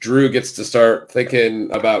 Drew gets to start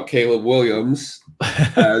thinking about Caleb Williams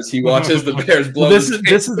as he watches the Bears blow. This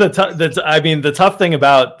is the tough thing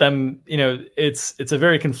about them. It's a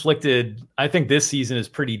very conflicted. I think this season is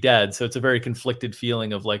pretty dead, so it's a very conflicted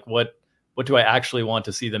feeling of like what what do I actually want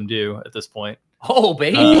to see them do at this point? Oh,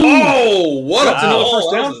 baby. That's another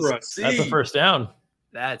first down for us. That's a first down.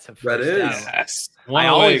 That's a first down. Yes. I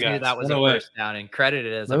always knew that was a first down and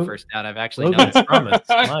credited it as a first down. I've actually known Logan's promise.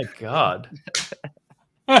 My God.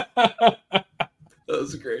 That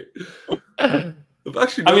was great. To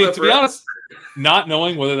be honest, not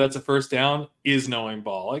knowing whether that's a first down is knowing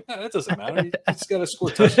ball. Like, that doesn't matter. You just got to score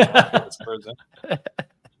touchdowns.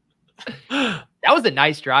 That was a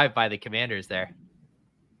nice drive by the Commanders there.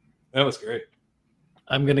 That was great.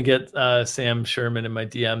 I'm going to get Sam Sherman in my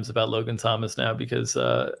DMs about Logan Thomas now because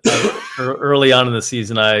early on in the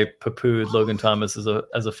season, I poo-pooed Logan Thomas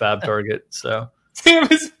as a fab target. So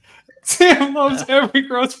Sam loves every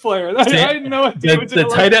gross player. I didn't know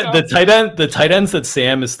the tight ends that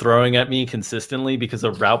Sam is throwing at me consistently because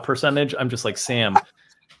of route percentage. I'm just like, Sam,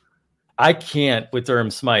 I can't with Durham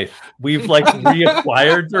Smythe. We've like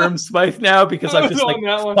reacquired Durham Smythe now because I'm just like,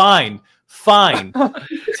 fine.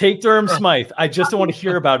 Take Durham Smythe. I just don't want to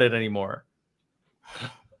hear about it anymore.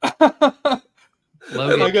 I got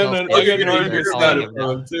an argument about it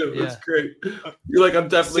too. That's great. You're like, I'm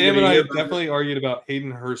definitely. Sam and I definitely argued about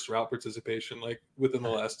Hayden Hurst route participation like within the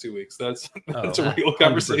last 2 weeks. That's a real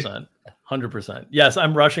conversation. 100%. Yes,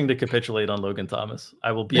 I'm rushing to capitulate on Logan Thomas.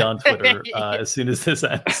 I will be on Twitter as soon as this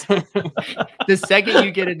ends. The second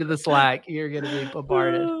you get into the Slack, you're going to be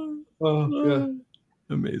bombarded.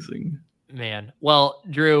 Amazing. Man. Well,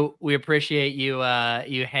 Drew, we appreciate you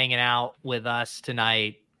hanging out with us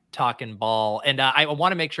tonight, talking ball. And I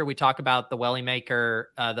want to make sure we talk about the Welly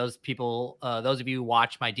Maker. Those of you who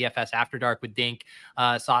watch my DFS After Dark with Dink,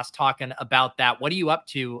 saw us talking about that. What are you up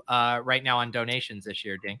to right now on donations this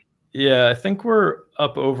year, Dink? Yeah, I think we're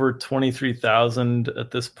up over 23,000 at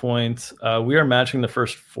this point. We are matching the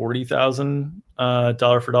first 40,000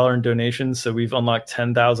 dollar for dollar in donations. So we've unlocked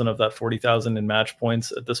 10,000 of that 40,000 in match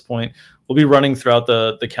points at this point. We'll be running throughout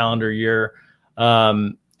the calendar year.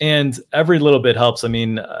 And every little bit helps. I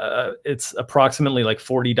mean, it's approximately like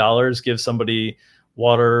 $40 gives somebody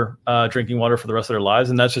water, drinking water for the rest of their lives.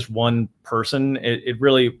 And that's just one person. It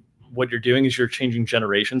really, what you're doing is you're changing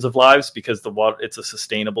generations of lives because the water, it's a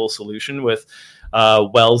sustainable solution with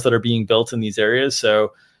wells that are being built in these areas.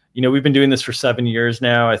 So, we've been doing this for 7 years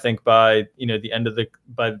now. I think by the end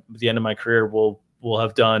of my career, we'll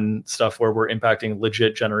have done stuff where we're impacting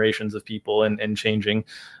legit generations of people and changing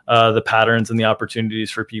the patterns and the opportunities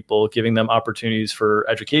for people, giving them opportunities for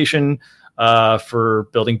education, for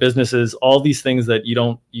building businesses, all these things that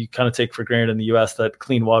you kind of take for granted in the US, that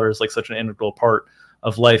clean water is like such an integral part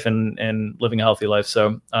of life and living a healthy life.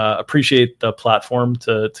 So appreciate the platform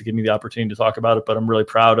to give me the opportunity to talk about it, but I'm really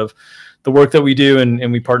proud of the work that we do.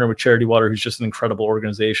 And we partner with Charity Water, who's just an incredible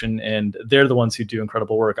organization, and they're the ones who do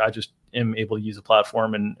incredible work. I just am able to use a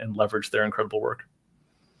platform and leverage their incredible work.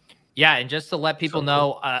 Yeah. And just to let people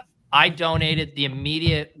know, I donated the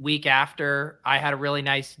immediate week after. I had a really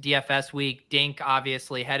nice DFS week. Dink,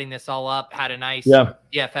 obviously heading this all up, had a nice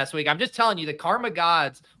DFS week. I'm just telling you, the karma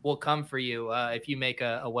gods will come for you if you make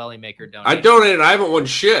a Welly Maker donation. I donated. I haven't won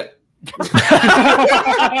shit.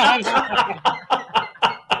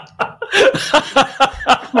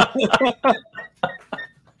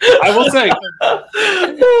 I will say,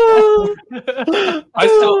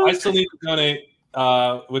 I still need to donate,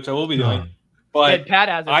 which I will be doing. But Pat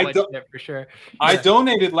hasn't it for sure. I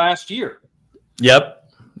donated last year.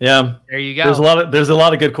 Yep. Yeah. There you go. There's a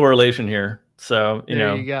lot of good correlation here. So,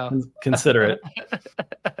 there you go. Consider it.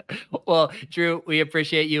 Well, Drew, we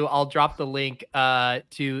appreciate you. I'll drop the link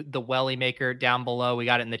to the Welly Maker down below. We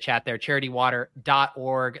got it in the chat there.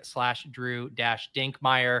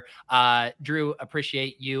 charitywater.org/Drew-Dinkmeyer. Drew,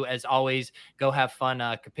 appreciate you as always. Go have fun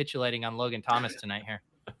capitulating on Logan Thomas tonight here.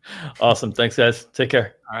 Awesome. Thanks, guys. Take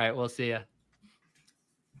care. All right. We'll see you.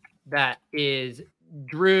 That is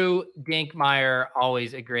Drew Dinkmeyer.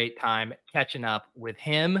 Always a great time catching up with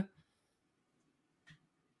him.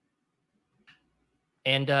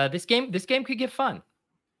 And this game could get fun.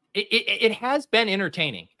 It has been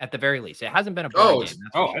entertaining at the very least. It hasn't been a boring game.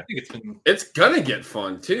 I think it's gonna get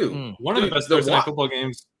fun too. One of the best Thursday night football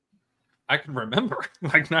games I can remember.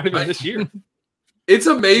 Like not even this year. It's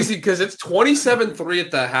amazing because it's 27-3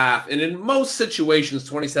 at the half. And in most situations,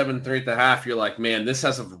 27-3 at the half, you're like, man, this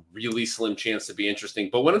has a really slim chance to be interesting.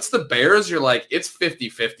 But when it's the Bears, you're like, it's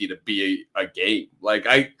 50-50 to be a game. Like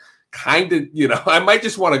I kind of, I might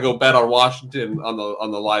just want to go bet on Washington on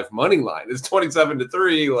the live money line. It's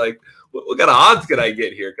 27-3. Like, what kind of odds can I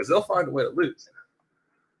get here? Because they'll find a way to lose.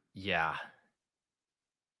 Yeah.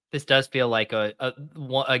 This does feel like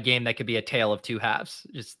a game that could be a tale of two halves.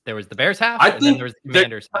 Just there was the Bears half, I and then think there was the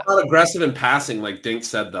Commanders half. Not aggressive in passing, like Dink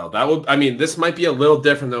said, though. This might be a little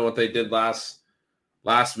different than what they did last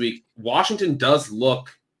week. Washington does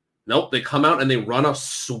look. Nope, they come out and they run a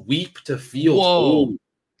sweep to Fields. Whoa. Ooh.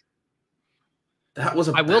 That was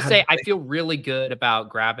I will say I feel really good about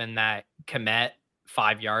grabbing that Komet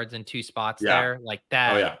 5 yards in 2 spots there. Like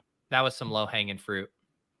that. Oh, yeah. That was some low hanging fruit.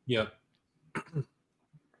 Yeah.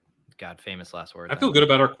 God, famous last words. I feel good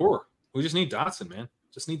about our core. We just need Dotson, man.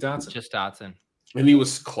 Just need Dotson. Just Dotson. And he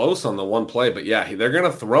was close on the one play, but yeah, they're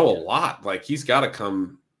gonna throw a lot. Like he's got to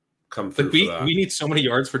come through. Like we need so many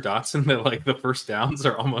yards for Dotson that like the first downs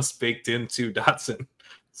are almost baked into Dotson,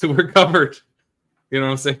 so we're covered. You know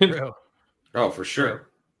what I'm saying? True. Oh, for sure.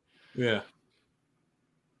 Yeah.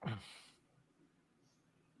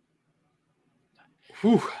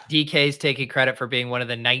 Whew. DK's taking credit for being one of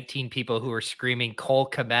the 19 people who were screaming Cole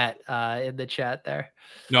Komet in the chat there.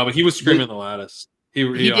 No, but he was screaming the loudest. He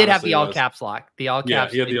did have the all caps lock. The all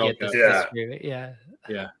caps. Yeah, he had the all caps.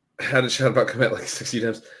 Yeah. I had to shout about Komet like 60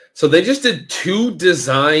 times. So they just did 2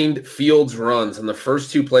 designed Fields runs on the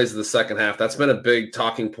first 2 plays of the second half. That's been a big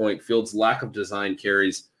talking point. Fields' lack of design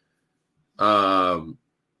carries.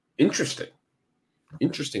 Interesting.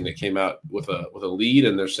 They came out with a lead,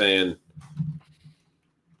 and they're saying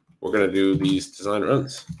we're going to do these design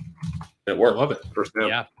runs. It worked. I love it. First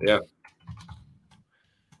down. Yeah.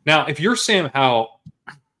 Now, if you're Sam Howell,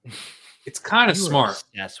 it's kind of smart.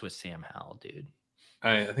 Yes, with Sam Howell, dude.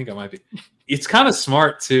 I think I might be. It's kind of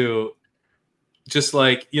smart to just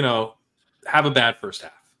like, have a bad first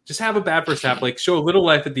half. Just have a bad first half, like show a little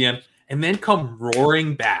life at the end, and then come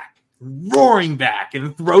roaring back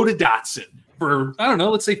and throw to Dotson for, I don't know,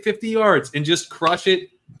 let's say 50 yards and just crush it.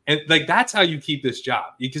 And like, that's how you keep this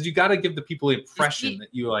job, because you got to give the people the impression that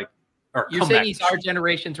you like are. You're saying he's our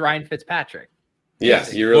generation's Ryan Fitzpatrick.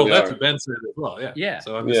 Yes, you really that's are. what Ben said as well. Yeah. Yeah.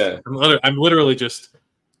 So I'm literally just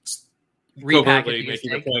covertly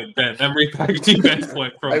making a point, Ben. I'm repackaging Ben's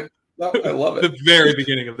point from I love it. The very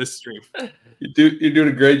beginning of this stream. You're doing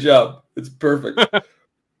a great job. It's perfect.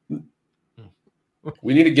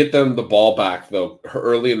 We need to get them the ball back, though,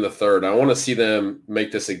 early in the third. I want to see them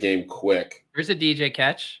make this a game quick. Here's a DJ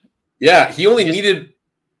catch. Yeah, he only needed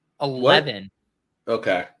 11. What?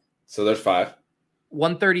 Okay, so there's 5.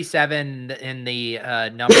 137 in the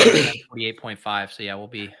number 48.5. So yeah,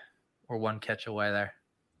 we're 1 catch away there.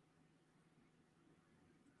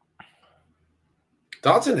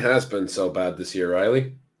 Dotson has been so bad this year,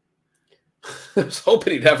 Riley. I was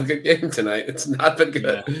hoping he'd have a good game tonight. It's not been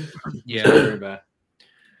good. Yeah, very bad.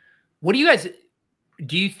 What do you guys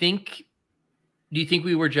do? You think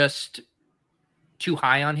we were just too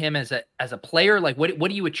high on him as a player? Like, what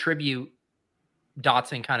do you attribute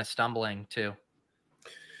Dotson kind of stumbling to?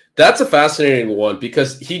 That's a fascinating one,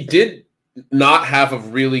 because he did not have a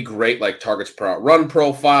really great like targets per out run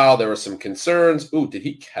profile. There were some concerns. Ooh, did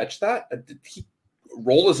he catch that? Did he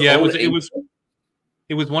roll his own?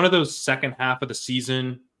 It was one of those second half of the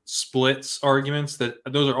season splits arguments that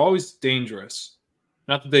those are always dangerous.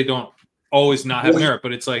 Not that they don't always not have merit,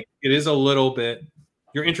 but it's like it is a little bit.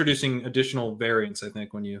 You're introducing additional variance, I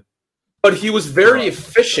think, when you. But he was very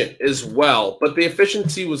efficient as well. But the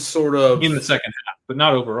efficiency was sort of in the second half, but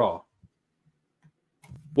not overall.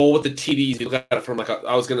 Well, with the TDs, you look at it from like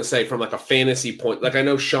a fantasy point. Like I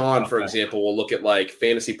know Sean, for example, will look at like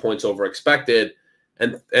fantasy points over expected,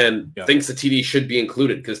 and thinks the TD should be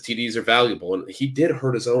included because TDs are valuable. And he did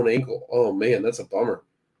hurt his own ankle. Oh man, that's a bummer.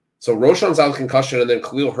 So Roschon's out with concussion, and then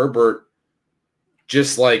Khalil Herbert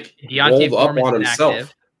just like rolled up on himself.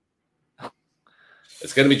 Inactive.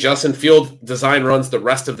 It's going to be Justin Field design runs the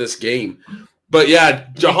rest of this game. But yeah,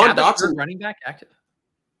 Jahan Dotson running back active.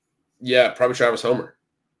 Yeah, probably Travis Homer.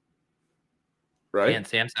 Right? Man,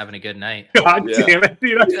 Sam's having a good night. God damn it,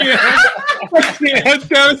 dude! I can't.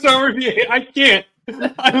 Travis Homer. I can't.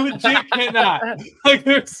 I legit cannot. Like,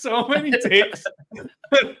 there's so many takes.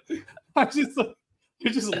 They're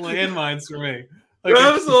just landmines for me. Like,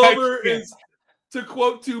 Travis Homer is, to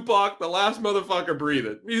quote Tupac, the last motherfucker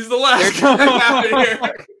breathing. He's the last guy out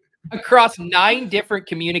here. Across 9 different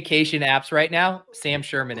communication apps right now, Sam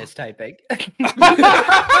Sherman is typing.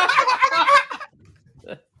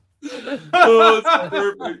 Oh, it's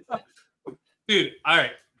perfect. Dude, all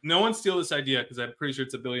right. No one steal this idea because I'm pretty sure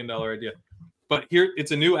it's $1 billion idea. But here,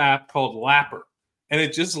 it's a new app called Lapper, and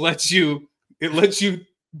it just lets you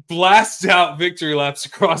blast out victory laps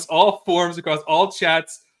across all forums, across all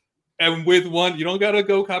chats, and with one, you don't gotta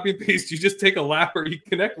go copy and paste. You just take a Lapper, you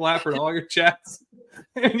connect Lapper to all your chats,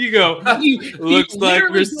 and you go. Looks like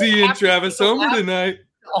we're seeing Travis Homer tonight.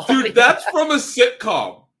 Dude, that's from a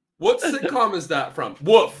sitcom. What sitcom is that from?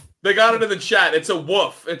 Woof. They got it in the chat. It's a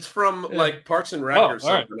woof. It's from like Parks and Rec or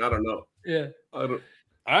something. Right. I don't know. Yeah.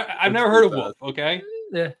 I've never heard of Woof. Okay.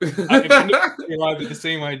 Yeah. I arrived at the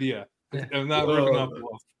same idea. I'm not ripping off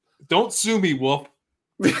Woof. Don't sue me, Woof.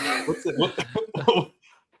 What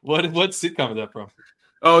sitcom is that from?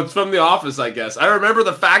 Oh, it's from The Office, I guess. I remember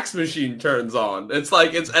the fax machine turns on. It's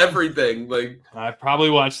like it's everything. Like I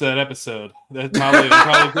probably watched that episode. That probably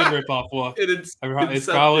did rip off Wolf. It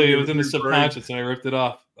was in the subconscious, and I ripped it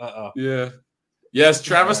off. Yeah. Yes,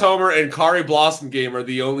 Travis Homer and Kari Blossomgame are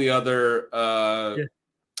the only other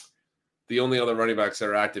running backs that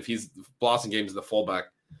are active. Blossomgame is the fullback.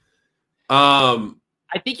 I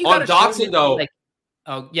think you got on Dotson though.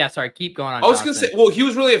 Oh, yeah, sorry. Keep going on. I was going to say, well, he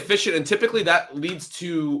was really efficient, and typically that leads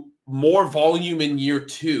to more volume in year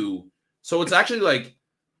 2. So it's actually like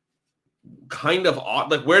kind of odd.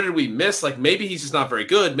 Like, where did we miss? Like, maybe he's just not very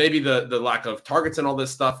good. Maybe the lack of targets and all this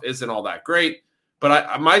stuff isn't all that great.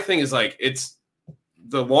 But my thing is, like, it's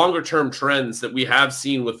the longer-term trends that we have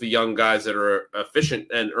seen with the young guys that are efficient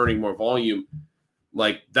and earning more volume.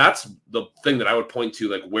 Like, that's the thing that I would point to,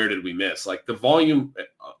 like, where did we miss? Like, the volume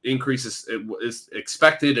increases is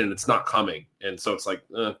expected, and it's not coming. And so it's like,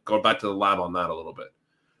 go back to the lab on that a little bit.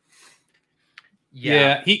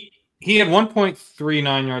 Yeah, he had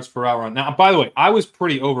 1.39 yards per hour. Now, by the way, I was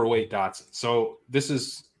pretty overweight Dotson, so this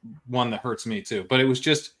is one that hurts me too. But it was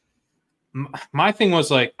just my thing was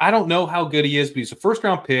like, I don't know how good he is, but he's a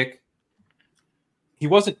first-round pick. He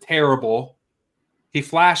wasn't terrible. He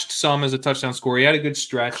flashed some as a touchdown scorer. He had a good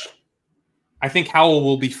stretch. I think Howell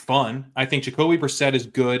will be fun. I think Jacoby Brissett is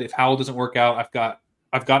good. If Howell doesn't work out, I've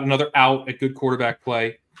got another out at good quarterback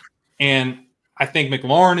play. And I think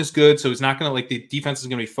McLaurin is good, so he's not going to, like, the defense is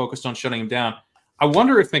going to be focused on shutting him down. I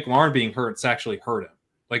wonder if McLaurin being hurt, it's actually hurt him.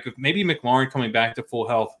 Like, if maybe McLaurin coming back to full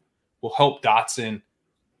health will help Dotson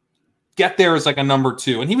get there as like a number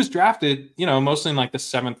 2. And he was drafted, mostly in like the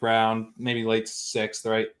 7th round, maybe late 6th,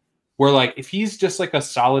 right? Where, like, if he's just like a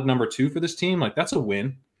solid number 2 for this team, like, that's a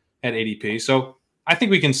win at ADP. So I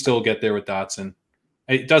think we can still get there with Dotson.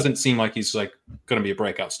 It doesn't seem like he's like going to be a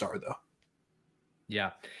breakout star, though.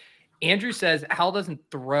 Yeah. Andrew says Hal doesn't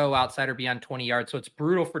throw outside or beyond 20 yards, so it's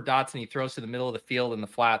brutal for Dotson. He throws to the middle of the field in the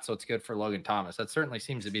flat, so it's good for Logan Thomas. That certainly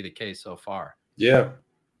seems to be the case so far. Yeah.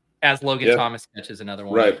 As Logan Thomas catches another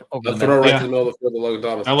one. Right. I'll throw right to the middle of the field to Logan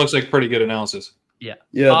Thomas. That looks like pretty good analysis. Yeah.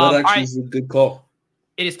 Yeah, that actually is a good call.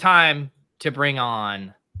 It is time to bring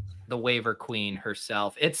on the waiver queen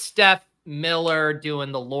herself. It's Steph Miller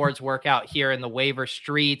doing the Lord's work out here in the waiver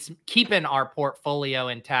streets, keeping our portfolio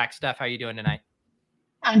intact. Steph, how are you doing tonight?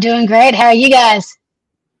 I'm doing great. How are you guys?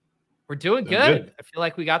 We're doing good. I feel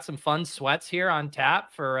like we got some fun sweats here on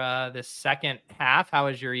tap for this second half. How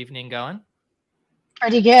is your evening going?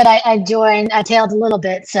 Pretty good. I tailed a little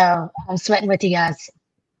bit, so I'm sweating with you guys.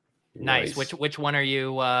 Nice. Which one are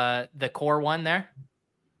you? The core one there?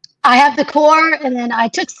 I have the core, and then I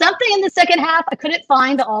took something in the second half. I couldn't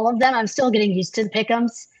find all of them. I'm still getting used to the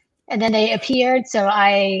pick'ems, and then they appeared, so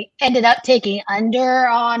I ended up taking under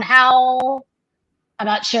on Howell. I'm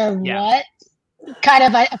not sure what. Kind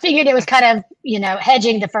of, I figured it was kind of,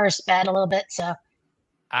 hedging the first bet a little bit. So,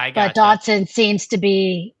 but Dotson seems to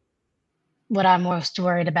be what I'm most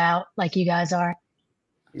worried about, like you guys are.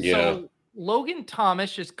 Yeah. So Logan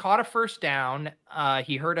Thomas just caught a first down.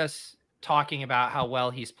 He heard us talking about how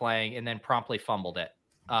well he's playing and then promptly fumbled it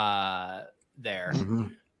there. Mm-hmm.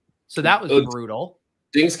 So that was brutal.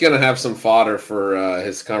 Dink's going to have some fodder for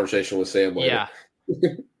his conversation with Sam later. Yeah.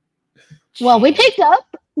 Well, we picked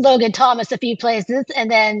up Logan Thomas a few places and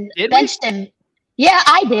then benched him. Yeah,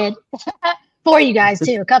 I did. For you guys,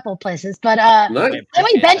 too, a couple places. But nice. then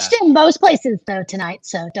we benched him most places, though, tonight.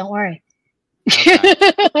 So don't worry.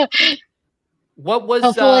 Okay. What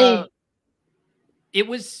was It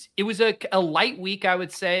was a light week, I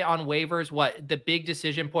would say, on waivers. What the big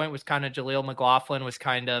decision point was kind of Jaleel McLaughlin was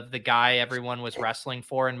kind of the guy everyone was wrestling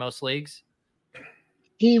for in most leagues.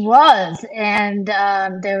 He was, and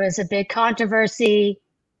there was a big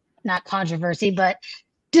but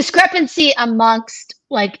discrepancy amongst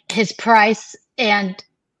like his price and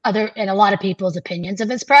a lot of people's opinions of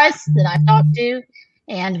his price that I've talked to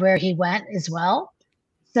and where he went as well.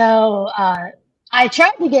 So I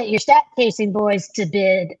tried to get your stat casing boys to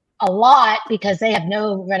bid a lot because they have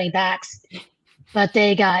no running backs, but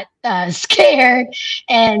they got scared,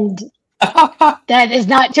 and that is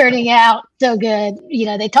not turning out so good.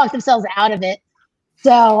 They talked themselves out of it.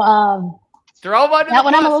 So that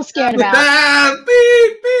one I'm a little scared about.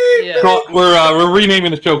 Yeah. We're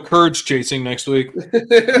renaming the show Courage Chasing next week.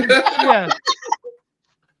 Yeah.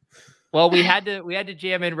 Well, we had to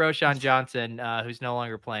jam in Roshan Johnson, who's no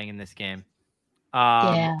longer playing in this game.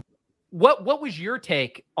 Yeah. What was your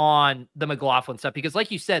take on the McLaughlin stuff? Because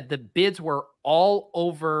like you said, the bids were all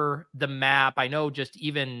over the map. I know just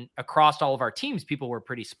even across all of our teams, people were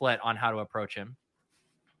pretty split on how to approach him.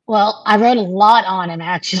 Well, I wrote a lot on him,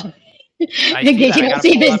 actually. I see that. I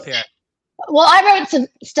gotta pull up here. Well, I wrote some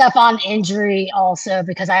stuff on injury also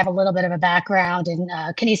because I have a little bit of a background in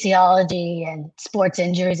kinesiology and sports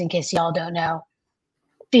injuries, in case y'all don't know.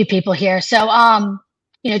 A few people here. So,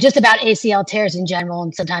 just about ACL tears in general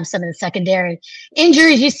and sometimes some of the secondary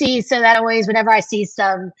injuries you see. So that always, whenever I see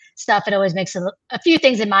some stuff, it always makes a few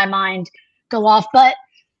things in my mind go off. But,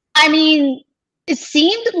 I mean, it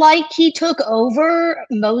seemed like he took over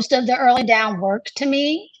most of the early down work to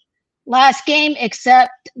me last game,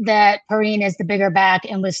 except that Perrine is the bigger back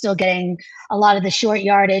and was still getting a lot of the short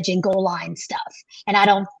yardage and goal line stuff. And I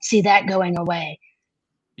don't see that going away.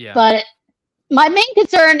 Yeah. But my main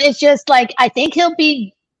concern is just I think he'll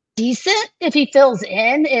be decent if he fills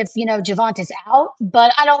in, if, Javante's out,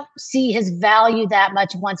 but I don't see his value that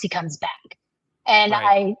much once he comes back. And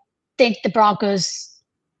I think the Broncos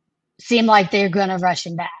seem like they're going to rush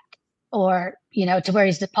him back or, to where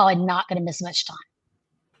he's probably not going to miss much time.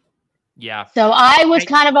 Yeah. So I was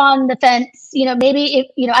kind of on the fence, maybe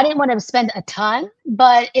if, I didn't want to spend a ton,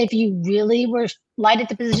 but if you really were light at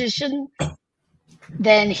the position,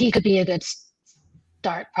 then he could be a good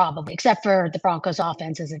start probably, except for the Broncos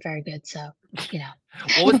offense isn't very good. So,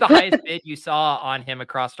 What was the highest bid you saw on him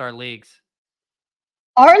across our leagues?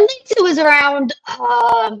 Our leagues, it was around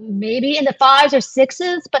maybe in the 5s or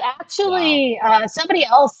 6s, but actually somebody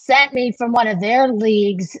else sent me from one of their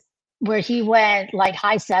leagues where he went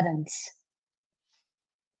high 7s.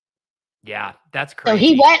 Yeah, that's crazy. So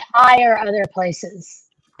he went higher other places.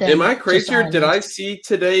 Am I crazy or did I see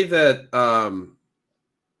today that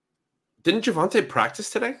didn't Javonte practice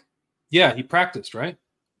today? Yeah, he practiced, right?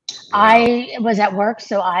 I was at work,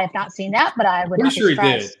 so I have not seen that, but I would not be surprised.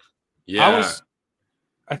 Pretty sure he did. Yeah.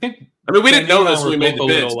 I think. I mean, we didn't know this when we made the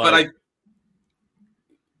bids, but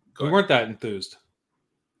we weren't that enthused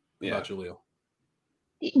about Jaleel.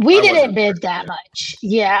 We didn't bid that much.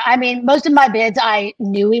 Yeah, I mean, most of my bids, I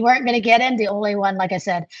knew we weren't going to get him. The only one, like I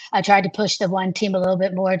said, I tried to push the one team a little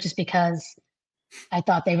bit more just because I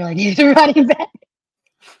thought they really needed a running back.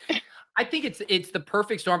 I think it's the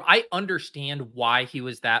perfect storm. I understand why he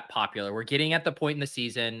was that popular. We're getting at the point in the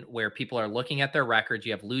season where people are looking at their records.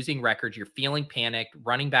 You have losing records. You're feeling panicked.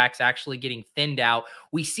 Running backs actually getting thinned out.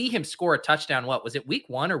 We see him score a touchdown. What was it, week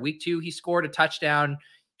 1 or week 2? He scored a touchdown.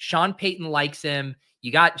 Sean Payton likes him.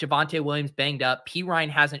 You got Javonte Williams banged up. P. Ryan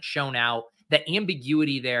hasn't shown out. The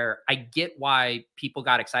ambiguity there, I get why people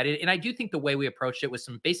got excited. And I do think the way we approached it was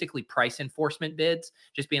some basically price enforcement bids,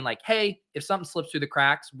 just being like, hey, if something slips through the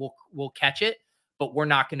cracks, we'll catch it, but we're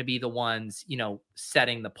not going to be the ones,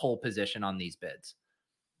 setting the pole position on these bids.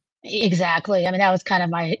 Exactly. I mean, that was kind of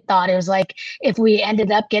my thought. It was like, if we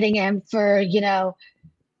ended up getting him for,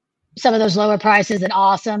 some of those lower prices, then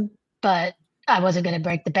awesome, but I wasn't going to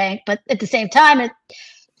break the bank. But at the same time,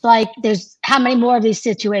 there's how many more of these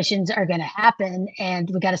situations are going to happen, and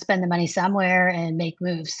we got to spend the money somewhere and make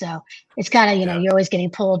moves. So it's kind of, you're always getting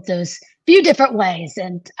pulled those few different ways.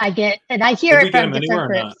 And I hear it from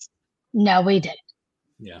different groups. No, we didn't.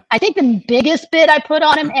 Yeah. I think the biggest bid I put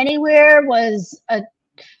on him anywhere was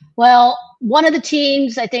one of the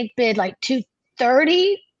teams, I think, bid like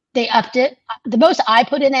 230. They upped it. The most I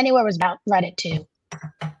put in anywhere was about right at 2.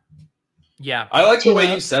 Yeah. I like the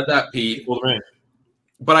way you said that, Pete.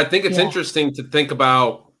 But I think it's interesting to think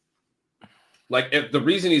about, if the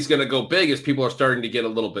reason he's going to go big is people are starting to get a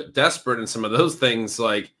little bit desperate, and some of those things,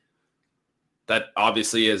 that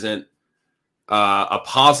obviously isn't a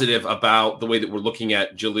positive about the way that we're looking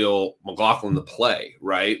at Jaleel McLaughlin to play,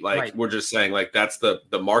 right? We're just saying, that's the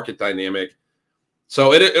market dynamic.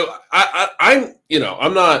 So I'm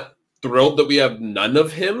not thrilled that we have none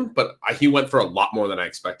of him, but he went for a lot more than I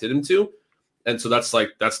expected him to, and so that's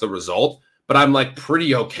the result. But I'm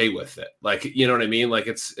pretty okay with it. You know what I mean?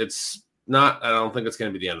 It's not, I don't think it's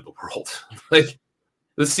going to be the end of the world.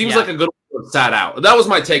 This seems like a good one sat out. That was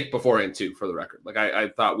my take beforehand too, for the record. I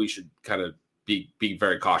thought we should kind of be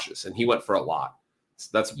very cautious, and he went for a lot.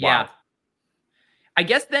 That's wild. I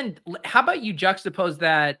guess then how about you juxtapose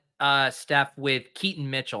that, Steph, with Keaton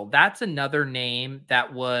Mitchell? That's another name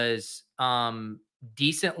that was,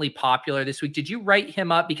 decently popular this week. Did you write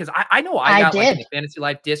him up? Because I know I got in the Fantasy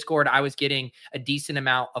Life Discord, I was getting a decent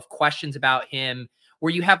amount of questions about him,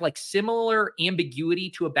 where you have similar ambiguity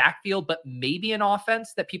to a backfield, but maybe an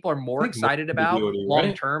offense that people are more excited about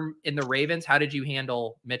long term in the Ravens. How did you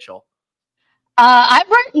handle Mitchell? I've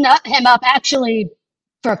written him up actually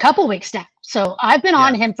for a couple weeks now. So I've been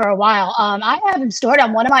on him for a while. I have him stored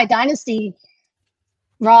on one of my dynasty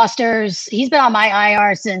rosters. He's been on my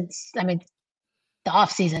IR since, the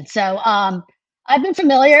off season. So I've been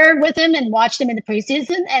familiar with him and watched him in the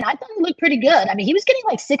preseason, and I thought he looked pretty good. He was getting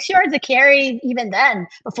like 6 yards a carry even then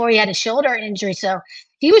before he had a shoulder injury. So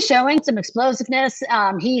he was showing some explosiveness.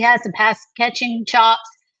 He has some pass catching chops.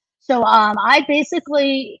 So I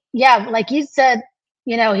basically, like you said,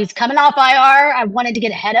 he's coming off IR. I wanted to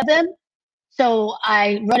get ahead of him. So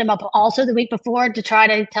I wrote him up also the week before to try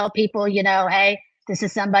to tell people, hey, this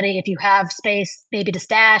is somebody, if you have space, maybe to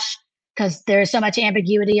stash, because there's so much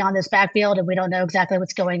ambiguity on this backfield and we don't know exactly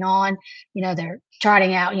what's going on. They're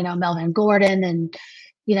trotting out, Melvin Gordon and,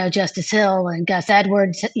 Justice Hill and Gus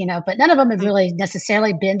Edwards, but none of them have really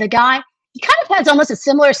necessarily been the guy. He kind of has almost a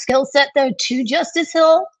similar skill set, though, to Justice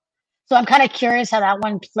Hill. So I'm kind of curious how that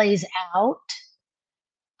one plays out.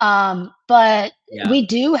 But we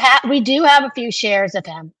do have a few shares of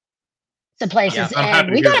him, some places,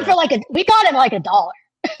 and we got him for like $1,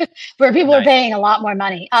 where people were paying a lot more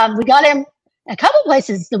money. We got him a couple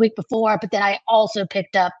places the week before, but then I also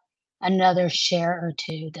picked up another share or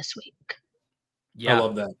two this week. Yeah, I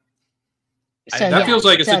love that. So that feels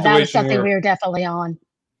like a situation that was something where, we were definitely on.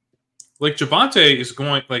 Like Javonte is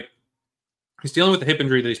going, like he's dealing with the hip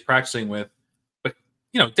injury that he's practicing with, but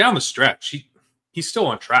down the stretch, he's still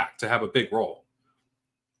on track to have a big role.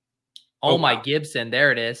 Oh my Gibson,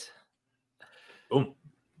 there it is. Boom.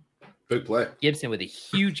 Big play. Gibson with a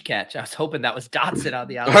huge catch. I was hoping that was Dotson on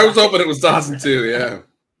the outside. I was hoping it was Dotson too, yeah.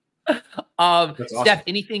 Awesome. Steph,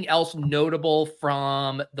 anything else notable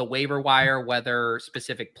from the waiver wire, whether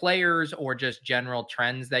specific players or just general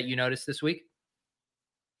trends that you noticed this week?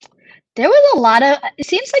 There was a lot of, it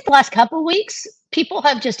seems like the last couple of weeks, people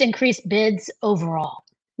have just increased bids overall,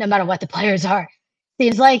 no matter what the players are.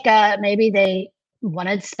 Seems like maybe they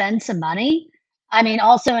wanted to spend some money.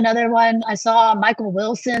 Also another one I saw, Michael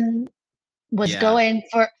Wilson was going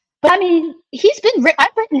for, but I've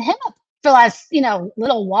written him up for the last,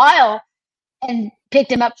 little while and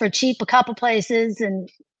picked him up for cheap a couple places,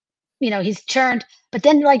 and, he's churned. But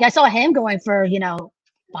then I saw him going for, $500,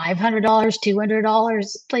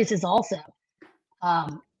 $200 places also.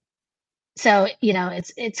 So,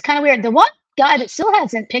 it's kind of weird. The one guy that still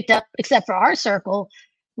hasn't picked up, except for our circle,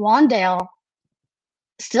 Wandale,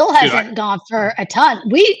 still hasn't gone for a ton.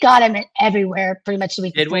 We got him everywhere pretty much the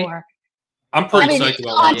week before. I'm pretty psyched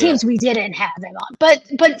about on teams we didn't have him on.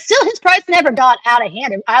 But still, his price never got out of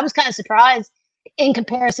hand. I was kind of surprised in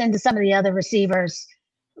comparison to some of the other receivers.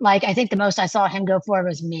 Like, I think the most I saw him go for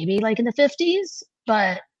was maybe like in the 50s.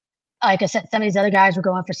 But like I said, some of these other guys were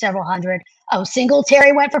going for several hundred. Oh,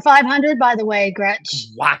 Singletary went for 500, by the way, Gretch.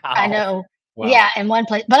 Wow. I know. Wow. Yeah, in one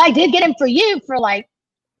place. But I did get him for you for like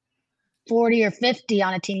 40 or 50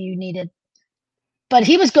 on a team you needed. But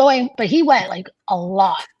he went like a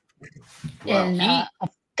lot in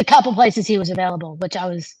the couple places he was available, which I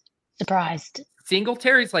was surprised.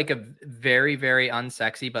 Singletary's like a very, very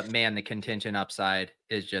unsexy, but man, the contingent upside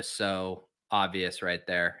is just so obvious right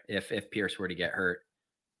there. If Pierce were to get hurt.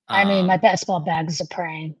 My best ball bags are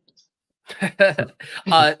praying.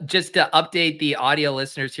 Just to update the audio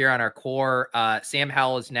listeners here on our core, Sam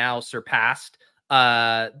Howell has now surpassed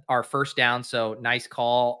our first down. So nice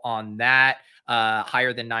call on that.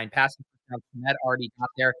 Higher than 9 passing touchdowns. That already got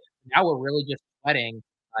there. Now we're really just sweating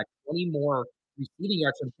 20 more receiving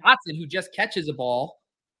yards from Dotson, who just catches a ball,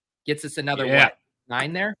 gets us another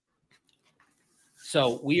 9 there.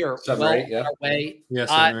 So we are on our way. Yes,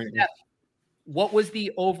 Steph, what was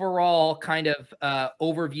the overall kind of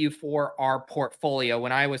overview for our portfolio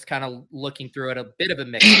when I was kind of looking through it? A bit of a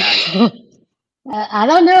mixed bag. I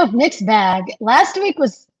don't know if mixed bag. Last week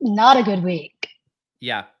was not a good week.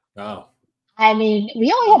 Yeah. Oh.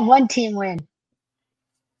 We only had one team win.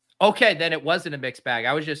 Okay, then it wasn't a mixed bag.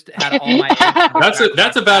 I was just had all my.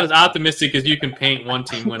 That's about as optimistic as you can paint one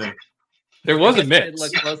team winning. There was a mix. It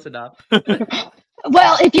looked close enough.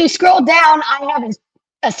 Well, if you scroll down, I have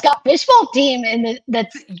a Scott Fishbowl team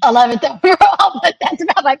that's 11th overall, but that's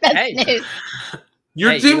about my best news.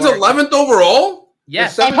 Your team's 11th overall?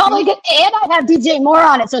 Yes. And I have DJ Moore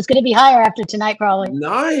on it, so it's going to be higher after tonight, probably.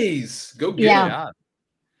 Nice. Go get it.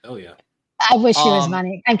 Oh, yeah. I wish he was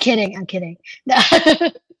money. I'm kidding.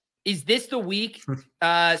 Is this the week,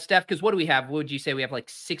 Steph? Because what do we have? What would you say? We have like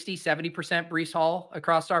 60, 70% Breece Hall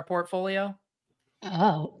across our portfolio?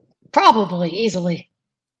 Oh, probably, easily.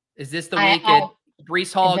 Is this the week that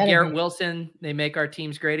Breece Hall, Garrett Wilson, they make our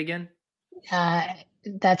teams great again?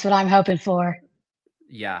 That's what I'm hoping for.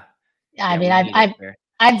 Yeah. I've been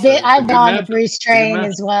on the Breece train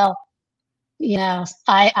as well.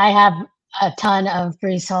 I have a ton of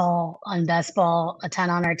Brees Hall on best ball, a ton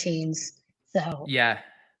on our teams. So yeah.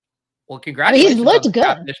 Well, congratulations he's looked on the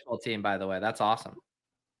good. fishbowl team, by the way. That's awesome.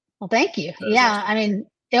 Well, thank you. That is Yeah, awesome. I mean,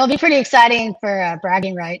 it'll be pretty exciting for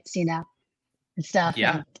bragging rights, and stuff.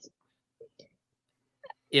 Yeah.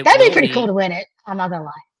 And that'd be pretty cool to win it. I'm not gonna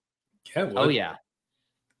lie. Yeah,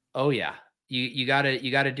 Oh yeah. You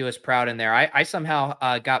gotta do us proud in there. I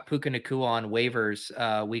somehow got Puka Nakua on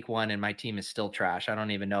waivers week 1, and my team is still trash. I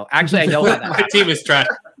don't even know. Actually, I know how that My team is trash.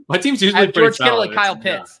 My team's I usually have pretty George Kittle solid. and Kyle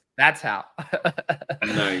It's- Pitts. That's how.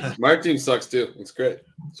 Nice. My team sucks too. It's great.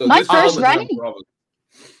 So My this first problem is running- not a problem.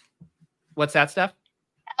 What's that stuff?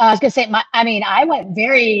 I was gonna say, I went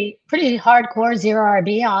pretty hardcore 0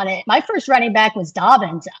 RB on it. My first running back was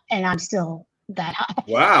Dobbins, and I'm still that high.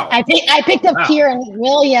 Wow. I picked up Wow. Kieran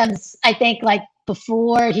Williams. I think like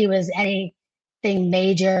before he was anything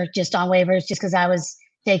major, just on waivers, just because I was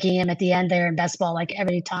taking him at the end there in best ball like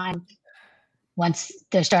every time. Once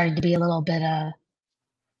there started to be a little bit of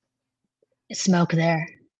smoke there,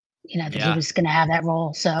 that he was going to have that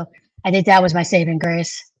role. So I think that was my saving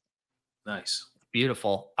grace. Nice.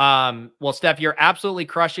 Beautiful. Well, Steph, you're absolutely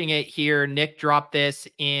crushing it here. Nick dropped this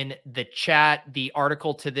in the chat, the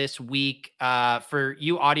article to this week. For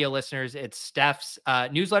you audio listeners, it's Steph's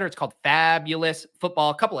newsletter. It's called Fabulous Football,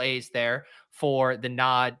 a couple A's there for the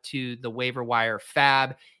nod to the waiver wire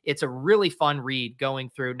fab. It's a really fun read going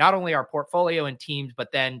through not only our portfolio and teams,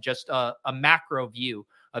 but then just a macro view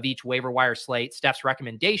of each waiver wire slate, Steph's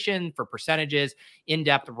recommendation for percentages,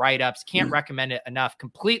 in-depth write-ups. Can't recommend it enough.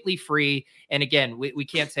 Completely free. And again, we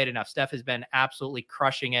can't say it enough. Steph has been absolutely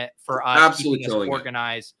crushing it for us, Absolutely keeping us killing it.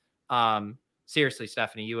 organized. Seriously,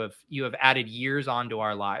 Stephanie, you have added years onto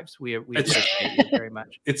our lives. We appreciate you very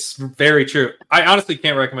much. It's very true. I honestly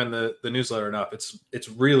can't recommend the newsletter enough. It's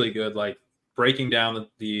really good. Like breaking down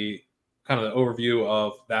the kind of the overview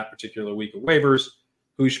of that particular week of waivers,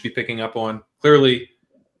 who you should be picking up on. Clearly,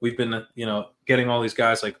 we've been, getting all these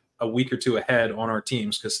guys like a week or two ahead on our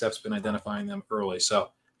teams because Steph's been identifying them early. So if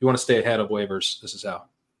you want to stay ahead of waivers, this is how.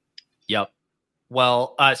 Yep.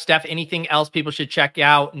 Well, Steph, anything else people should check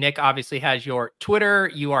out? Nick obviously has your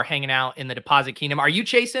Twitter. You are hanging out in the Deposit Kingdom. Are you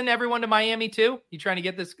chasing everyone to Miami too? You trying to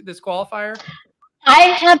get this qualifier? I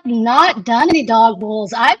have not done any dog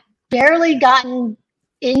bowls. I've barely gotten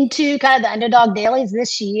into kind of the underdog dailies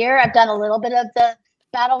this year. I've done a little bit of the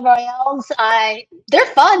battle royales. They're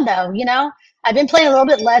fun though. I've been playing a little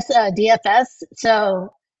bit less DFS,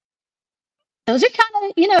 so those are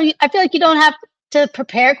kind of I feel like you don't have to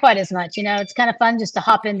prepare quite as much. It's kind of fun just to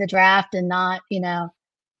hop in the draft and not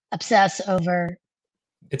obsess over.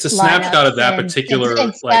 It's a snapshot of that particular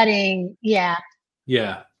and studying. Yeah,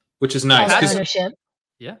 which is nice. Ownership.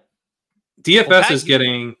 Yeah. DFS is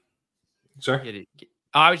getting. Sorry.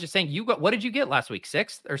 I was just saying, what did you get last week?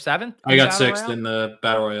 6th or 7th? I got 6th in the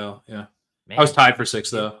Battle Royale. Yeah. Man. I was tied for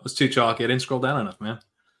 6th, though. It was too chalky. I didn't scroll down enough, man.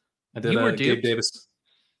 I did Gabe Davis.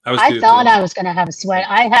 I thought I was going to have a sweat.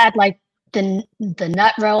 I had like the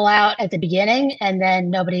nut roll out at the beginning, and then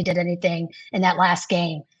nobody did anything in that last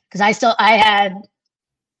game. Because I had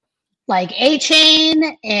like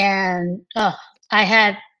A-Chain, and I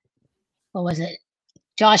had, what was it?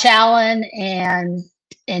 Josh Allen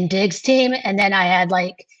and Diggs team, and then I had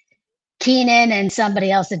like Keenan and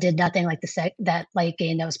somebody else that did nothing, like that late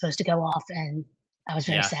game that was supposed to go off, and I was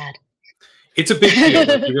very sad. It's a big deal.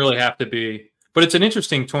 Like, you really have to be, but it's an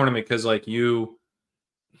interesting tournament because like the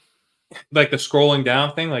scrolling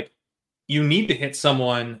down thing, like you need to hit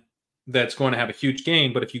someone that's going to have a huge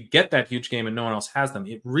game, but if you get that huge game and no one else has them,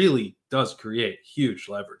 it really does create huge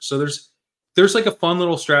leverage. So there's like a fun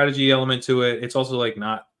little strategy element to it. It's also like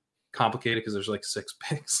not complicated because there's like 6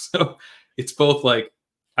 picks, so it's both like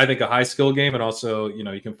I think a high skill game, and also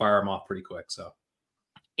you can fire them off pretty quick. So,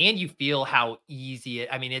 and you feel how easy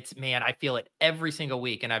I feel it every single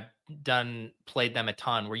week, and I've played them a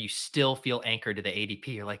ton where you still feel anchored to the ADP.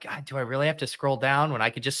 You're like, God, do I really have to scroll down when I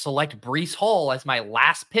could just select Brees Hall as my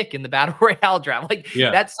last pick in the Battle Royale draft?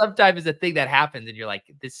 That sometimes is a thing that happens, and you're like,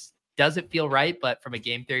 this doesn't feel right, but from a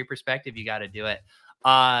game theory perspective, you got to do it.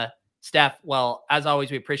 Steph, well, as always,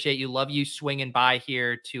 we appreciate you. Love you swinging by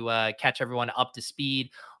here to catch everyone up to speed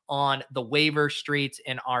on the waiver streets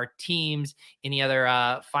and our teams. Any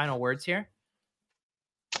other final words here?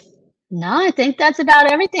 No, I think that's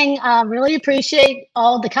about everything. Really appreciate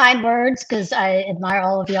all the kind words because I admire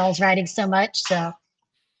all of y'all's writing so much. So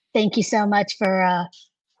thank you so much for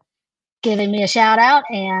giving me a shout out.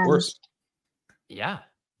 And of course. Yeah.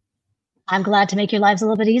 I'm glad to make your lives a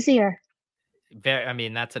little bit easier. I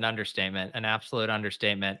mean, that's an understatement, an absolute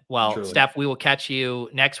understatement. Well, Truly. Steph, we will catch you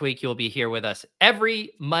next week. You'll be here with us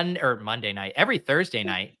every Monday night, every Thursday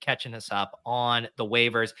night, catching us up on the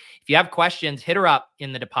waivers. If you have questions, hit her up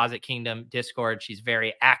in the Deposit Kingdom Discord. She's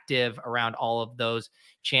very active around all of those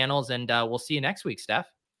channels, and we'll see you next week, Steph.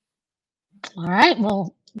 All right.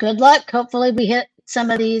 Well, good luck. Hopefully we hit some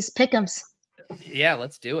of these pick'ems. Yeah,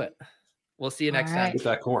 let's do it. We'll see you next time. Get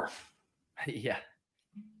that core. Yeah.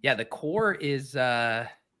 Yeah, the core is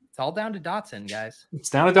it's all down to Dotson, guys. It's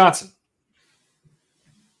down to Dotson.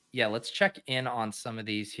 Yeah, let's check in on some of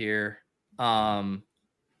these here. So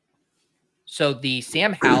the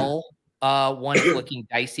Sam Howell one is looking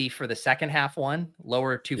dicey for the second half one,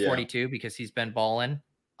 lower 242 because he's been balling.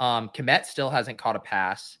 Kmet still hasn't caught a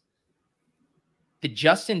pass. The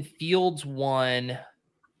Justin Fields one,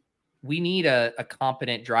 we need a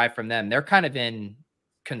competent drive from them. They're kind of in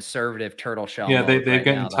conservative turtle shell. Yeah, they're right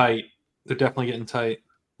getting now, tight. They're definitely getting tight,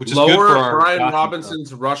 which is Lower good for our Brian Dotson Robinson's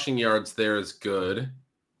stuff. rushing yards there is good.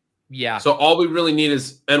 Yeah. So all we really need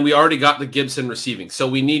is, and we already got the Gibson receiving. So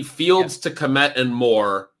we need Fields to Kmet and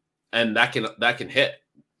more, and that can hit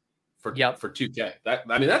for 2K.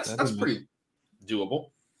 That's pretty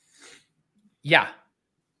doable. Yeah.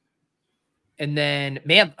 And then,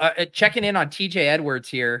 man, checking in on TJ Edwards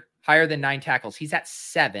here, higher than 9 tackles. He's at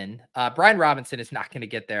 7. Brian Robinson is not going to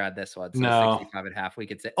get there on this one. So No. 65.5, we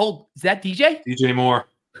could say. Oh, is that DJ? DJ Moore.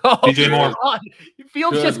 Oh, DJ Moore. God.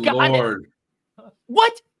 Fields Good just got Lord. it.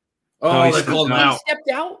 What? Oh, he they stepped called him out. He out. stepped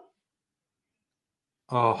out?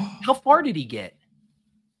 Oh, How far did he get?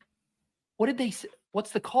 What did they say?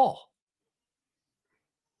 What's the call?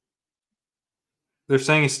 they're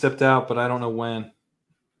saying he stepped out, but I don't know when.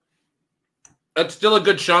 That's still a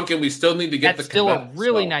good chunk, and we still need to get That's the still a Kmet,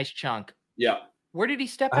 really so. nice chunk. Yeah. Where did he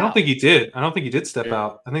step out? I don't think he did. I don't think he did step Yeah.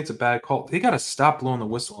 out. I think it's a bad call. They got to stop blowing the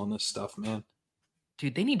whistle on this stuff, man.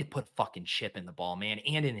 Dude, they need to put fucking chip in the ball, man,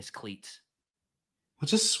 and in his cleats. Well,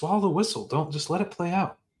 just swallow the whistle. Don't just let it play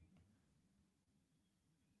out.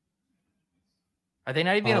 Are they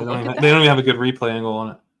not even They going to don't, look even, at that? they don't even have a good replay angle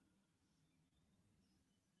on it.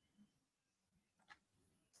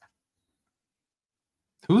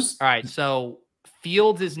 Who's All right, so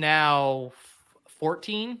Fields is now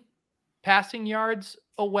 14 passing yards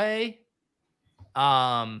away.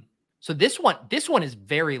 So this one is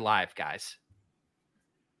very live, guys.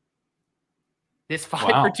 This 5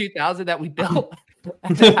 Wow. for 2,000 that we built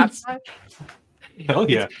at the halftime. Hell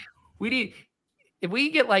yeah. We need, if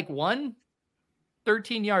we get like one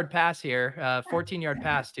 13-yard pass here, 14-yard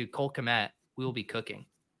pass to Cole Kmet, we will be cooking.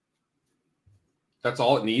 That's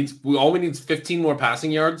all it needs. All we need is 15 more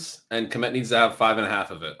passing yards, and Kmet needs to have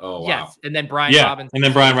 5.5 of it. Oh, wow. Yes, and then Brian Yeah, Robinson. and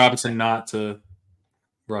then Brian Robinson not to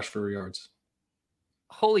rush for yards.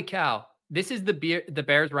 Holy cow. This is the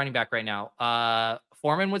Bears running back right now.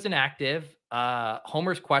 Foreman was inactive.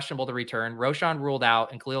 Homer's questionable to return. Roshan ruled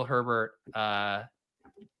out, and Khalil Herbert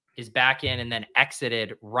is back in and then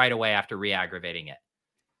exited right away after re-aggravating it.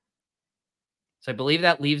 So I believe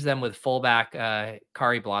that leaves them with fullback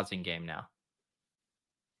Kari Blasingame now.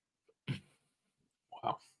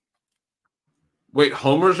 Wow. Wait,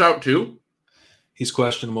 Homer's out too? He's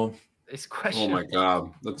questionable. It's Oh, questionable. my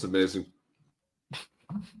God. That's amazing.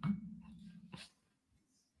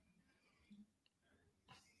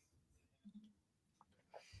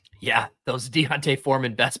 Yeah, those Deontay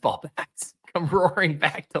Foreman best ball backs come roaring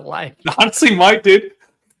back to life. Honestly, Mike, dude,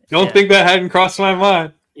 don't think that hadn't crossed my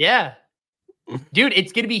mind. Yeah. Dude,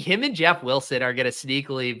 it's going to be him and Jeff Wilson are going to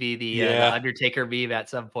sneakily be the Undertaker meme at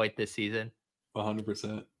some point this season.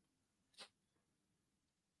 100%.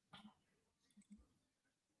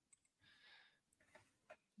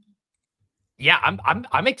 Yeah,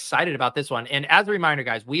 I'm excited about this one. And as a reminder,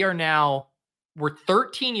 guys, we're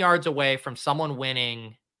 13 yards away from someone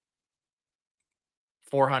winning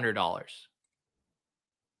 $400.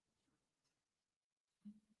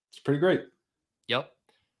 It's pretty great. Yep.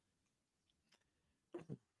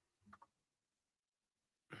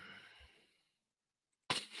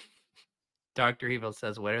 Dr. Evil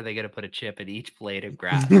says, when are they going to put a chip in each blade of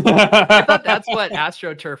grass? I thought that's what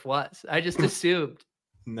AstroTurf was. I just assumed.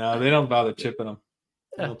 No, they don't bother chipping them.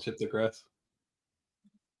 They don't chip the grass.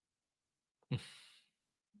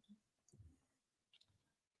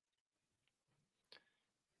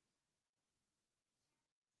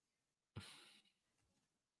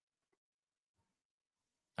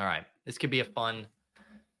 All right. This could be a fun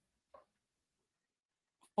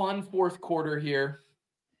fourth quarter here.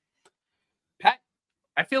 Pat,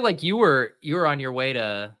 I feel like you were on your way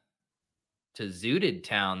to Zooted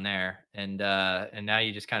Town there, and now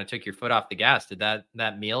you just kind of took your foot off the gas. Did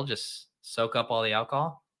that meal just soak up all the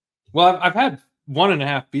alcohol? Well, I've had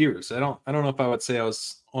 1.5 beers. I don't know if I would say I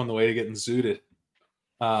was on the way to getting zooted.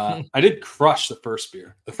 I did crush the first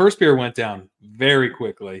beer. The first beer went down very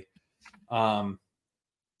quickly. And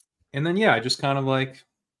then, I just kind of like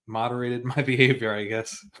moderated my behavior, I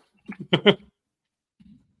guess.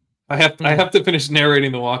 I have to finish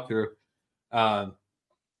narrating the walkthrough,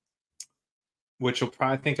 which will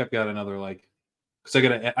probably, I think I've got another because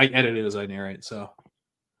I edit it as I narrate, so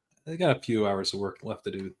I got a few hours of work left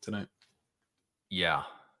to do tonight. Yeah.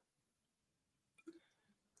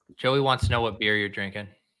 Joey wants to know what beer you're drinking.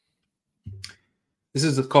 This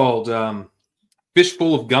is called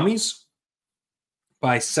Fishful of Gummies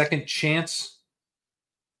by Second Chance.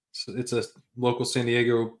 So it's a local San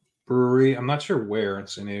Diego brewery. I'm not sure where in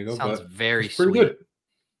San Diego. Sounds but very it's pretty sweet.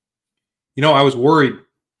 Good. I was worried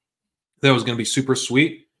that it was going to be super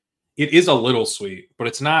sweet. It is a little sweet, but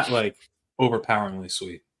it's not like overpoweringly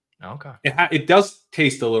sweet. Okay. It does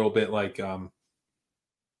taste a little bit like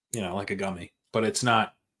like a gummy, but it's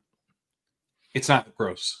not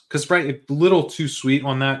gross. Because a little too sweet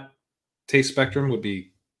on that taste spectrum would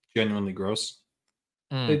be genuinely gross.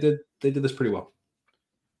 They did this pretty well.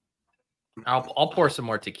 I'll pour some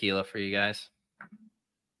more tequila for you guys.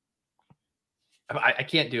 I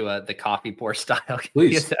can't do the coffee pour style.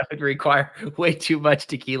 Please. That would require way too much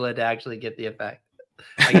tequila to actually get the effect.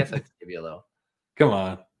 I guess I could give you a little. Come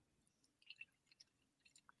on.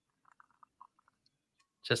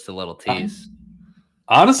 Just a little tease.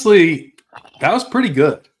 Honestly, that was pretty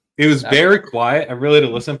good. It was very quiet. I really had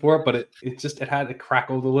to listen for it, but it had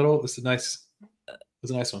crackled a little. It was a nice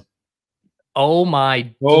one. Oh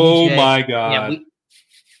my! Oh DJ. my God!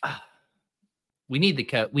 Yeah, we need the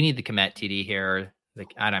Komet TD here.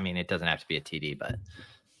 I mean, it doesn't have to be a TD, but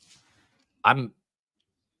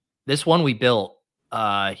this one we built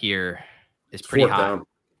here is pretty hot. Down.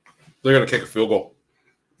 They're gonna kick a field goal.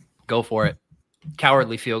 Go for it.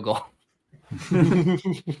 Cowardly field goal.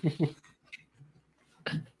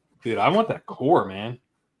 Dude, I want that core, man.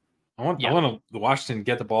 I want the Washington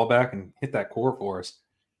get the ball back and hit that core for us.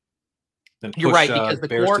 Then push, you're right, because the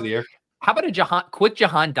Bears core. To the air. How about a quick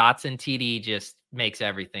Jahan Dotson TD just makes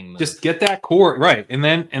everything move? Just get that core right, and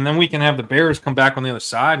then we can have the Bears come back on the other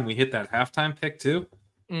side, and we hit that halftime pick too.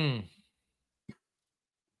 But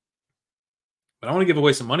I want to give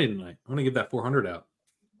away some money tonight. I want to give that 400 out.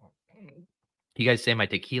 You guys say my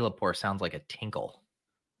tequila pour sounds like a tinkle.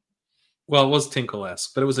 Well, it was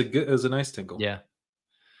tinkle-esque, but it was a nice tinkle. Yeah.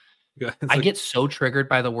 I get so triggered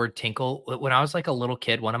by the word tinkle. When I was like a little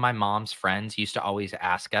kid, one of my mom's friends used to always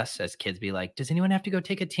ask us as kids, be like, does anyone have to go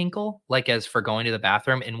take a tinkle? Like as for going to the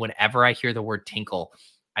bathroom. And whenever I hear the word tinkle,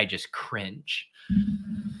 I just cringe.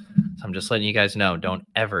 So I'm just letting you guys know, don't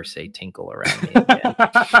ever say tinkle around me again.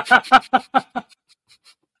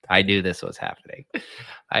 I knew this was happening.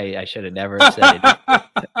 I should have never said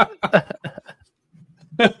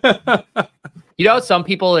it. Some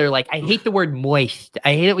people are like, I hate the word moist.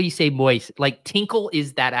 I hate it when you say moist. Like tinkle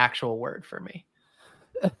is that actual word for me.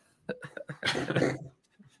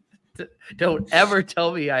 Don't ever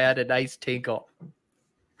tell me I had a nice tinkle.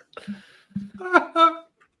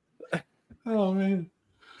 Oh man.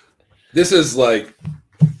 This is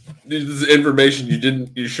information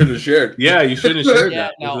you should have shared. Yeah, you shouldn't have shared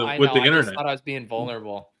that with the I internet. Just thought I was being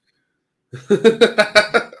vulnerable.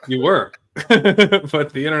 You were.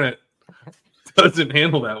 But the internet doesn't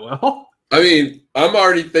handle that well. I mean, I'm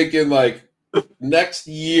already thinking next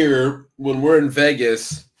year when we're in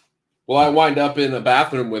Vegas, will I wind up in a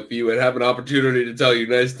bathroom with you and have an opportunity to tell you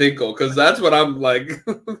nice tinkle? Because that's what I'm like.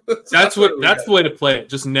 that's the way to play it.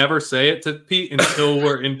 Just never say it to Pete until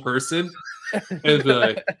we're in person. And be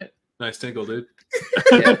like, nice tinkle, dude.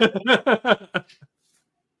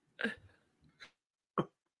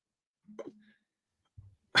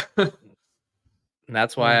 And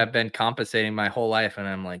that's why I've been compensating my whole life. And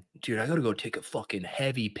I'm like, dude, I got to go take a fucking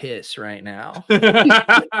heavy piss right now.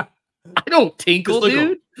 I don't tinkle,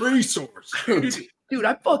 dude. Resource. Dude,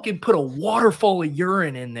 I fucking put a waterfall of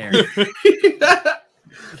urine in there.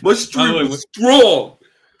 My stream was strong.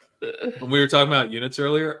 When we were talking about units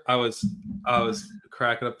earlier, I was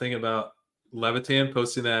cracking up thinking about Levitan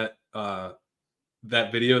posting that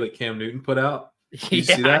video that Cam Newton put out. Did you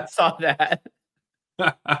see that? I saw that.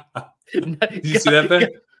 Did you see that, Ben?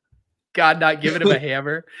 God not giving him a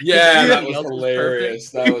hammer. Yeah, that was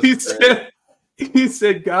hilarious. That was he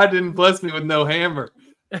said, God didn't bless me with no hammer.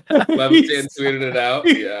 Levitan tweeted it out.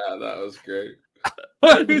 Yeah, that was great.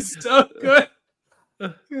 That was so good.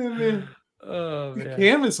 Oh, man. Oh, man.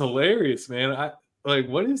 Cam is hilarious, man.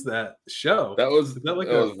 What is that show? That was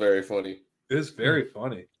very funny. It was very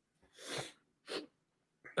funny.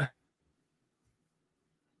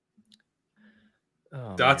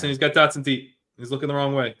 Dotson, he's got Dotson deep. He's looking the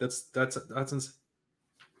wrong way. That's Dotson's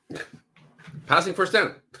passing first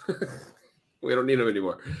down. We don't need him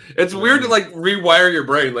anymore. It's weird to like rewire your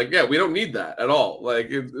brain. Like, yeah, we don't need that at all. Like,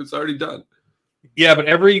 it's already done. Yeah, but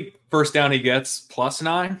every first down he gets plus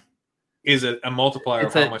 9 is a multiplier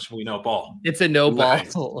of how much we know ball. It's a no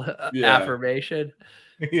ball affirmation.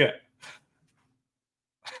 Yeah.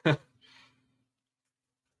 Because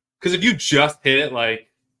if you just hit it, like,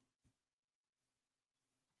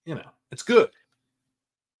 it's good.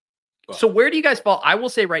 But. So where do you guys fall? I will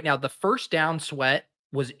say right now, the first down sweat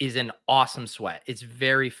is an awesome sweat. It's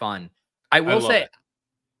very fun. I will say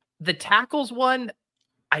the tackles one,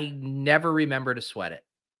 I never remember to sweat it.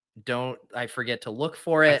 I forget to look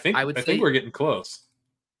for it. I think we're getting close.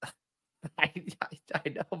 I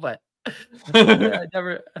know, but I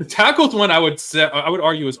never. The tackles one, I would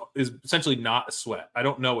argue is essentially not a sweat. I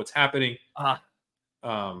don't know what's happening.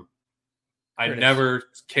 I never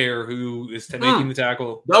care who is making the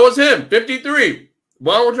tackle. That was him, 53.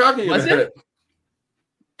 While we're talking about it.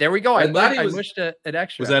 There we go. I wished an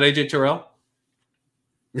extra. Was that AJ Terrell?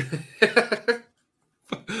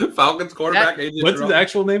 Falcons quarterback AJ What's Terrell. his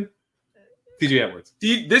actual name? TJ Edwards.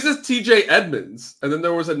 This is TJ Edmonds. And then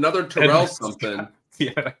there was another Terrell Edmonds. Something.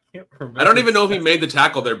 Yeah, I can't remember. I don't even know if he made the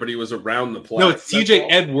tackle there, but he was around the play. No, it's TJ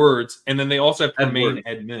Edwards, and then they also have Tremaine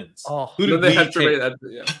Edmonds. Oh, who did they have Tremaine Edmonds?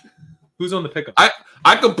 Yeah. Who's on the pickup?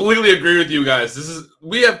 I completely agree with you guys.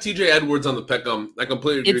 We have TJ Edwards on the pick'em. I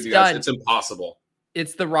completely agree with you guys. It's impossible.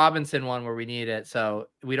 It's the Robinson one where we need it, so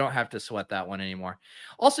we don't have to sweat that one anymore.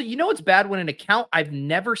 Also, what's bad when an account I've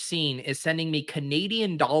never seen is sending me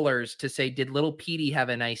Canadian dollars to say, "Did little Petey have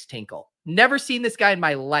a nice tinkle?" Never seen this guy in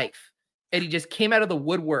my life, and he just came out of the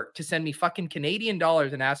woodwork to send me fucking Canadian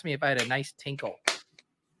dollars and ask me if I had a nice tinkle.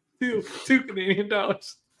 Two Canadian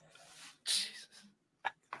dollars.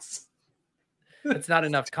 It's not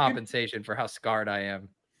enough compensation for how scarred I am.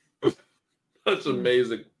 That's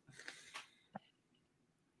amazing.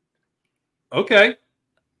 Okay.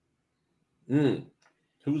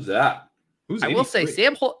 Who's that? I will say,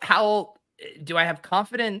 Sam Howell, do I have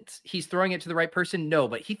confidence he's throwing it to the right person? No,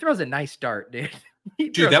 but he throws a nice dart, dude.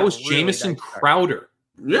 Dude, that was Jamison Crowder.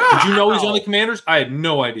 Yeah. Did you know he's on the Commanders? I had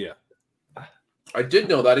no idea. I did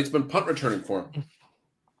know that. He's been punt returning for him.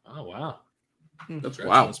 Oh, wow. That's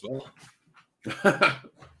wow.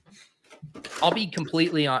 I'll be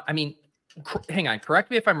completely on. I mean, hang on.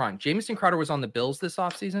 Correct me if I'm wrong. Jamison Crowder was on the Bills this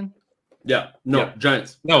offseason? Yeah. No,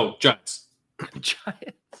 Giants. No, Giants.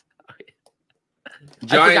 Giants.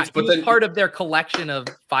 Giants, but then part of their collection of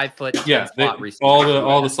 5 foot slot receivers.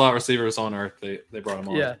 All the slot receivers on earth, they brought them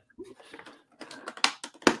on. Yeah.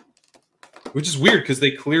 Which is weird because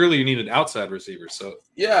they clearly needed outside receivers. So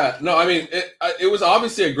yeah, no, I mean it was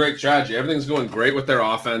obviously a great strategy. Everything's going great with their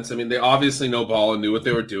offense. I mean, they obviously know ball and knew what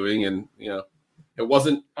they were doing, and it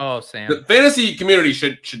wasn't. Oh, Sam, the fantasy community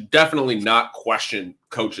should definitely not question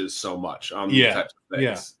coaches so much on these types of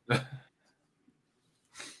things. Yeah.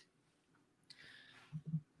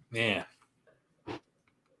 Man,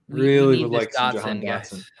 really would like some Jahan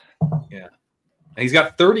Dotson. Yeah, and he's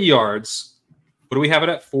got 30 yards. What do we have it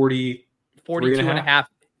at? 42 and a half.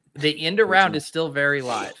 The end around is still very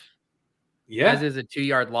live. Yeah, as is a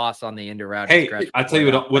 2-yard loss on the end around. Hey, I tell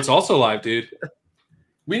you what's also live, dude.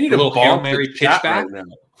 We need a little Hail Mary pitch back. Right now.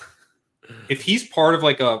 If he's part of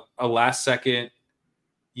like a last second,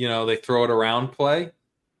 they throw it around play.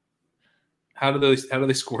 How do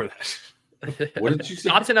they score that? What did you say?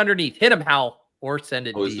 Dotson underneath. Hit him, Hal, or send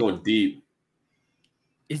it deep. He's going deep.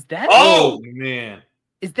 Is that? Oh, man.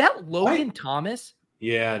 Is that Logan Thomas?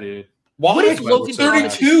 Yeah, dude. What is Logan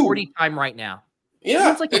Thomas' 40 time right now?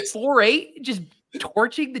 Yeah. It's like a 4.8, just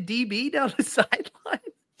torching the DB down the sideline.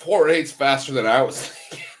 4.8's faster than I was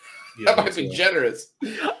thinking. Yeah, that might be generous.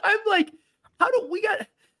 I'm like, how do we got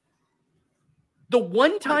the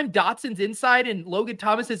one time Dotson's inside and Logan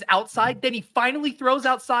Thomas is outside, then he finally throws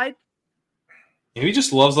outside? He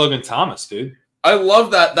just loves Logan Thomas, dude. I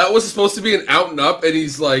love that. That was supposed to be an out and up, and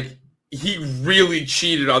he's like, he really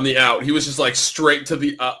cheated on the out. He was just like straight to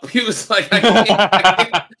the up. He was like,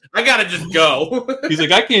 I gotta just go. He's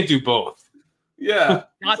like, I can't do both. Yeah.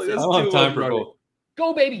 Like, I don't have time for both.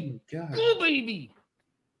 Go, baby. God. Go, baby.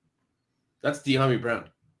 That's De'Ami Brown.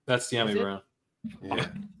 That's De'Ami Brown. Yeah.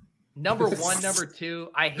 Number 1, number 2.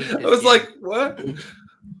 I hate this. I was like, what?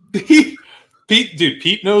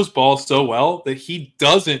 Pete knows ball so well that he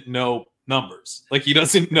doesn't know numbers. Like he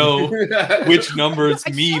doesn't know which numbers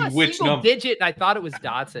mean which number. Digit, and I thought it was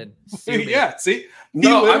Dotson. Yeah, see?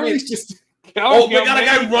 No, I mean, just. Oh, they got a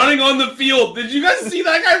guy running on the field. Did you guys see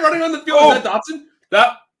that guy running on the field? Is that Dotson?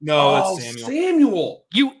 No, it's Samuel. Samuel.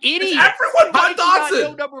 You idiot! Everyone How but did you not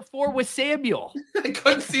know Dotson. number 4 was Samuel? I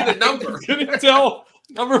couldn't see the number. I couldn't tell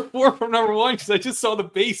number 4 from number 1 because I just saw the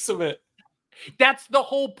base of it. That's the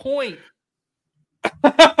whole point.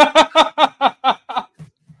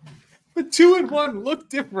 The 2 and 1 look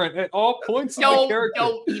different at all points of the character.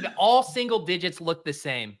 No, even all single digits look the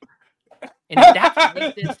same. And if that's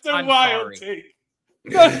racist, That's a I'm wild sorry. take.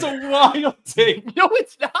 That's a wild take. No,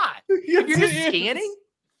 it's not. Yes, You're just it is. scanning?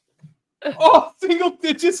 All single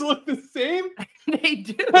digits look the same? They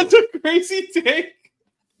do. That's a crazy take.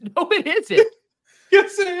 No, it isn't.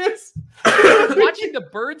 Yes, it is. Watching the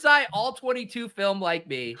bird's eye all 22 film like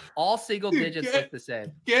me, all single digits look the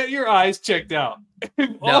same. Get your eyes checked out.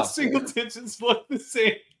 If all single digits look the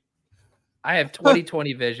same. I have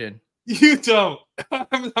 20/20 vision. You don't.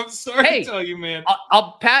 I'm sorry to tell you, man.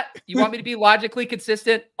 I'll Pat, you want me to be logically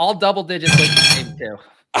consistent? All double digits look the same too.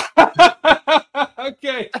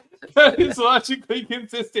 Okay. That is logically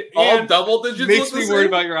consistent. All and double digits makes look me the worried same?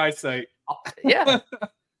 about your eyesight. Yeah.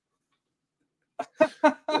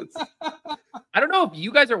 I don't know if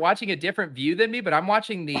you guys are watching a different view than me, but I'm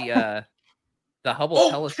watching the Hubble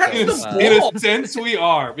telescope. In a sense, we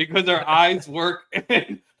are, because our eyes work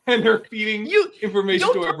and they're feeding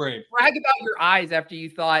information to our brain. Brag about your eyes after you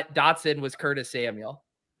thought Dotson was Curtis Samuel.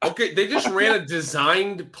 Okay, they just ran a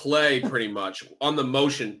designed play pretty much on the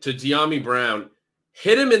motion to De'Ami Brown,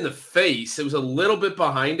 hit him in the face. It was a little bit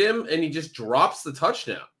behind him, and he just drops the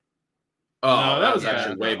touchdown. Oh, No, that was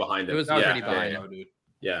actually way behind him. It was pretty behind him. Dude.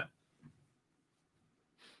 Yeah.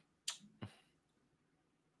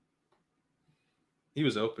 He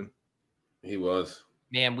was open. He was.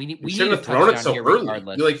 Man, we He need shouldn't a have thrown it touchdown so here early.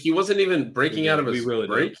 regardless. Like, he wasn't even breaking out of his really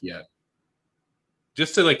break yet.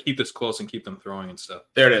 Just to keep this close and keep them throwing and stuff.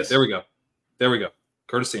 There it is. There we go. There we go.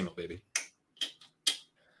 Curtis Samuel, baby.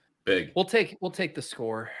 Big. We'll take the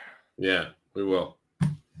score. Yeah, we will.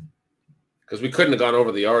 Because we couldn't have gone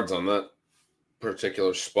over the yards on that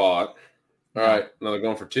particular spot. All right, now they're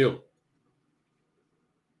going for 2.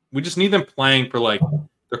 We just need them playing for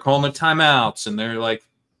they're calling the timeouts and they're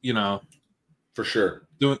for sure.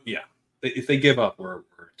 doing If they give up, we're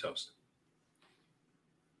toast.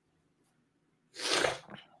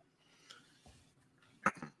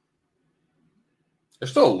 There's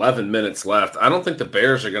still 11 minutes left. I don't think the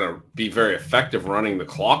Bears are going to be very effective running the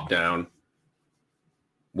clock down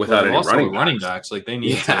without any running backs. They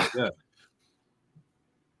need to. Yeah.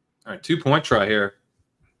 All right, 2-point try here.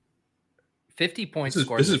 50 points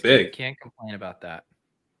scored. This is big. Can't complain about that.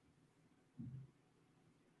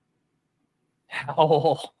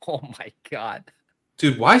 Oh my God.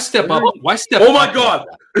 Dude, why step up? Why step Oh my up? God.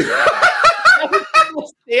 That was the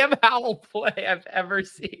most Sam Howell play I've ever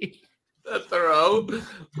seen. That throw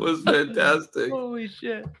was fantastic. Holy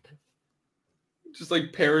shit. Just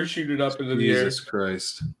parachuted up into the air. Jesus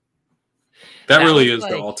Christ. That really is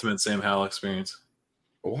the ultimate Sam Howell experience.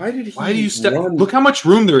 Why do you step? run? Look how much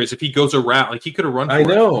room there is if he goes around. He could have run. I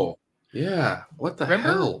know. Yeah. What the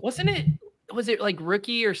Remember, hell? was it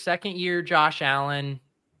rookie or second year Josh Allen?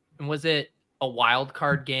 And was it a wild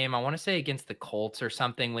card game? I want to say against the Colts or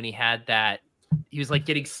something when he had that. He was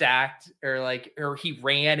getting sacked or he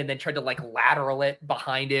ran and then tried to lateral it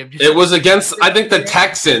behind him. It was against, I think, the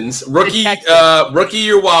Texans. Rookie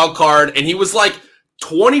year wild card, and he was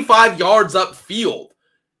 25 yards upfield.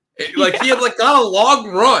 He had got a long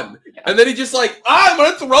run, and then he just I'm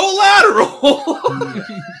gonna throw a lateral.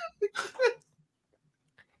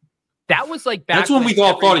 That was back. That's when we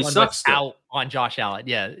all thought he sucked out on Josh Allen.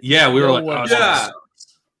 Yeah. Yeah, we were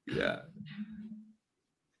Yeah.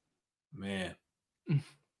 Man.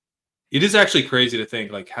 It is actually crazy to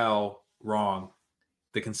think how wrong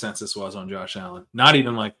the consensus was on Josh Allen. Not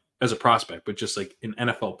even as a prospect, but just an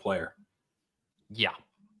NFL player. Yeah.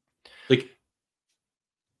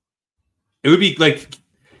 It would be it'd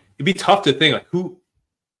be tough to think who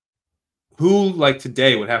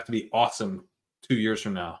today would have to be awesome 2 years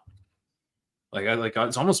from now.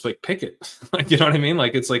 It's almost Pickett. You know what I mean?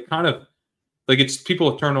 It's kind of it's people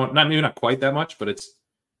have turned on, maybe not quite that much, but it's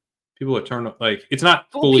people have turned on, it's not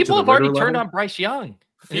fully. People have already turned level. on Bryce Young.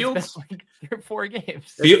 Fields, 3 or 4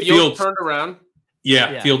 games. Fields turned around.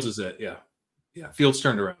 Yeah, Fields is it. Yeah. Fields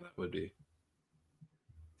turned around. That would be.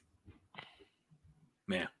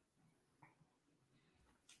 Man.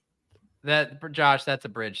 Josh, that's a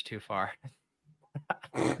bridge too far.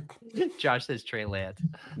 Josh says Trey Lance.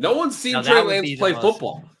 No one's seen Trey Lance play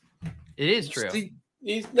football. It is true.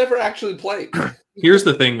 He's never actually played. Here's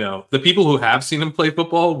the thing, though: the people who have seen him play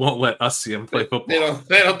football won't let us see him play football.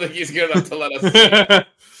 They don't think he's good enough to let us see.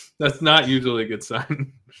 That's not usually a good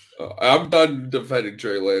sign. I'm done defending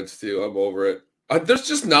Trey Lance too. I'm over it. There's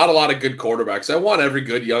just not a lot of good quarterbacks. I want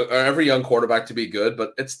every young quarterback to be good,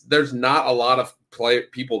 but there's not a lot of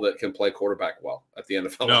people that can play quarterback well at the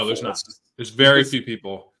NFL. No, there's not. There's very few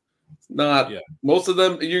people. Most of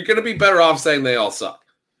them. You're going to be better off saying they all suck.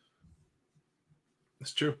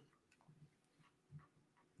 That's true.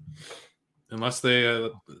 Unless they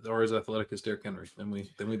are as athletic as Derrick Henry, then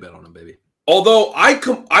we bet on them, baby. Although I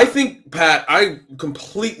think, Pat, I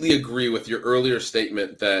completely agree with your earlier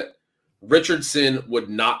statement that Richardson would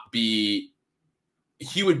not be.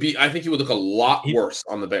 He would be. I think he would look a lot worse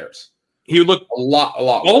on the Bears. He would look a lot.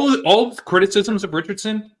 All the criticisms of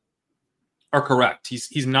Richardson are correct.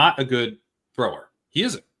 He's not a good thrower. He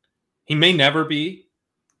isn't. He may never be,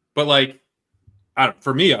 but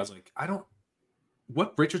for me, I was like,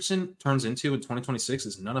 what Richardson turns into in 2026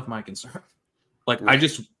 is none of my concern.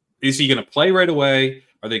 Is he going to play right away?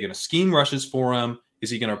 Are they going to scheme rushes for him?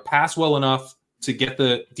 Is he going to pass well enough to get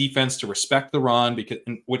the defense to respect the run?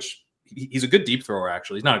 Which he's a good deep thrower,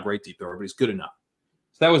 actually. He's not a great deep thrower, but he's good enough.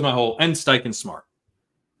 So that was my whole, and Steichen's smart.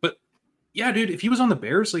 But yeah, dude, if he was on the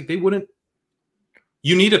Bears, they wouldn't.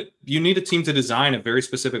 You need a team to design a very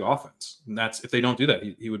specific offense. And that's, if they don't do that,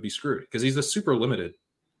 he would be screwed because he's a super limited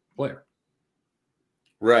player.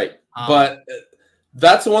 Right. But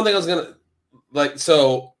that's the one thing I was going to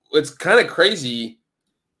so it's kind of crazy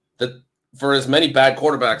that for as many bad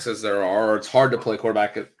quarterbacks as there are, it's hard to play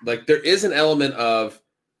quarterback. There is an element of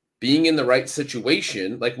being in the right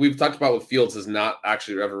situation. Like we've talked about with Fields, has not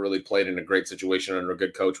actually ever really played in a great situation under a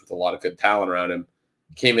good coach with a lot of good talent around him.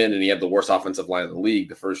 Came in and he had the worst offensive line in the league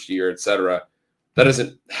the first year, etc. That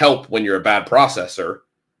doesn't help when you're a bad processor.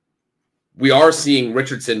 We are seeing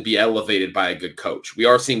Richardson be elevated by a good coach. We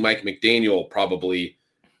are seeing Mike McDaniel probably,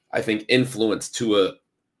 I think, influence Tua.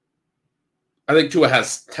 I think Tua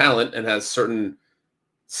has talent and has certain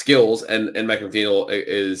skills, and Mike McDaniel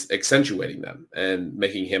is accentuating them and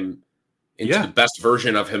making him into the best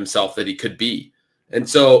version of himself that he could be. And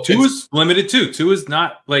so Tua's limited too. Tua's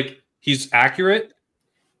not he's accurate,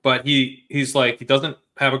 but he's he doesn't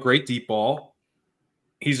have a great deep ball.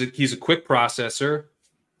 He's a quick processor,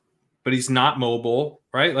 but he's not mobile,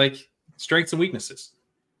 right? Strengths and weaknesses.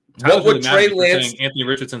 What would Trey Lance? Anthony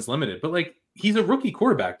Richardson's limited, but he's a rookie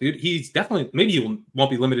quarterback, dude. He's definitely, maybe he won't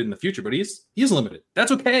be limited in the future, but he is limited.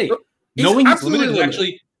 That's okay. Knowing he's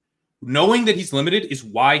limited is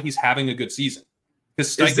why he's having a good season.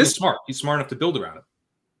 Because Steichen's smart. He's smart enough to build around him.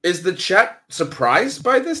 Is the chat surprised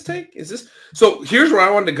by this take? Is this so? Here's where I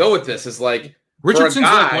wanted to go with this. Is Richardson's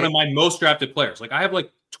one of my most drafted players. I have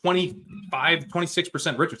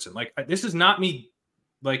 26% Richardson. This is not me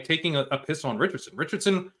taking a piss on Richardson.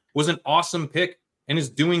 Richardson was an awesome pick and is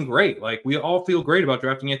doing great. We all feel great about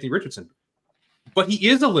drafting Anthony Richardson, but he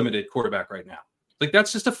is a limited quarterback right now.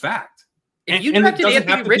 That's just a fact. And it doesn't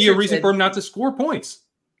have to be a reason for him not to score points.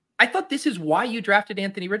 I thought this is why you drafted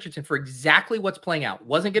Anthony Richardson, for exactly what's playing out.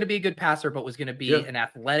 Wasn't going to be a good passer, but was going to be an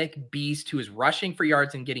athletic beast who is rushing for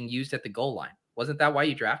yards and getting used at the goal line. Wasn't that why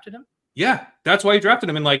you drafted him? Yeah, that's why you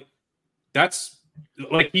drafted him. And that's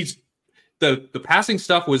he's the passing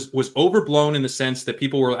stuff was overblown in the sense that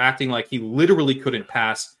people were acting like he literally couldn't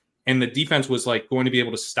pass, and the defense was going to be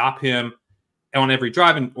able to stop him on every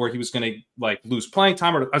drive, or he was going to lose playing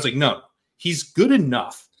time. Or I was no, he's good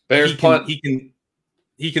enough. Bears punt.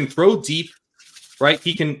 He can throw deep, right?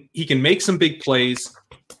 He can make some big plays.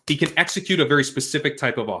 He can execute a very specific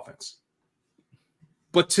type of offense.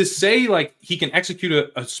 But to say he can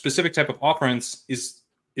execute a specific type of offense is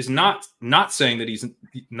not saying that he's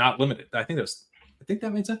not limited. I think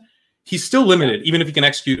that made sense. He's still limited, even if he can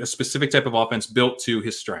execute a specific type of offense built to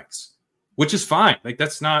his strengths, which is fine.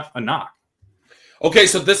 That's not a knock. Okay,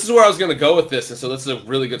 so this is where I was going to go with this, and so this is a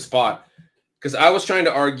really good spot. Because I was trying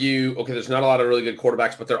to argue, okay, there's not a lot of really good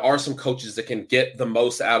quarterbacks, but there are some coaches that can get the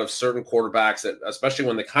most out of certain quarterbacks, especially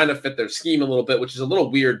when they kind of fit their scheme a little bit, which is a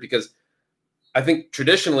little weird because I think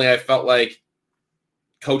traditionally I felt like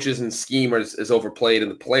coaches and scheme is overplayed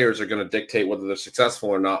and the players are going to dictate whether they're successful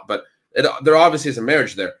or not. But there obviously is a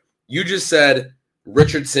marriage there. You just said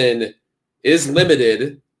Richardson is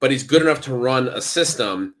limited, but he's good enough to run a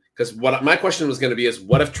system. Because what my question was going to be is,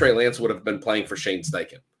 what if Trey Lance would have been playing for Shane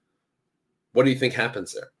Steichen? What do you think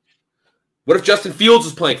happens there? What if Justin Fields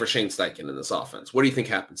was playing for Shane Steichen in this offense? What do you think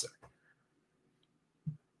happens there?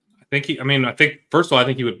 I think first of all, I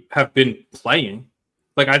think he would have been playing.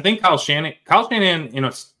 I think Kyle Shanahan,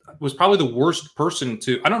 was probably the worst person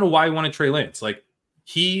to. I don't know why he wanted Trey Lance.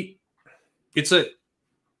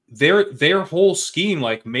 Their whole scheme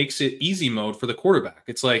makes it easy mode for the quarterback.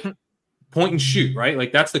 It's point and shoot,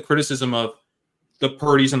 right? That's the criticism of the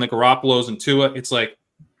Purdy's and the Garoppolos and Tua. It's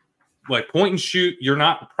like point and shoot. You're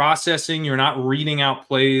not processing. You're not reading out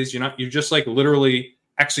plays. You're just like literally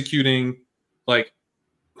executing. Like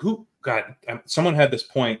someone had this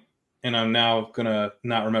point, and I'm now gonna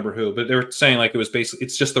not remember who, but they were saying like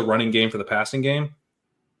it's just the running game for the passing game.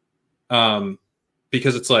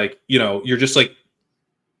 Because it's like, you're just like,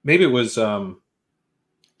 maybe it was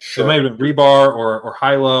It might have been Rebar or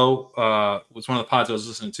Hilo was one of the pods I was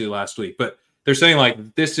listening to last week. But they're saying like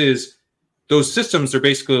those systems are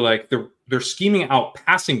basically like they're scheming out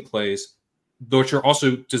passing plays, which are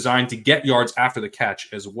also designed to get yards after the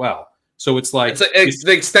catch as well. So it's like it's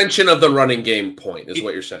the extension of the running game point, is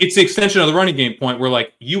what you're saying. It's the extension of the running game point where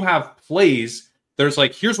like you have plays. There's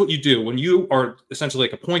like, here's what you do when you are essentially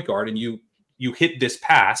like a point guard and you hit this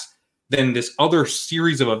pass. Then this other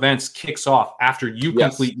series of events kicks off after you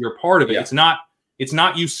complete your part of it. Yeah. It's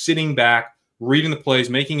not you sitting back, reading the plays,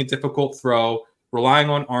 making a difficult throw, relying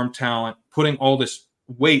on arm talent, putting all this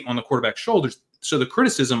weight on the quarterback's shoulders. So the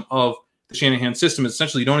criticism of the Shanahan system is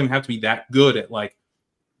essentially you don't even have to be that good at like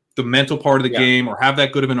the mental part of the game or have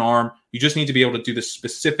that good of an arm. You just need to be able to do the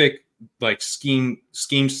specific like scheme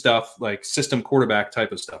stuff, like system quarterback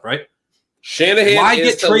type of stuff, right? Shanahan Why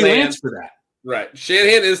get Trey Lance for that? Right.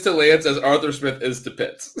 Shanahan is to Lance as Arthur Smith is to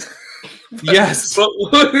Pitts. Yes. But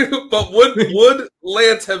would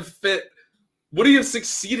Lance have fit? Would he have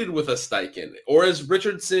succeeded with a Steichen? Or is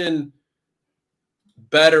Richardson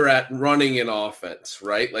better at running an offense,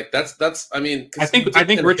 right? Like that's I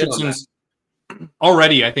think Richardson's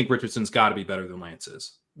already, I think Richardson's got to be better than Lance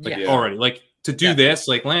is. Like already. Like to do this,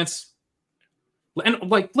 like Lance, and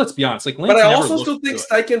like let's be honest, like Lance. But I also still think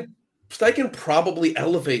Steichen probably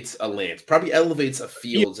elevates a Lance, probably elevates a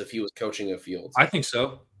Fields if he was coaching a Fields. I think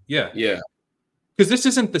so. Yeah. Yeah. Because this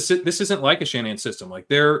isn't like a Shanahan system. Like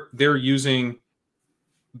they're using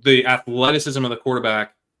the athleticism of the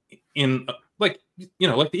quarterback in like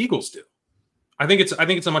the Eagles do. I think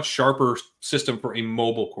it's a much sharper system for a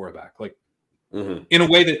mobile quarterback. Like in a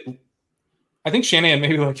way that I think Shanahan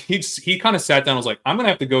maybe like he kind of sat down and was like, I'm gonna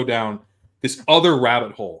have to go down this other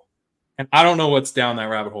rabbit hole. And I don't know what's down that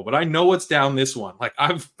rabbit hole, but I know what's down this one. Like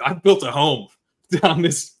I've built a home down kind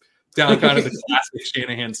of the classic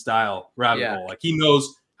Shanahan style rabbit hole. Like he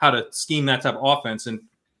knows how to scheme that type of offense. And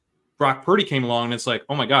Brock Purdy came along and it's like,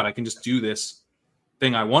 oh my God, I can just do this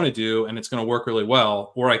thing I want to do and it's going to work really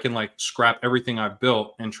well. Or I can like scrap everything I've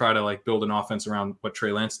built and try to like build an offense around what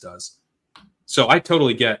Trey Lance does. So I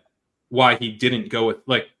totally get why he didn't go with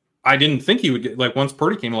like, I didn't think he would get like once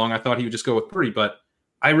Purdy came along, I thought he would just go with Purdy, but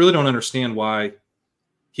I really don't understand why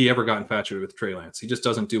he ever got infatuated with Trey Lance. He just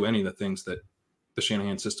doesn't do any of the things that the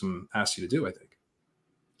Shanahan system asks you to do, I think.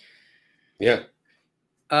 Yeah.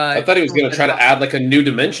 I thought he was going to try to add like a new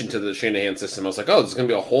dimension to the Shanahan system. I was like, oh, this is going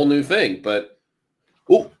to be a whole new thing. But,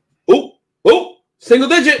 single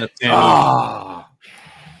digit.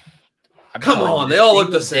 Come on, they all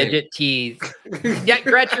look the same. Digit tease. Yeah,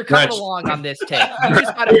 Gretch, you're coming along on this take. You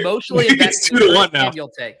just got emotionally invested in the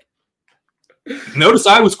Samuel take. Notice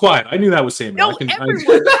I was quiet. I knew that was Samuel. No, everyone.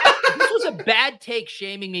 This was a bad take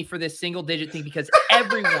shaming me for this single digit thing because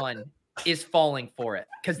everyone is falling for it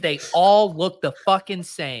because they all look the fucking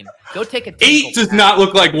same. Go take a 8 does not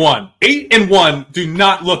look like 1. 8 and 1 do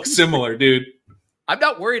not look similar, dude. I'm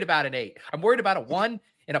not worried about an 8. I'm worried about a 1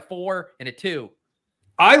 and a 4 and a 2.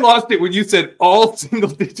 I lost it when you said all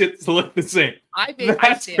single digits look the same.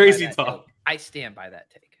 That's crazy talk. I stand by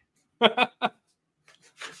that take.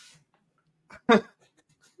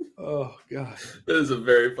 Oh, God. That is a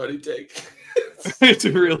very funny take. It's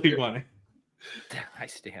really funny. I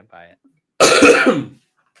stand by it.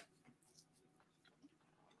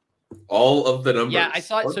 All of the numbers. Yeah, I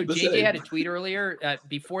saw it. So JJ had a tweet earlier.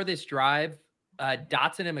 Before this drive,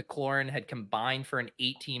 Dotson and McLaurin had combined for an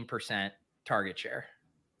 18% target share.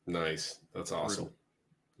 Nice. That's awesome.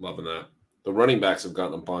 Loving that. The running backs have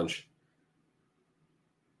gotten a bunch.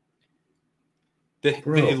 At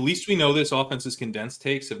least we know this offense's condensed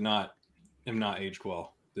takes have not aged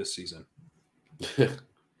well this season.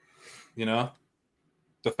 You know,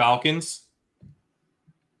 the Falcons,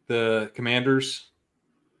 the Commanders.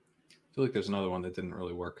 I feel like there's another one that didn't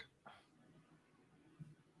really work.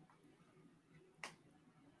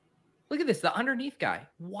 Look at this, the underneath guy,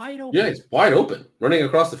 wide open. Yeah, he's wide open, running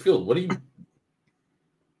across the field. What do you?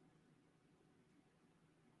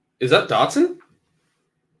 Is that Dotson?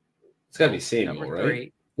 It's got to be Samuel, right?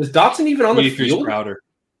 3. Is Dotson even on the field? Crowder.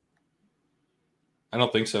 I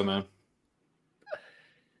don't think so, man.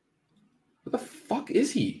 What the fuck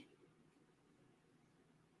is he?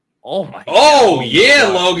 Oh, my God. Oh,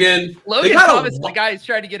 yeah, Logan. Logan Thomas, the guy who's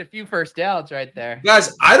trying to get a few first downs right there.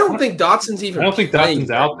 Guys, I don't think Dotson's even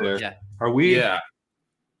Dotson's out there. Yeah. Are we? Yeah.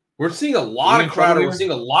 We're seeing a lot of Crowder. We're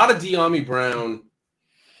seeing a lot of De'Ami Brown.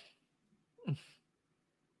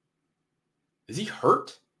 Is he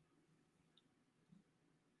hurt?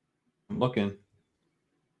 I'm looking.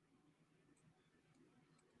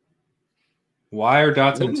 Why are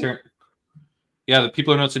Dotson and Terrence? Yeah, the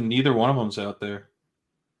people are noticing neither one of them's out there.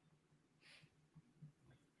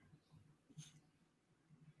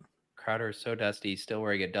 Crowder is so dusty. He's still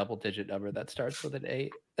wearing a double-digit number that starts with an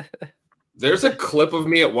 8. There's a clip of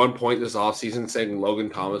me at one point this offseason saying Logan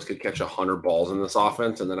Thomas could catch 100 balls in this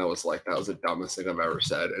offense, and then I was like, that was the dumbest thing I've ever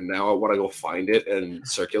said. And now I want to go find it and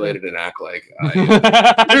circulate it and act like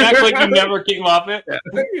act like you never came off it.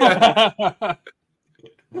 Yeah.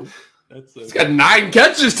 He's got 9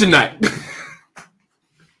 catches tonight.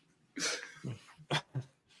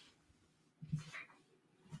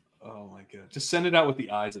 Oh my god! Just send it out with the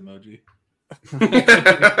eyes emoji.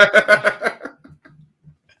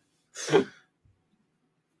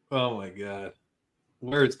 Oh my god!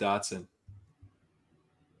 Where's Dotson?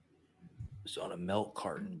 It's on a milk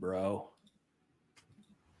carton, bro.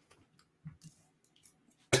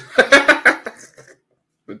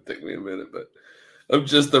 Would take me a minute, but I'm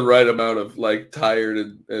just the right amount of like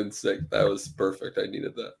tired and sick. That was perfect. I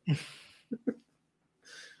needed that.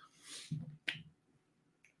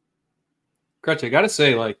 Crutch, I gotta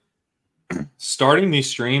say, like, starting these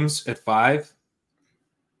streams at 5,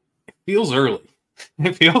 it feels early.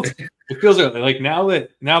 It feels early. Like now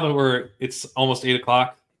that it's almost 8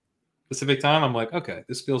 o'clock Pacific time, I'm like, okay,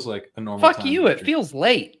 this feels like a normal. Fuck you! It feels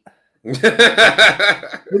late. What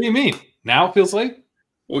do you mean? Now it feels late?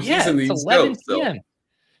 Well, yeah, it's 11 p.m.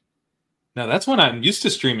 Now that's when I'm used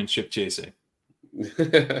to streaming ship chasing.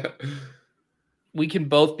 We can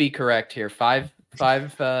both be correct here. 5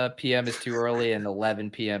 p.m. is too early and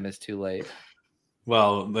 11 p.m. is too late.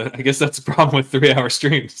 Well, I guess that's a problem with 3-hour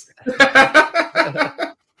streams.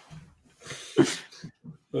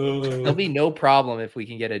 There'll be no problem if we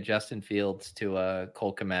can get a Justin Fields to a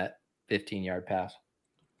Cole Kmet 15-yard pass.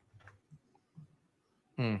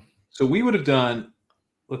 So we would have done,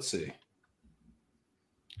 let's see.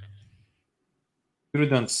 We would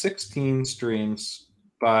have done 16 streams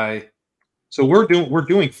by. So we're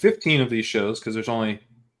doing 15 of these shows because there's only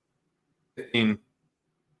 15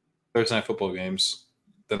 Thursday night football games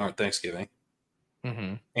that aren't Thanksgiving,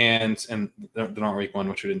 and they're not week 1,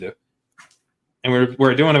 which we didn't do. And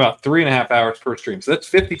we're doing about 3.5 hours per stream, so that's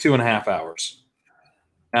 52.5 hours.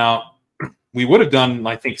 Now we would have done,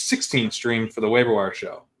 I think, 16 streams for the waiver wire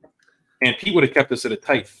show, and Pete would have kept us at a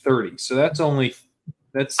tight 30. So that's. I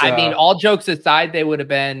mean, all jokes aside, they would have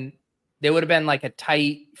been like a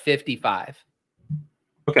tight 55.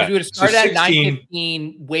 Okay. We would have started at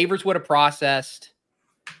 9:15. Waivers would have processed,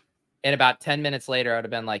 and about 10 minutes later, I would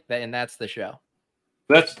have been like that, and that's the show.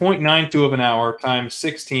 That's 0.92 of an hour times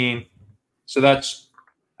 16. So that's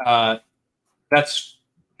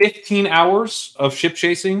 15 hours of ship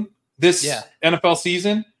chasing this NFL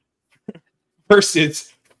season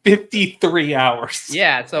versus 53 hours.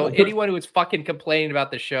 Yeah. So anyone who was fucking complaining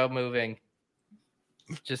about the show moving,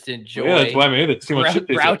 just enjoy. Yeah, that's why I made it. Too much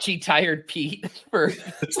grouchy, tired Pete. It's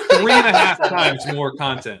 3.5 times more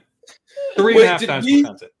content. 3.5 times more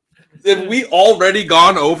content. Have we already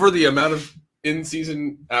gone over the amount of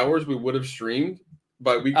in-season hours we would have streamed?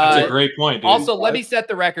 But that's a great point, dude. Also, let me set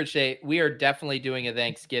the record straight. We are definitely doing a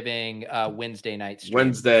Thanksgiving Wednesday night stream.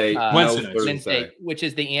 Wednesday, which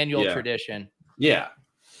is the annual tradition. Yeah,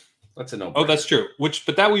 that's a no. Oh, that's true.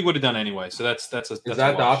 But that we would have done anyway. So that's is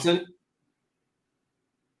that Dotson?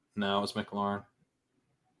 No, it's McLaurin.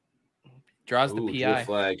 Draws the PI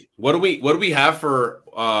flag. What do we have for?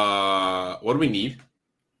 What do we need?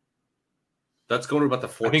 That's going to about the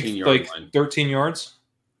 14-yard line. 13 yards.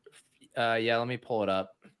 Yeah, let me pull it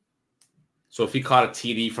up. So if he caught a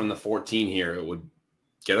TD from the 14 here, it would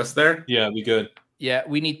get us there? Yeah, it'd be good. Yeah,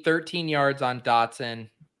 we need 13 yards on Dotson,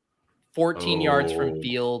 14 yards from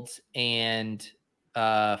Fields, and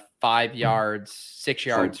 6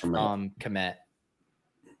 yards from Kmet.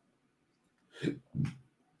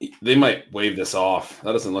 They might wave this off.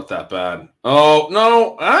 That doesn't look that bad. Oh,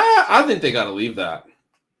 no. I think they got to leave that.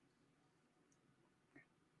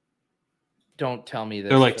 Don't tell me this.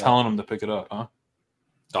 They're like telling him to pick it up, huh?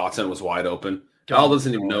 Dotson was wide open. Al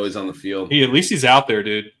doesn't even know he's on the field. At least he's out there,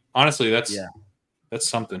 dude. Honestly, that's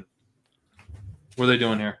something. What are they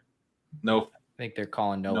doing here? No. I think they're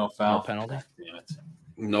calling no foul. No penalty. Damn it.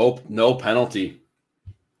 No penalty.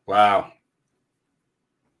 Wow.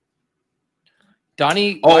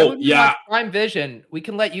 Donnie, why watch Prime Vision? We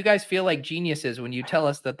can let you guys feel like geniuses when you tell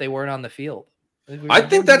us that they weren't on the field. I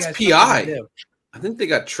think that's PI. I think they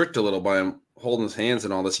got tricked a little by him holding his hands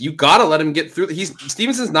and all this. You got to let him get through.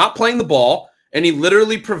 Stevenson's not playing the ball, and he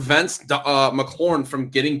literally prevents McLaurin from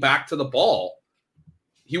getting back to the ball.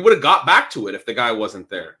 He would have got back to it if the guy wasn't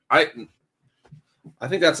there. I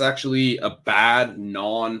think that's actually a bad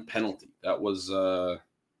non-penalty. That was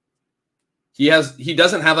he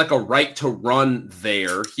doesn't have like a right to run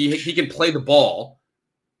there. He can play the ball,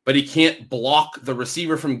 but he can't block the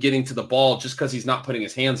receiver from getting to the ball just because he's not putting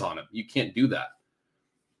his hands on it. You can't do that.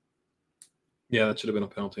 Yeah, that should have been a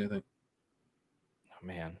penalty, I think. Oh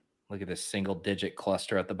man, look at this single-digit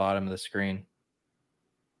cluster at the bottom of the screen.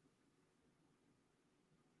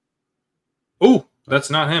 Oh,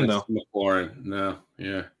 that's not him though. McLaurin, no,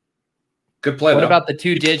 yeah, good play. What though. about the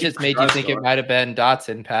 2 digits made you think it might have been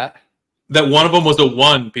Dotson, Pat? That one of them was a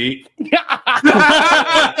 1, Pete.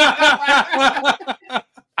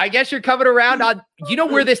 I guess you're coming around on. You know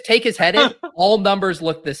where this take is headed? All numbers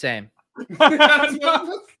look the same.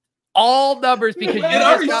 All numbers because you it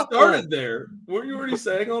already just started there. Weren't you already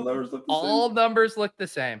saying all numbers look the same? All numbers look the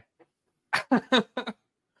same.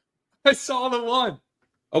 I saw the 1.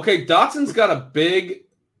 Okay, Dotson's got a big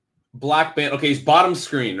black band. Okay, he's bottom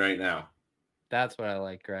screen right now. That's what I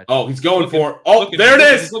like, Gretchen. Oh, he's going for. Oh, there it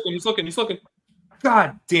is. He's looking.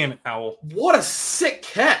 God damn it, Howell! What a sick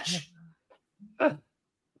catch!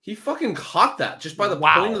 He fucking caught that just by the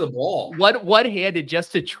point of the ball. What handed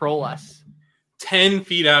just to troll us? 10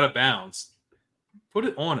 feet out of bounds. Put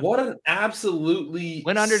it on him. What an absolutely.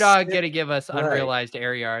 When underdog going to give us unrealized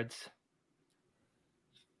air yards?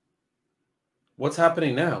 What's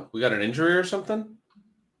happening now? We got an injury or something?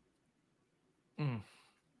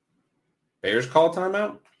 Bears call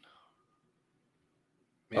timeout?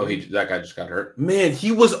 Maybe. Oh, that guy just got hurt. Man,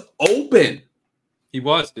 he was open. He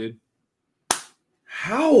was, dude.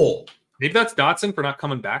 How? Maybe that's Dotson for not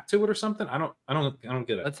coming back to it or something. I don't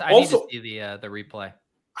get it. I need to see the replay.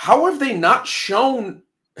 How have they not shown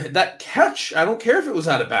that catch? I don't care if it was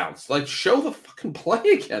out of bounds. Like, show the fucking play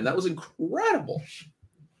again. That was incredible.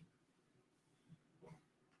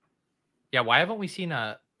 Yeah, why haven't we seen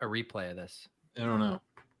a replay of this? I don't know.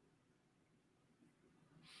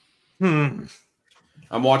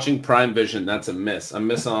 I'm watching Prime Vision. That's a miss. A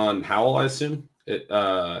miss on Howell, I assume. It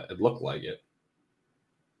looked like it.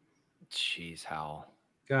 Jeez, Howell.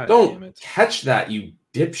 God don't damn it. Catch that, you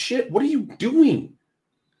dipshit. What are you doing?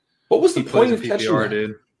 What was the point of catching that?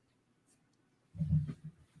 Dude.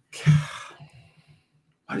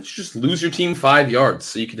 Why did you just lose your team 5 yards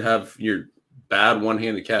so you could have your bad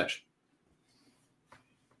one-handed catch?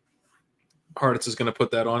 Harditz is going to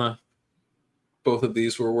put that on a. Both of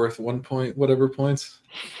these were worth 1 point, whatever points.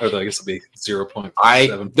 Or I guess it'll be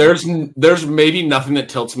 0.7. There's maybe nothing that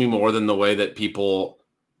tilts me more than the way that people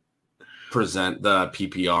present the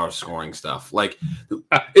PPR scoring stuff. Like,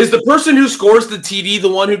 is the person who scores the TD the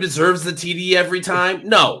one who deserves the TD every time?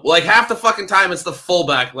 No. Like, half the fucking time it's the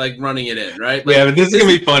fullback like running it in, right? Like, yeah, but this is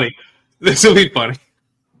gonna be funny. This will be funny.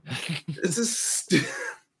 This is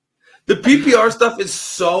the PPR stuff is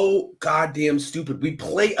so goddamn stupid. We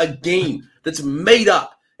play a game that's made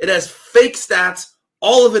up. It has fake stats.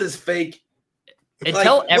 All of it is fake.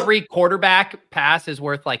 Until every quarterback pass is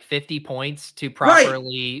worth like 50 points to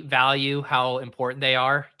properly value how important they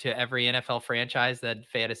are to every NFL franchise, that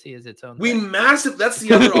fantasy is its own thing. That's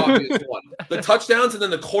the other obvious one. The touchdowns and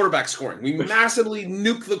then the quarterback scoring. We massively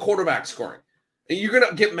nuke the quarterback scoring. And you're going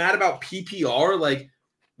to get mad about PPR? Like,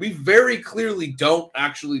 we very clearly don't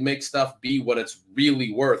actually make stuff be what it's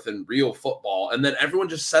really worth in real football. And then everyone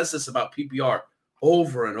just says this about PPR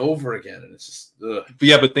over and over again. And it's just, ugh.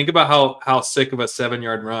 Yeah, but think about how sick of a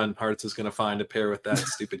 7-yard run Hartz is going to find to pair with that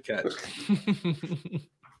stupid catch.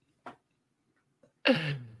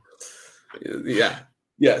 Yeah.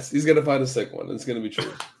 Yes, he's going to find a sick one. It's going to be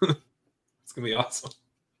true. It's going to be awesome.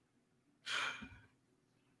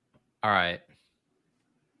 All right.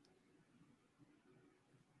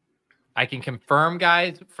 I can confirm,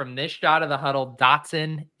 guys, from this shot of the huddle,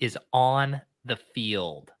 Dotson is on the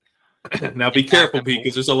field. Now be careful, Pete,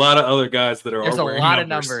 because there's a lot of other guys that are. There's a lot of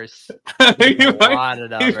numbers. Lot of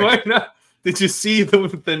numbers. Did you see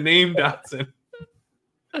the name Dotson?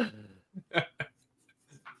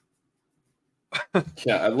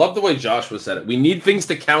 Yeah, I love the way Joshua said it. We need things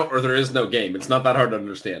to count, or there is no game. It's not that hard to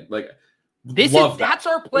understand. Like, that's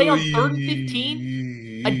our play on 3rd and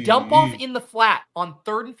 15. A dump off in the flat on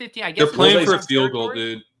 3rd and 15. I guess they're playing for a field goal,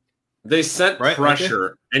 dude. They sent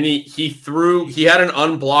pressure, and he had an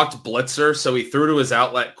unblocked blitzer, so he threw to his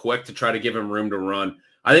outlet quick to try to give him room to run.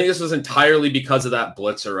 I think this was entirely because of that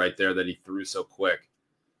blitzer right there that he threw so quick.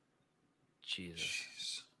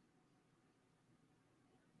 Jesus.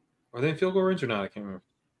 Are they in field goal range or not? I can't remember.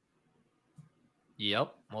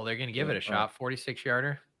 Yep. Well, they're going to give it a shot.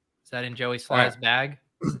 46-yarder. Is that in Joey Sly's bag?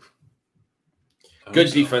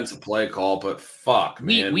 Good defensive play call, but fuck,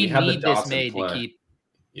 man. We have need the this Dotson made play. to keep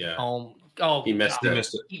home. Yeah. Oh, he missed God. it.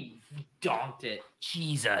 He donked it.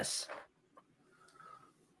 Jesus.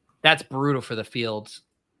 That's brutal for the Fields.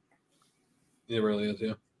 It really is,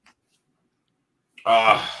 yeah.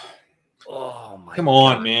 Oh, my Come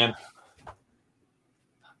on, man.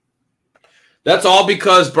 That's all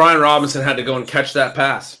because Brian Robinson had to go and catch that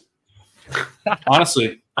pass.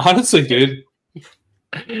 Honestly, dude.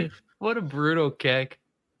 What a brutal kick.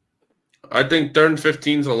 I think 3rd and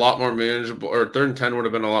 15 is a lot more manageable, or 3rd and 10 would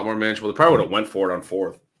have been a lot more manageable. They probably would have went for it on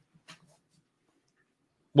 4th.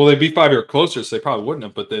 Well, they'd be 5 yards closer, so they probably wouldn't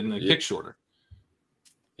have, but then they kick shorter.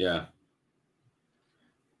 Yeah.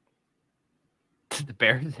 The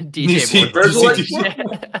Bears, DJ Bears are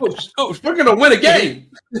like, we're going to win a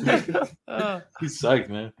game. He's psyched,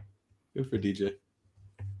 man. Good for DJ.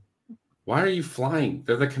 Why are you flying?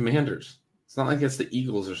 They're the Commanders. It's not like it's the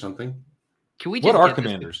Eagles or something. Can we just what are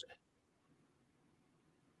Commanders?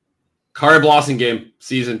 Kari Blossing game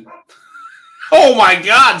season. Oh my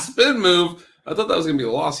God, spin move. I thought that was going to be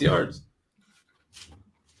lost yards.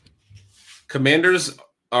 Commanders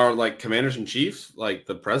are like commanders in chiefs, like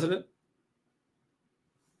the president.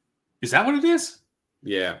 Is that what it is?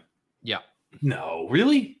 Yeah. Yeah. No,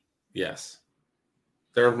 really? Yes.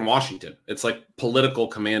 They're from Washington. It's like political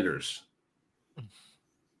commanders,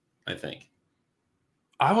 I think.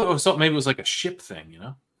 I always thought maybe it was like a ship thing, you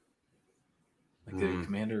know? Like a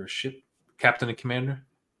commander or ship, captain and commander?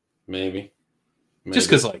 Maybe. Just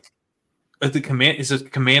because, like, the command is a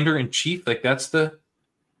commander in chief. Like, that's the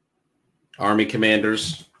Army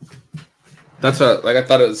commanders. That's what, like, I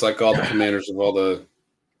thought it was like all the commanders of all the.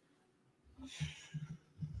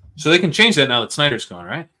 So they can change that now that Snyder's gone,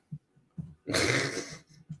 right?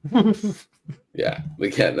 Yeah,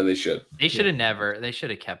 they can and they should. They should have never. They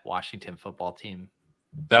should have kept Washington football team.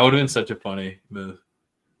 That would have been such a funny move.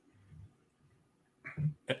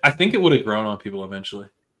 I think it would have grown on people eventually.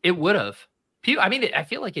 It would have. I mean, I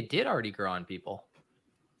feel like it did already grow on people.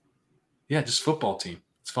 Yeah, just football team.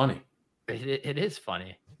 It's funny. It is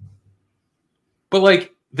funny. But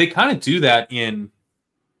like they kind of do that in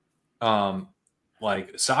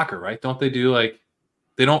like soccer, right? Don't they do like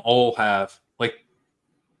they don't all have like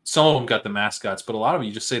some of them got the mascots, but a lot of them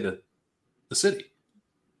you just say the city.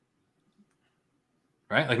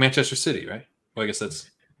 Right? Like Manchester City, right? Well, I guess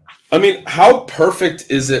that's I mean, how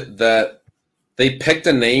perfect is it that they picked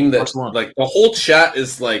a name that Barcelona. like the whole chat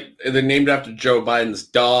is like they're named after Joe Biden's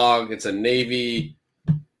dog. It's a Navy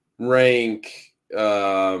rank.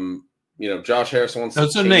 Josh Harris wants no,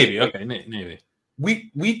 it's a Navy. Okay, Navy.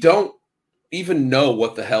 We don't even know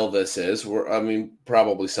what the hell this is.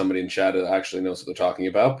 Probably somebody in chat actually knows what they're talking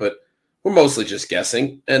about, but we're mostly just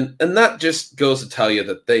guessing. And that just goes to tell you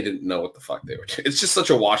that they didn't know what the fuck they were doing. It's just such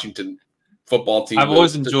a Washington football team. I've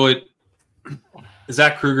always enjoyed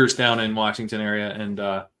Zach Kruger's down in Washington area, and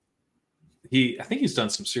I think he's done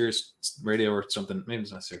some serious radio or something. Maybe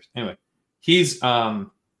it's not serious. Anyway, he's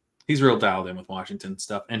real dialed in with Washington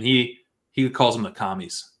stuff, and he calls them the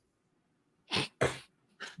commies.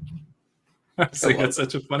 That's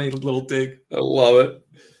such a funny little dig. I love it.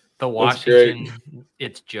 The Washington,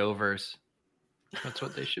 it's Jovers. That's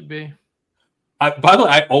what they should be. By the way,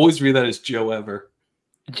 I always read that as Joe Ever.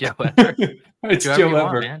 Joe Ever. It's Joe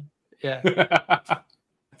Ever. Man. Yeah.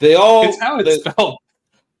 It's how it's spelled.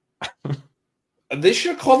 They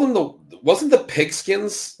should have called them wasn't the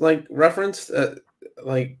Pigskins like referenced?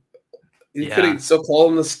 You could still call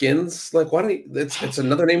them the Skins. Like, why don't you? It's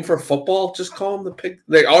another name for football. Just call them the Pig.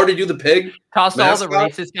 They already do the Pig. Toss all the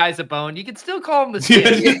racist guys a bone. You can still call them the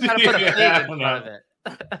Skins. You gotta put a pig in front of it.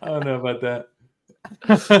 I don't know about that.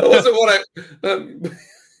 That wasn't what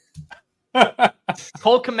I.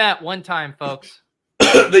 Cole Kmet one time, folks.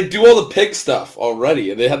 They do all the pig stuff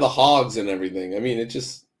already, and they have the hogs and everything. I mean, it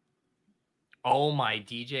just. Oh my,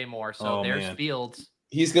 DJ Moore. So there's man. Fields.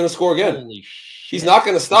 He's gonna score again. Holy shit! He's not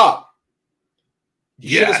gonna stop.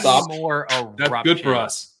 Yes, More that's good for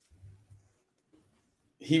us.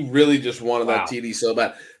 He really just wanted that TD so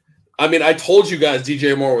bad. I mean, I told you guys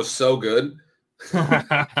DJ Moore was so good.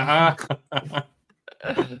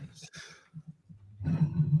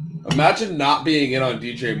 Imagine not being in on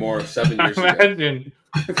DJ Moore 7 years ago. Imagine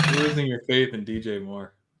losing your faith in DJ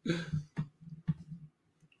Moore.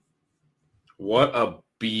 What a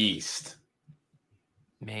beast.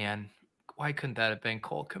 Man, why couldn't that have been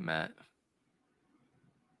Cole Kmet?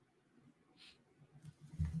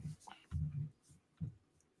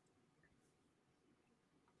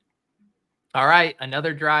 All right,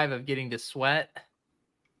 another drive of getting to sweat.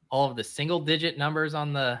 all of the single-digit numbers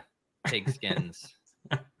on the pigskins.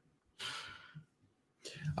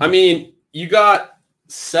 I mean, you got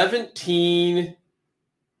 17-point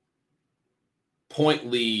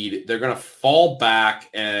lead. They're going to fall back.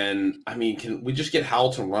 And, I mean, can we just get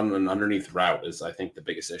Howell to run an underneath route is, I think, the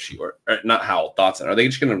biggest issue. Or not Howell, Dotson. Are they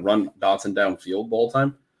just going to run Dotson downfield the whole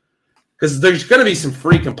time? Because there's going to be some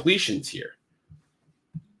free completions here.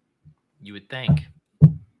 You would think.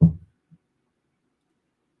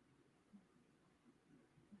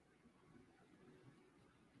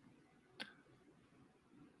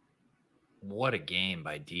 What a game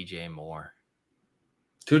by DJ Moore.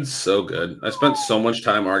 Dude's so good. I spent so much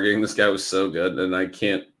time arguing this guy was so good, and I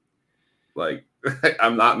can't,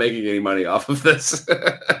 I'm not making any money off of this.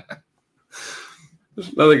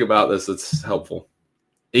 There's nothing about this that's helpful.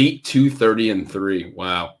 8, 2, 30, and 3.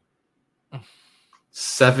 Wow.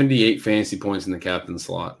 78 fantasy points in the captain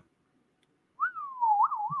slot.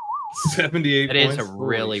 78 That points? is a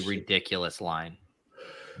really ridiculous line.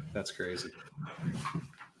 That's crazy.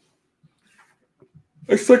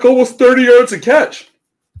 It's like almost 30 yards a catch.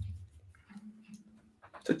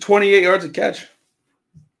 It's like 28 yards a catch.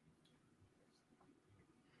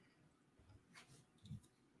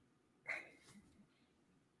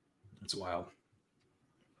 That's wild.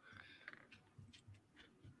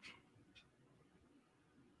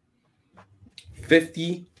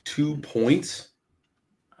 $52 points.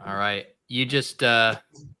 All right. You just yeah,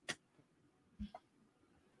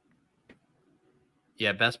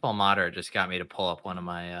 Best Ball Modder just got me to pull up one of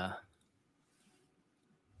my I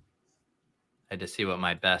had to see what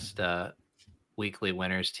my best weekly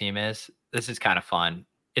winners team is. This is kind of fun.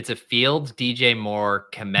 It's a Fields, DJ Moore,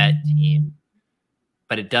 Komet team,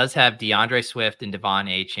 but it does have DeAndre Swift and Devon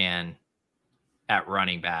Achane at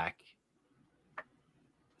running back.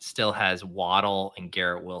 Still has Waddle and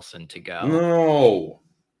Garrett Wilson to go. No.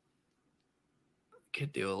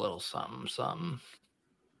 Could do a little something.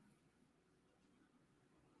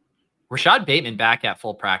 Rashad Bateman back at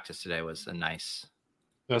full practice today was a nice.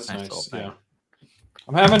 That's little nice. thing. Yeah.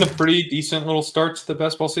 I'm having a pretty decent little start to the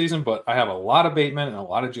best ball season, but I have a lot of Bateman and a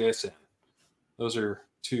lot of JSN. Those are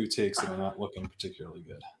two takes that are not looking particularly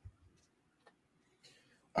good.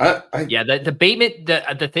 Yeah, the Bateman,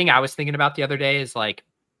 the thing I was thinking about the other day is like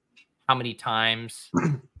how many times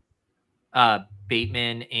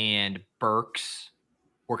Bateman and Burks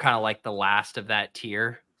were kind of like the last of that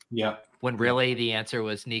tier. Yeah. When really the answer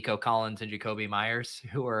was Nico Collins and Jacoby Myers,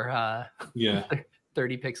 who were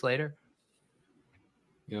 30 picks later.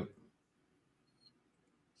 Yep.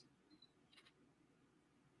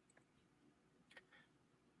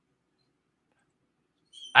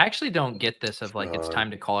 I actually don't get this of like it's time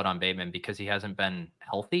to call it on Bateman because he hasn't been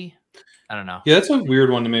healthy. I don't know. Yeah, that's a weird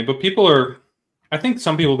one to me. But I think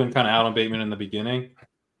some people have been kind of out on Bateman in the beginning.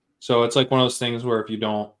 So it's like one of those things where if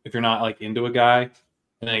you're not like into a guy and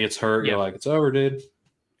then he gets hurt, you're like, it's over, dude.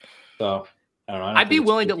 So I don't know. I'd be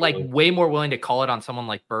willing to way more willing to call it on someone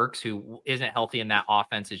like Burks who isn't healthy and that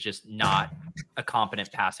offense is just not a competent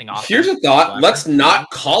passing offense. Here's a thought. Let's not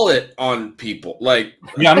call it on people.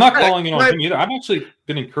 I'm not calling it on him either. I've actually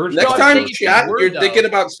been encouraged. Next time chat, you're thinking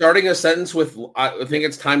about starting a sentence with, I think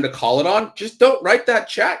it's time to call it on. Just don't write that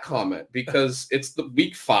chat comment because it's the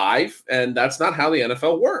week 5 and that's not how the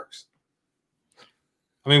NFL works.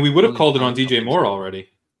 I mean, we would have called it on DJ Moore already.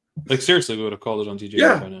 Like seriously, we would have called it on DJ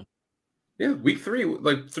Moore by now. Yeah, week 3,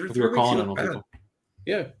 like through 3 weeks. Calling it on people.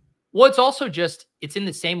 Yeah. Well, it's also just it's in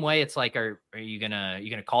the same way. It's like, are you gonna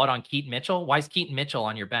call it on Keaton Mitchell? Why is Keaton Mitchell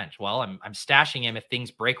on your bench? Well, I'm stashing him if things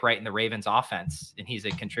break right in the Ravens offense and he's a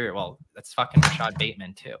contributor. Well, that's fucking Rashad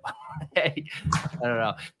Bateman too. I don't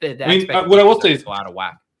know. What I will say is out of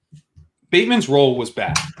whack. Bateman's role was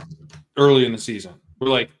bad early in the season. We're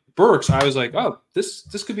like Burks. I was like, oh,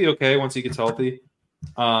 this could be okay once he gets healthy.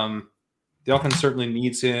 The offense certainly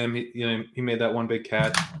needs him. He made that one big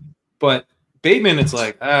catch. But Bateman, it's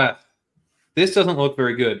like, this doesn't look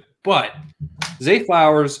very good. But Zay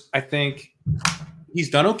Flowers, I think he's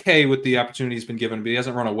done okay with the opportunity he's been given, but he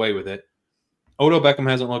hasn't run away with it. Odell Beckham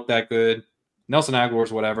hasn't looked that good. Nelson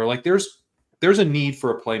Aguilar's whatever. Like there's a need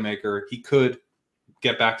for a playmaker. He could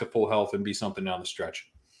get back to full health and be something down the stretch.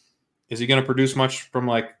 Is he going to produce much from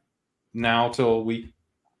like now till week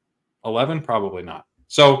 11? Probably not.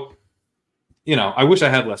 So, I wish I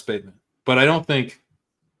had less Bateman, but I don't think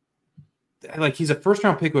he's a first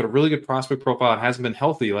round pick with a really good prospect profile and hasn't been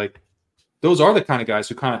healthy. Like those are the kind of guys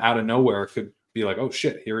who kind of out of nowhere could be like, oh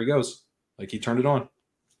shit, here he goes. Like he turned it on.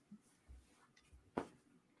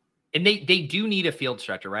 And they do need a field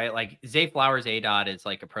stretcher, right? Like Zay Flowers ADOT is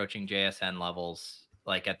like approaching JSN levels.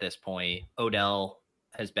 Like at this point, Odell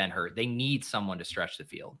has been hurt. They need someone to stretch the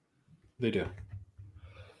field. They do.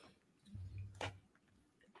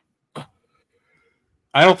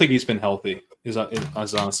 I don't think he's been healthy. Is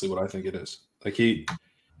honestly what I think it is. Like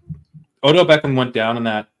Odell Beckham went down in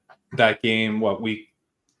that game. What week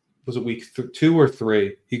was it? Week 2 or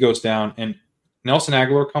 3? He goes down, and Nelson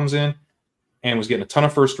Aguilar comes in and was getting a ton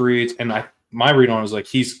of first reads. And my read on it was like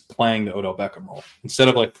he's playing the Odell Beckham role instead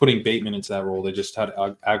of like putting Bateman into that role. They just had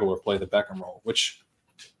Aguilar play the Beckham role, which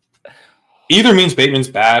either means Bateman's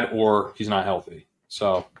bad or he's not healthy.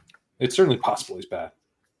 So it's certainly possible he's bad.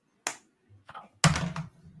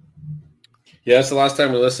 Yeah, it's the last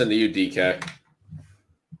time we listened to you, DK.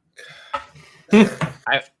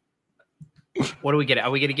 What do we get?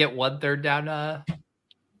 Are we going to get 1/3 down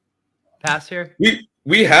pass here?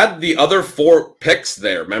 We had the other 4 picks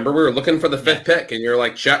there. Remember, we were looking for the 5th pick, and you're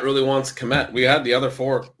like, chat really wants Komet. We had the other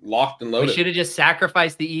 4 locked and loaded. We should have just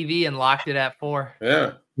sacrificed the EV and locked it at 4.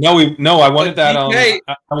 Yeah. No, I wanted that. DK,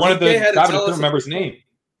 I wanted the DK guy who remember his name.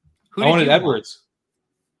 I wanted Edwards.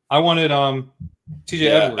 I wanted TJ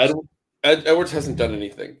Edwards. Edwards hasn't done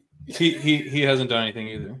anything. He hasn't done anything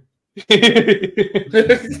either.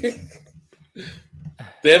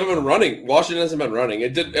 They haven't been running. Washington hasn't been running.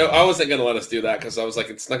 I wasn't going to let us do that because I was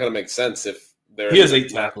like, it's not going to make sense if he has 8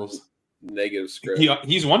 tackles. Negative script.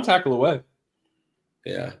 He's 1 tackle away.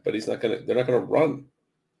 Yeah, but he's not going to. They're not going to run.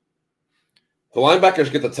 The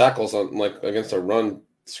linebackers get the tackles on like against a run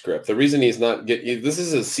script. The reason he's not this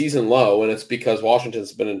is a season low, and it's because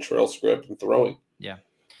Washington's been in trail script and throwing. Yeah.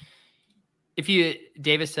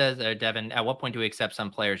 Davis says, Devin, at what point do we accept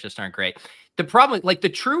some players just aren't great? The problem, like the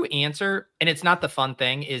true answer, and it's not the fun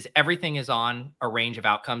thing, is everything is on a range of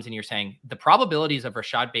outcomes. And you're saying the probabilities of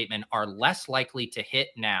Rashad Bateman are less likely to hit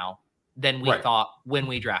now than we thought when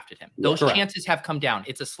we drafted him. Those chances have come down.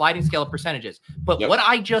 It's a sliding scale of percentages. But what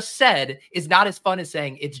I just said is not as fun as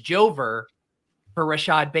saying it's Jover for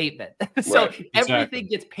Rashad Bateman. So everything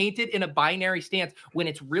gets painted in a binary stance when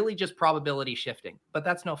it's really just probability shifting. But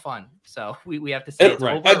that's no fun. So we have to say it's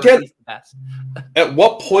over again, or the best. At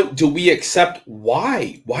what point do we accept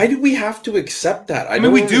why? Why do we have to accept that? I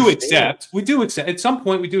mean, we do accept. At some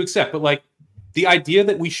point we do accept. But like the idea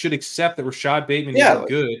that we should accept that Rashad Bateman is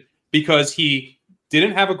good because he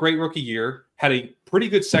didn't have a great rookie year, had a pretty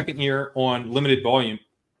good second year on limited volume.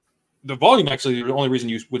 The volume actually the only reason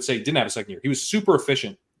you would say didn't have a second year. He was super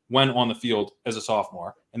efficient when on the field as a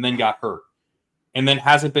sophomore and then got hurt and then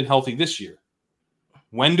hasn't been healthy this year.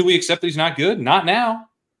 When do we accept that he's not good? Not now.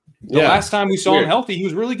 The last time we saw him healthy, he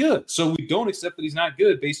was really good. So we don't accept that he's not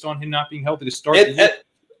good based on him not being healthy to start the year.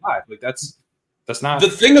 Like that's not the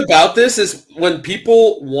thing about this is when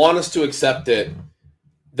people want us to accept it,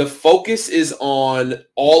 the focus is on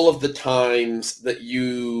all of the times that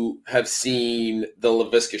you have seen the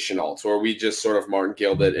Laviska Chenaults, where we just sort of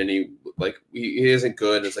martingale it and he isn't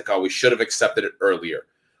good. It's like, oh, we should have accepted it earlier.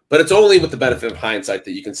 But it's only with the benefit of hindsight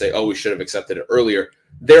that you can say, oh, we should have accepted it earlier.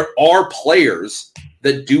 There are players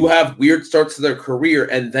that do have weird starts to their career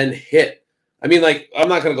and then hit. I mean, like, I'm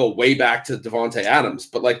not going to go way back to Devontae Adams,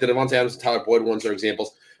 but like the Devontae Adams and Tyler Boyd ones are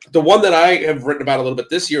examples. The one that I have written about a little bit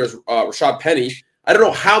this year is Rashad Penny. I don't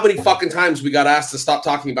know how many fucking times we got asked to stop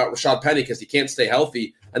talking about Rashad Penny because he can't stay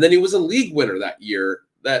healthy. And then he was a league winner that year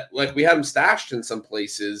that like we had him stashed in some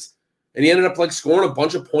places and he ended up like scoring a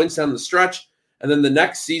bunch of points down the stretch. And then the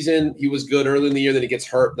next season he was good early in the year. Then he gets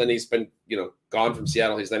hurt. Then he's been, gone from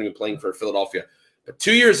Seattle. He's not even playing for Philadelphia. But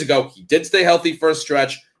 2 years ago, he did stay healthy for a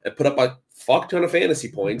stretch and put up a fuck ton of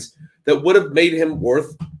fantasy points that would have made him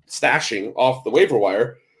worth stashing off the waiver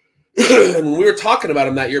wire. And when we were talking about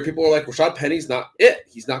him that year, people were like, Rashad Penny's not it.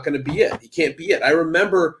 He's not going to be it. He can't be it. I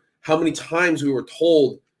remember how many times we were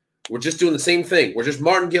told we're just doing the same thing. We're just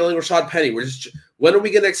martingaling Rashad Penny. When are we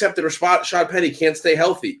going to accept that Rashad Penny can't stay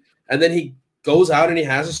healthy? And then he goes out and he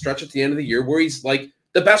has a stretch at the end of the year where he's like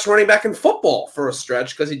the best running back in football for a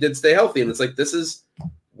stretch because he did stay healthy. And it's like, this is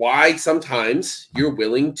why sometimes you're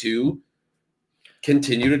willing to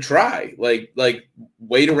continue to try, like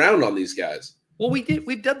wait around on these guys. Well,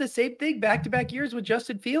 we've done the same thing back-to-back years with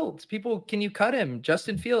Justin Fields. People, can you cut him?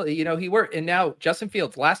 Justin Fields, he worked. And now Justin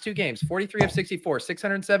Fields, last 2 games, 43 of 64,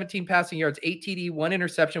 617 passing yards, 8 TD, 1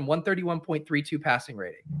 interception, 131.32 passing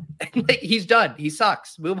rating. He's done. He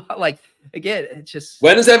sucks. Move on. Like, again, it's just.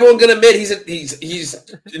 When is everyone going to admit he's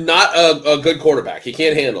not a good quarterback? He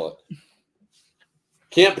can't handle it.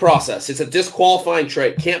 Can't process. It's a disqualifying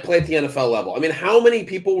trait. Can't play at the NFL level. I mean, how many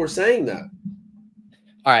people were saying that?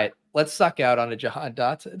 All right. Let's suck out on a Jahan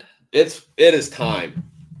Dotson. It is time.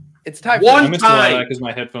 It's time. I missed a lot of that because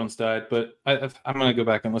my headphones died, but I'm gonna go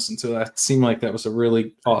back and listen to that. It seemed like that was a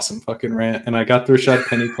really awesome fucking rant, and I got the Rashad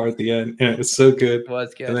Penny part at the end, and it was so good. It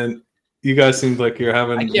was good. And then you guys seemed like you're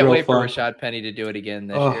having. I can't wait for Rashad Penny to do it again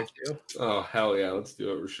this year too. Oh hell yeah, let's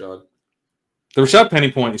do it, Rashad. The Rashad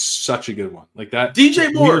Penny point is such a good one. Like that.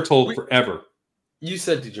 DJ Moore. We were told forever. You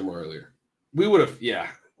said DJ Moore earlier. We would have been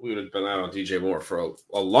out on DJ Moore for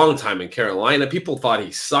a long time in Carolina. People thought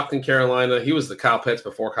he sucked in Carolina. He was the Kyle Pitts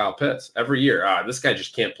before Kyle Pitts. Every year, this guy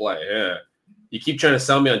just can't play. Yeah. You keep trying to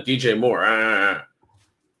sell me on DJ Moore.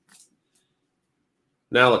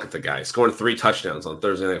 Now look at the guy scoring 3 touchdowns on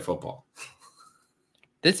Thursday Night Football.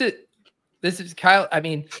 This is Kyle. I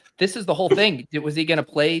mean, this is the whole thing. Was he going to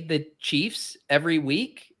play the Chiefs every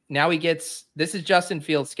week? Now this is Justin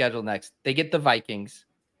Fields' schedule next. They get the Vikings,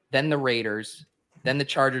 then the Raiders, then the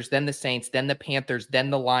Chargers, then the Saints, then the Panthers, then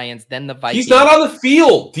the Lions, then the Vikings. He's not on the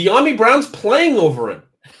field. De'Ami Brown's playing over him.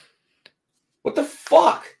 What the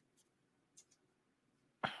fuck?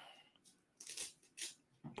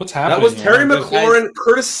 What's happening? That was Terry McLaurin,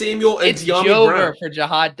 Curtis Samuel, and De'Ami Brown. For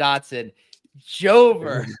Jahad Dotson.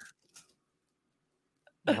 Jover.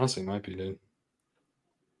 Honestly, might be, dude.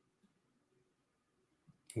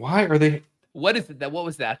 Why are they? What is it? What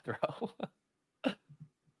was that throw?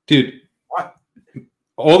 Dude, what?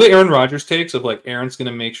 All the Aaron Rodgers takes of like Aaron's going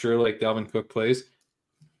to make sure like Dalvin Cook plays.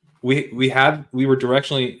 We were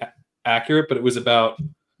directionally accurate, but it was about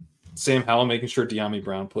Sam Howell making sure De'Ami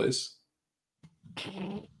Brown plays.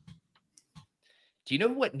 Do you know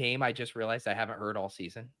what name I just realized I haven't heard all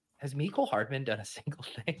season? Has Mecole Hardman done a single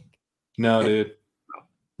thing? No, dude.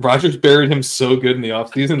 Rodgers buried him so good in the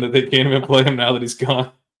offseason that they can't even play him now that he's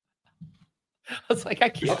gone. I was like,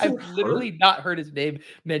 I've literally not heard his name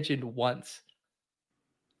mentioned once.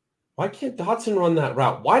 Why can't Dotson run that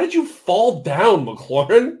route? Why did you fall down,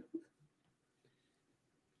 McLaurin?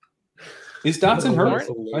 Is Dotson hurt?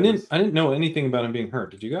 I didn't know anything about him being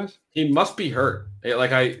hurt. Did you guys? He must be hurt.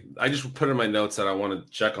 Like I just put in my notes that I want to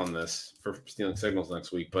check on this for stealing signals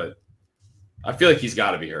next week, but I feel like he's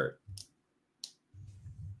got to be hurt.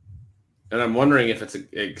 And I'm wondering if it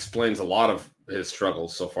explains a lot of his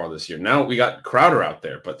struggles so far this year. Now we got Crowder out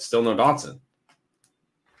there, but still no Dotson.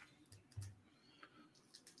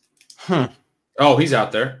 Oh, he's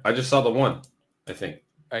out there. I just saw the one, I think.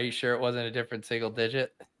 Are you sure it wasn't a different single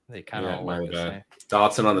digit? They kind of all look the same.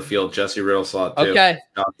 Dotson on the field. Jesse Riddle saw it too. Okay.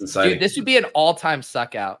 Dude, this would be an all-time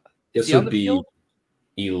suck out. This would be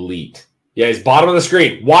elite. Yeah, he's bottom of the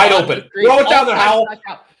screen. Wide open. Throw it down there, Howell.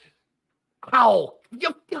 Howell.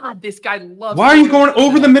 God, this guy loves. Why are you going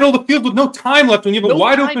over the middle of the field with no time left when you have a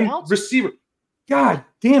wide open receiver? God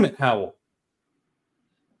damn it, Howell.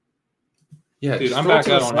 Yeah, dude, I'm back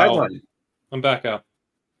out on Howell. I'm back out.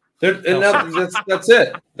 And that's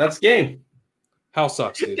it. That's game. Howell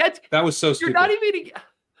sucks, dude. That was so stupid. You're not even.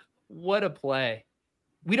 What a play.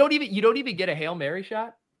 You don't even get a Hail Mary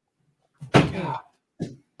shot? God.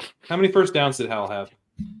 How many first downs did Howell have?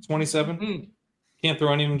 27? Can't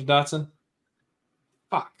throw any of them to Dotson?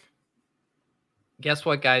 Fuck. Guess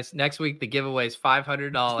what, guys? Next week, the giveaway is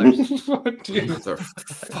 $500.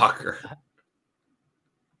 Fucker.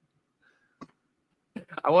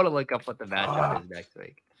 I want to look up what the matchup is next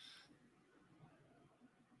week.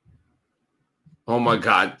 Oh my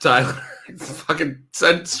God, Tyler! Fucking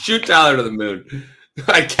shoot Tyler to the moon.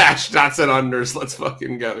 I cashed Dotson unders. Let's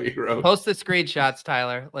fucking go, hero. Post the screenshots,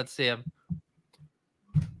 Tyler. Let's see them.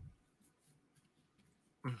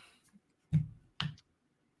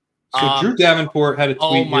 So Drew Davenport had a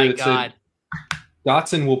tweet here that said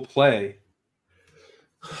Dotson will play.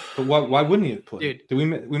 But why wouldn't he play? Dude, we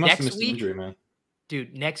must have missed an injury, man.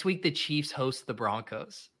 Dude, next week the Chiefs host the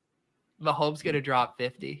Broncos. Mahomes gonna drop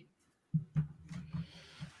 50.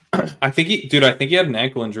 I think he had an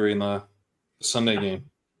ankle injury in the Sunday game.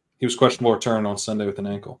 He was questionable return on Sunday with an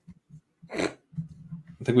ankle. I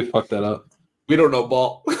think we fucked that up. We don't know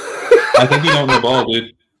ball. I think you don't know ball,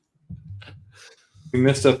 dude. We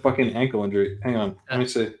missed a fucking ankle injury. Hang on. Let me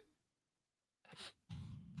see.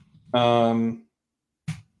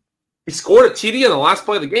 He scored a TD in the last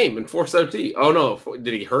play of the game and forced OT. Oh, no.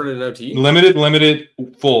 Did he hurt an OT? Limited,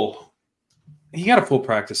 full. He got a full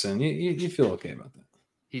practice in. You feel okay about that.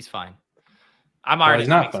 He's fine. I'm already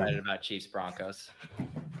excited about Chiefs Broncos.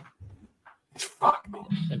 Fuck, man.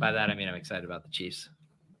 And by that, I mean I'm excited about the Chiefs.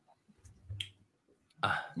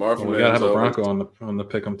 Marvin we gotta have a Bronco on the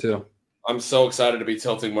pick'em too. I'm so excited to be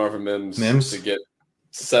tilting Marvin Mims to get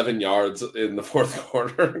 7 yards in the fourth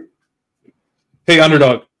quarter. Hey,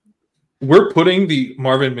 underdog, we're putting the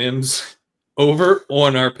Marvin Mims over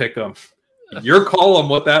on our pick'em. Your call on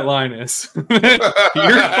what that line is.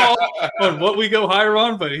 Your call on what we go higher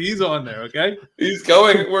on, but he's on there, okay?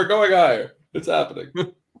 We're going higher. It's happening.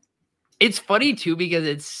 It's funny too because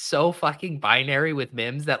it's so fucking binary with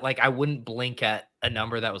Mims that like I wouldn't blink at a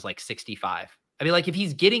number that was like 65. I mean, like if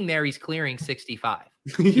he's getting there, he's clearing 65.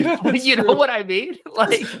 Yeah, you know what I mean?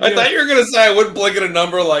 Like I thought you were gonna say I wouldn't blink at a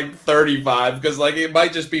number like 35 because like it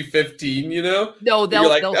might just be 15. You know? No,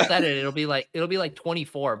 they'll set it. It'll be like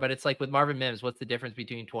 24. But it's like with Marvin Mims, what's the difference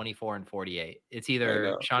between 24 and 48? It's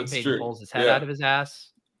either Sean Payton pulls his head out of his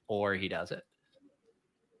ass or he does it.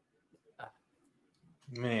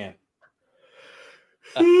 Man.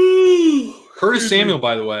 Curtis Samuel,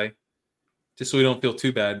 by the way, just so we don't feel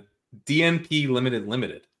too bad, DNP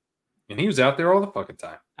limited. And he was out there all the fucking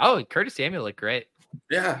time. Oh, Curtis Samuel looked great.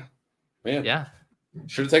 Yeah. Man. Yeah.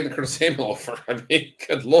 Should have taken Curtis Samuel over. I mean,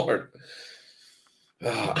 good Lord.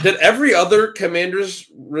 Did every other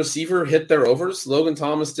Commanders receiver hit their overs? Logan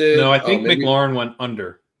Thomas did. No, I think McLaurin went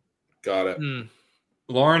under. Got it.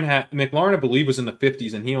 McLaurin, I believe, was in the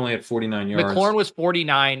 50s, and he only had 49 yards. McLaurin was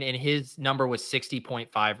 49, and his number was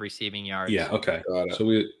 60.5 receiving yards. Yeah, okay. Got it. So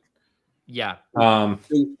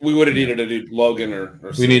we would have needed to do Logan or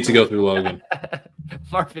we need to go through Logan.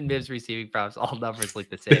 Marvin Mims receiving props, all numbers look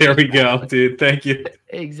the same. There we go, dude. Thank you.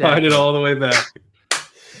 Exactly. Find it all the way back.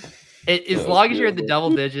 As long as you're in the double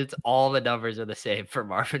digits, all the numbers are the same for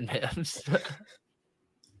Marvin Mims.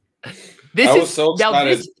 This is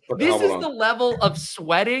the level of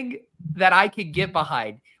sweating that I could get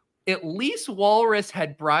behind. At least Walrus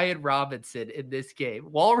had Brian Robinson in this game.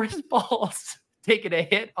 Walrus Balls taking a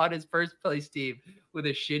hit on his first place team with a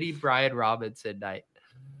shitty Brian Robinson night.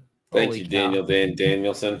 Thank you, Daniel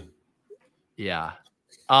Danielson. Yeah.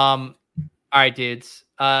 All right, dudes.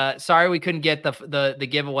 Sorry we couldn't get the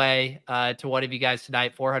giveaway to one of you guys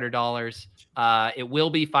tonight. $400. It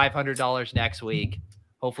will be $500 next week.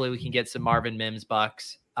 Hopefully we can get some Marvin Mims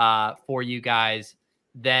bucks for you guys.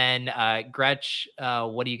 Then, Gretch,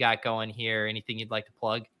 what do you got going here? Anything you'd like to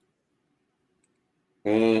plug?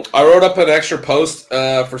 I wrote up an extra post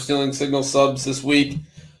for Stealing Signal subs this week,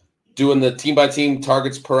 doing the team-by-team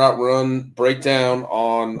targets per out run breakdown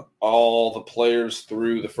on all the players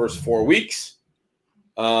through the first 4 weeks.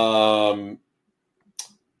 That's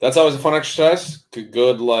always a fun exercise.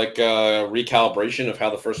 Good recalibration of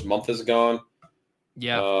how the first month has gone.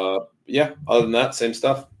 Yeah. Other than that, same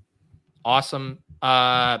stuff. Awesome.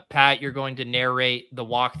 Pat, you're going to narrate the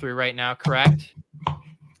walkthrough right now, correct?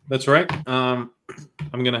 That's right. I'm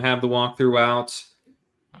going to have the walkthrough out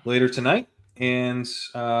later tonight, and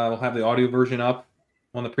we'll have the audio version up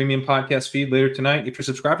on the premium podcast feed later tonight. If you're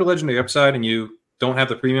subscribed to Legendary Upside and you don't have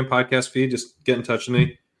the premium podcast feed, just get in touch with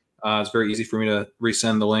me. It's very easy for me to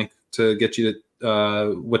resend the link to get you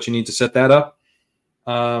to what you need to set that up.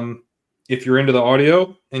 If you're into the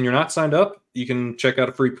audio and you're not signed up, you can check out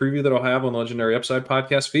a free preview that I'll have on the Legendary Upside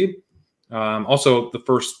podcast feed. Also, the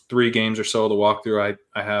first 3 games or so of the walkthrough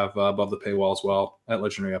I have above the paywall as well at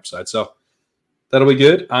Legendary Upside. So that'll be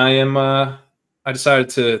good. I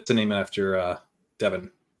decided to name it after Devin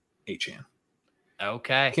Achan.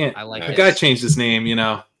 Okay. I like it. The guy changed his name, you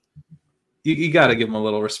know. You got to give him a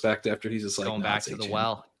little respect after he's just like going back to the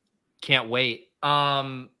well. Can't wait.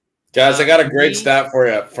 Guys, I got a great stat for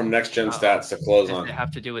you from Next Gen Stats to close on. Does it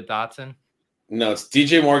have to do with Dotson? No, it's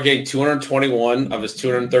DJ Moore getting 221 of his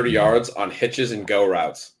 230 yards on hitches and go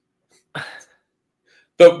routes.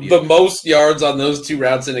 The most yards on those 2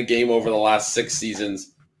 routes in a game over the last 6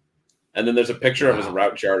 seasons. And then there's a picture of his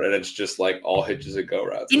route chart, and it's just like all hitches and go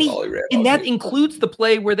routes. And that includes the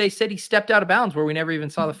play where they said he stepped out of bounds, where we never even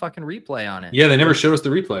saw the fucking replay on it. Yeah, they never showed us the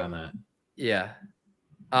replay on that. Yeah.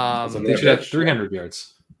 They should have 300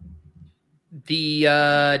 yards.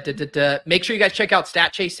 Make sure you guys check out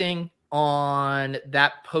Stat Chasing on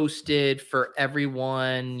that, posted for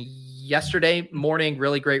everyone yesterday morning.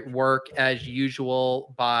 Really great work as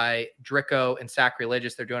usual by Drico and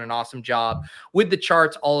Sacrilegious. They're doing an awesome job with the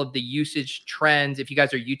charts, all of the usage trends. If you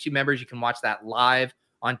guys are YouTube members, you can watch that live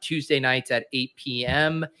on Tuesday nights at 8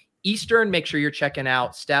 p.m. Eastern. Make sure you're checking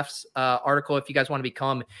out Steph's article. If you guys want to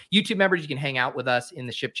become YouTube members, you can hang out with us in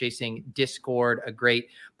the Ship Chasing Discord, a great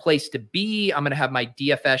place to be. I'm going to have my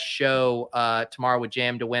DFS show tomorrow with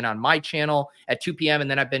Jam to Win on my channel at 2 p.m.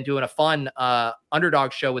 And then I've been doing a fun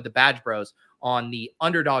underdog show with the Badge Bros on the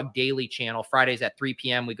Underdog Daily channel. Fridays at 3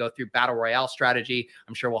 p.m. We go through Battle Royale strategy.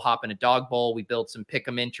 I'm sure we'll hop in a dog bowl. We build some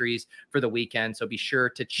pick'em entries for the weekend. So be sure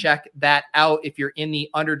to check that out if you're in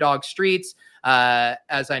the Underdog streets.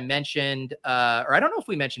 As I mentioned, or I don't know if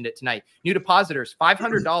we mentioned it tonight, new depositors,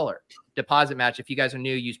 $500 deposit match. If you guys are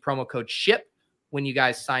new, use promo code SHIP when you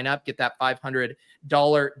guys sign up. Get that $500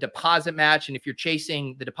 deposit match. And if you're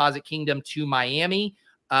chasing the Deposit Kingdom to Miami,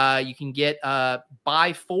 you can get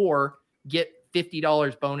buy 4, get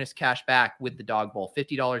 $50 bonus cash back with the dog bowl.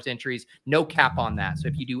 $50 entries, no cap on that. So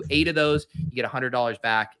if you do 8 of those, you get $100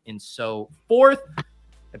 back and so forth.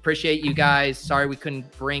 Appreciate you guys. Sorry we couldn't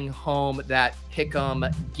bring home that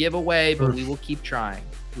Pick'em giveaway, but we will keep trying.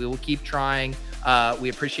 We will keep trying. We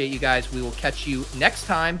appreciate you guys. We will catch you next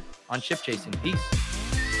time on Ship Chasing. Peace.